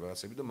სპექტაკლები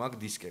რაღაცები და მაგ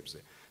დისკებზე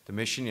და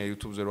მეშინია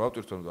YouTube-ზე რომ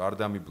ავტვირთო არ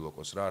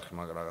დამიბლოკოს რა არხი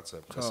მაგ რაღაცა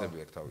ხესები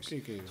აქვს თავისი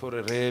თორე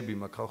რეები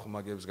მაგ ხალხო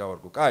მაგებს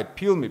გავარგო კაი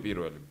ფილმი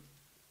პირველი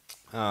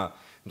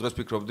დღეს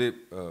ფიქრობდი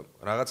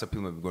რაღაცა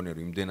ფილმები მგონია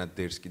რომ იმდენად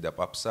დერსკი და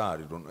პაპსა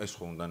არის რომ ეს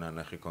ხო უნდა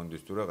ნანახი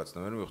კონდეს თუ რაღაც და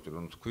მე მივხვდი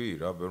რომ თქვი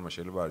რა ბევრმა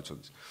შეიძლება არ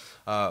იცოდეს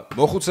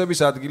მოხუცების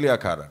ადგილი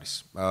აქ არ არის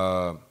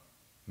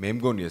მე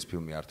მგონია ეს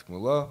ფილმი არ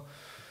თქმულა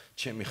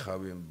ჩემი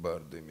ხავი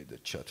ბარდემი და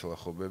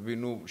ჩათლახობები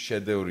ნუ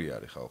შედევრი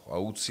არის ხალხო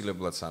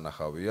აუცილებლად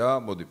სანახავია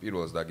მოდი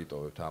პირველს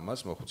დაგიტოვებთ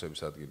ამას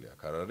მოხუცების ადგილი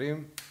აქ არ არის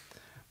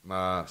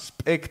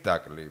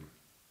სპექტაკლი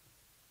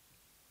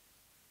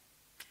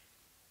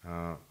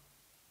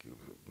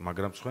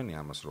მაგრამ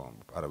ცხენია ამას რომ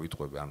ამბობ. არა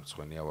ვიტყვები არ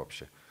ცხენია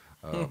ვაფშე.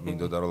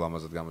 მინდოდა რომ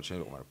ამაზად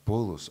გამოჩენილიყო, მაგრამ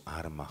ბოლოს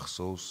არ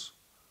მახსოვს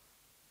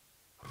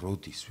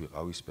როდის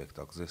ვიყავი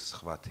სპექტაკლზე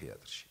სხვა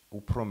თეატრში.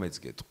 უფრო მეც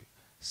გეტყვი.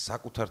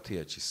 საკუთარ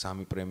თეატრში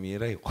 3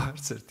 პრემიერა იყო,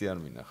 არც ერთი არ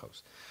მინახავს.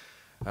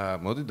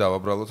 მოდი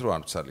დავაბრალოთ, რომ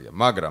არ მცალია,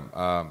 მაგრამ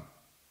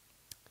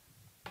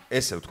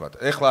ესე ვთქვათ,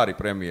 ეხლა არის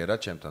პრემიერა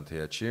ჩემთან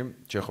თეატრში,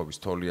 ჩეხოვის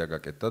თოლია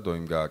გაკეთდა,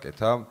 დოიმ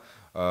გააკეთა,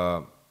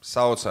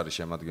 საოცარი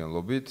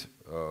შემადგენლობით,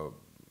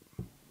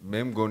 მე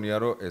მგონია,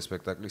 რომ ეს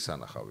სპექტაკლი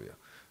სანახავია.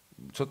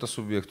 ცოტა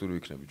სუბიექტური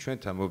ვიქნები,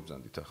 ჩვენთან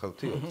მობრძანდით ახალ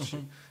თეატრში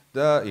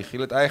და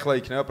იხილეთ, ახლა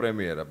იქნება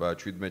პრემიერა,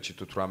 17-ში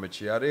თუ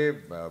 18-ში არის,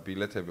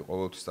 ბილეთები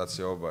ყოველთვის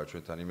სტაციონარია,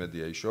 ჩვენთან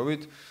იმედია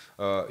იშოვით.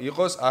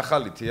 იყოს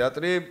ახალი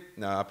თეატრი,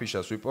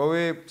 აფიშას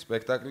ვიპოვი,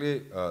 სპექტაკლი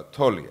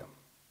თოლია.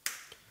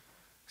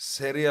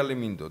 სერიალი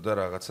მინდოდა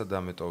რაღაცა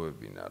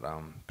დამეტოვებინა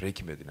რა.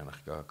 Breaking Bad-ი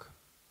ნახე გაქვს.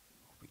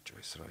 ბიჭო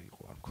ეს რა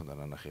იყო, არ მქონდა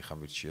ნახე, ხა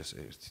მირჩიას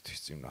ერთი თვის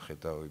წინ ნახე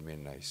და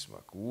იმენა ის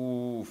მაგ.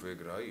 ეგ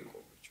რა იყო,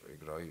 ბიჭო,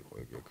 ეგ რა იყო,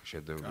 ეგ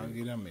შედევრი.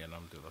 კარგი რამეა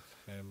ნამდვილად.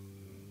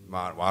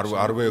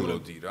 არ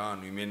ველოდი რა,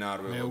 ანუ იმენა არ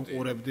ველოდი. მე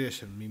უყურებდი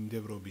ესე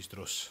მიმდევრობის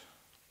დროს.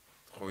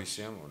 ხო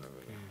ისეა მონები.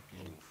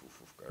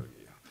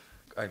 კარგია.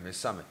 კაი,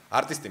 მესამე.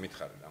 არტისტი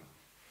მითხარი რა.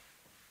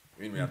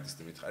 ვინმე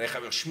არტისტი მითხარი?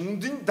 ეხლა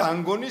შმუნდინ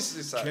დანგონის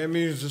ისა.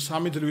 ჩემი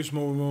 3 დღის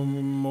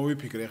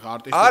მოვიფიქრე ხა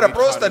არტისტი. არა,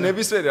 პროსტა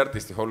ნებისმიერი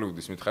არტისტი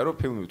ჰოლივუდის მითხარი, რომ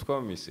ფილმი ვთქვა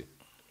მისი.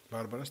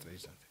 ბარბარა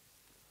სტრეიზანდი.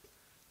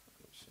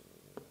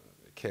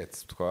 კეტს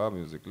ვთქვა,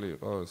 მიუზიკლი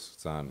იყოს,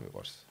 ძალიან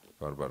მიყვარს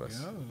ბარბარას.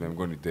 მე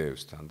მგონი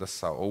დევსთან და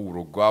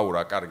რო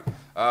გვაურა, კარგი.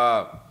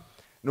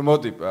 ნუ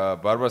მოდი,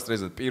 ბარბარა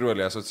სტრეიზანდი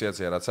პირველი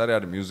ასოციაცია რაც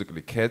არის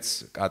მიუზიკლი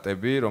კეტს,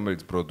 კატები,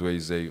 რომელიც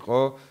ბროდვეიზე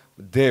იყო.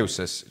 დევს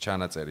ეს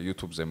ჩანაწერი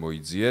YouTube-ზე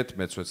მოიძიეთ,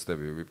 მეც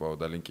ვეცდები ვიპოვო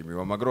და ლინკი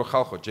მივამაგრო.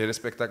 ხალხო, ჯერ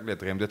სპექტაკლია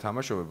დღემდე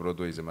თამაშობ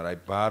ბროდვეიზე, მაგრამ აი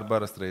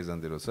ბარბარა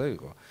სტრეიზანდი როცა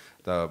იყო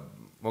და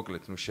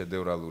მოკლედ ნუ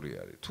შედევრალური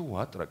არის. თუ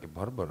ვატრაკი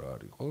ბარბარა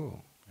არისო?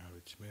 არ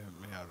ვიცი, მე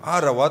არ ვიცი.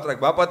 არა, ვატრაკ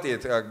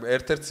ბაპატიეთ,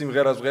 ერთ-ერთ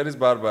სიმღერას ვღერის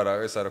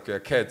ბარბარა, ეს არა ქვია,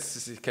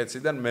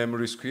 კეტსიდან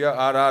Memories ქვია.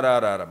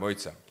 არა,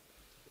 მოიცა.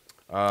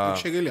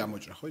 შეგელი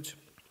ამოჭრა, ხო იცი?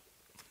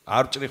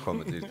 არ ჭრი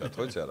ხოლმე ძირითადად,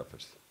 ხო იცი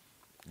არაფერს.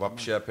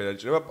 ვაფშე არაფერი არ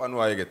ჭირება, პანუ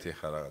აი ეგეთი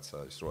ხა რაღაცა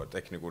ის რო არის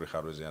ტექნიკური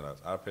ხარვეზი ან რაღაც,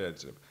 არაფერი არ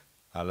ჭირება.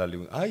 ალალი,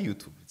 აი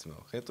YouTube-იც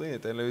მაო,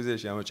 ხედავ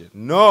ტელევიზიაში ამოჭრა.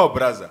 ნო,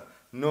 ბრაზა.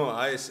 ნო,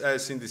 აი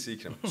ეს ინდისი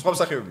იქნება. სხვა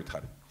მსახიობი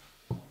მითხარი.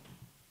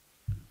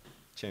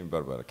 ჩემი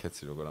ბარბარა,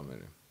 კეცი როგორ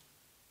ამერია.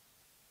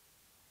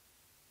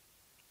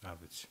 არ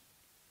ვიცი.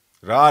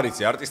 რა არის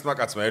არტისტმა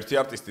კაცმა, ერთი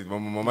არტისტი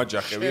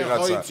მომაჯახე ვიღაცა.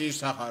 ხო იცი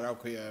სახა რა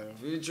ქვია.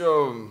 ბიჭო.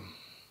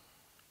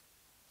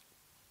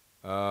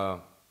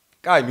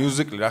 კაი,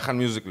 მიუზიკლი, რახან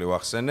მიუზიკლი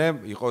ვახსენე,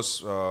 იყოს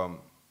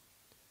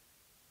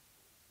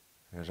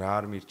რა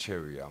არ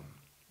მირჩევია.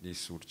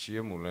 ის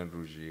ურჩია მულენ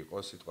რუჟი იყო,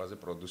 სიტყვაზე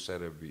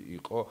პროდიუსერები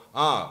იყო.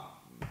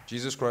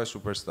 Jesus Christ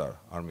Superstar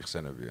არ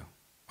მიხსენებია.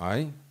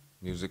 აი,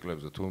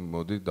 მიუზიკლებზე თუ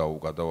მოდი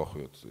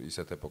გადავახვიოთ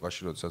ისეთ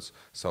ეპოქაში, როდესაც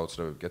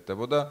საოცრებები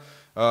კეთდებოდა.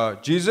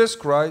 Jesus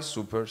Christ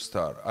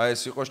Superstar. აი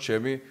ეს იყო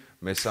ჩემი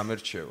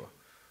მესამე რჩევა.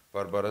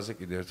 ბარბარაზე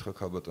კიდე ერთხელ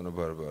ქალბატონო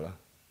ბარბარა.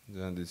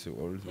 ძალიან დიდი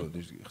სიყვარულით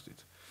მოდის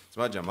გიხდით.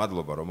 ძმაჯა,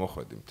 მადლობა რომ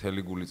მოხვედი.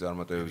 მთელი გული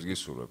წარმატებებს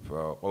გისურვებ.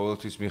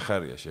 ყოველთვის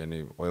მიხარია შენი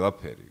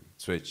ყველაფერი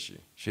წვეთში.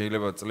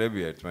 შეიძლება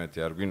წლებია ერთმანეთი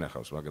არ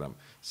გვინახავს, მაგრამ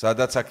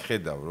სადაც აქ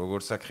ხედავ,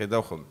 როგორც აქ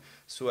ხედავ ხოლმე.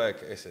 სულ აქ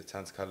ესე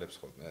ცანცქალებს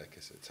ხოლმე, აქ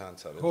ესე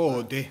ცანცალებს.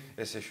 ხოდი.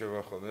 ესე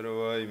შევა ხოლმე, რომ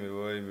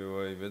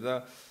ვაიმე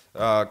და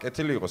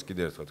კეთილი იყოს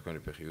კიდე ერთხელ თქვენი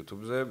ფეხი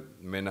YouTube-ზე.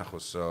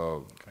 მენახოს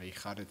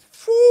გაიხარეთ.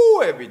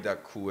 ფუები და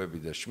ქუები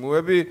და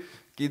შმუები.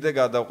 კიდე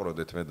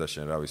გადავყროდეთ მე და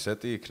შენ, რავი,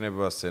 სეტი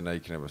იქნება, სცენა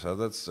იქნება,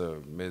 სადაც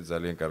მე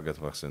ძალიან კარგად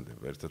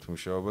მახსენდება ერთად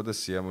მუშაობა და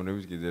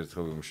სიამოვნებით კიდე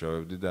ერთხელ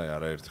ვიმუშავებდი და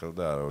არაერთხელ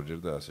და არაორჯერ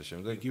და ასე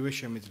შემდეგ. იგივე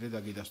შემიძლია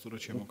დაგიდასტურო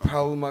ჩემო კაცო.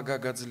 ფალმა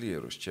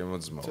გაგაძლიეროს ჩემო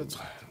ძმაო.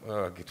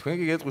 თქვენ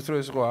გიგეთყვით რომ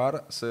ეს იყო არა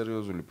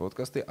სერიოზული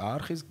პოდკასტი,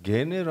 არხის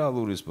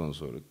გენერალური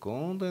სპონსორი,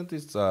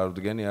 კონტენტის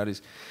წარდგენი არის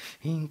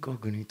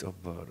ინკოგნიტო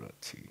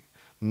ბარათი.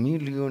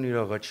 მილიონი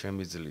რაღაც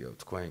შემიძლია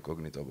თქვა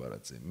ინკოგნიტო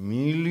ბარათზე.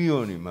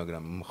 მილიონი,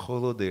 მაგრამ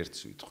მხოლოდ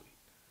ერთს ვიტყვი.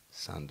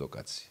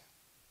 სანდოკაცია.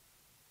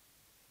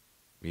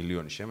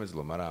 მილიონი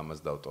შემეძლო, მაგრამ ამას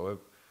დავტოვებ.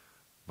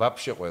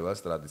 ვაფშე ყველას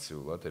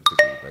ტრადიციულად ერთი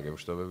კილი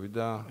დაგემშვიდობები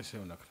და ესე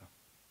უნაქრა.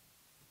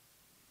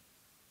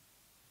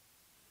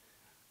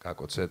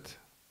 გაკოცეთ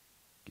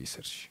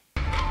გისერში.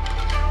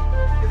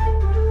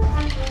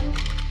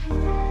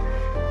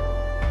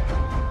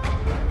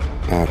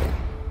 არა.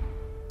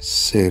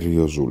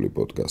 სერიოზული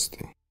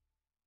პოდკასტი.